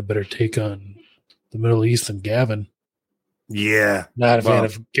if he's got a better take on the Middle East than Gavin. Yeah. Not a fan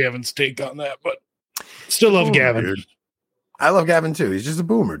of Gavin's take on that, but still love Gavin. Dude. I love Gavin too. He's just a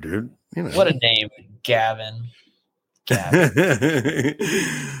boomer, dude. You know. What a name, Gavin. The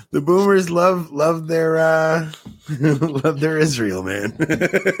boomers love their love their Israel, man.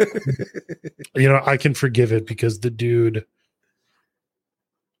 You know, I can forgive it because the dude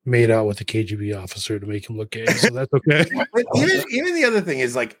made out with a KGB officer to make him look gay, so that's okay. even the other thing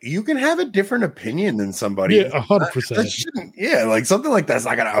is, like, you can have a different opinion than somebody. Yeah, 100%. Yeah, like something like that's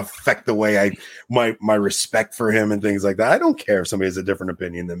not gonna affect the way my respect for him and things like that. I don't care if somebody has a different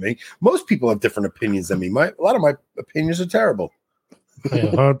opinion than me. Most people have different opinions than me. A lot of my opinions are terrible. I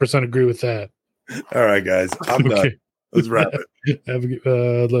 100% agree with that. All right, guys, I'm done. Let's wrap it. Let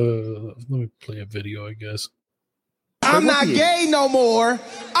me play a video, I guess. I'm not gay no more.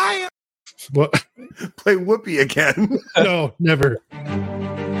 I am. What? Play Whoopi again. No, never.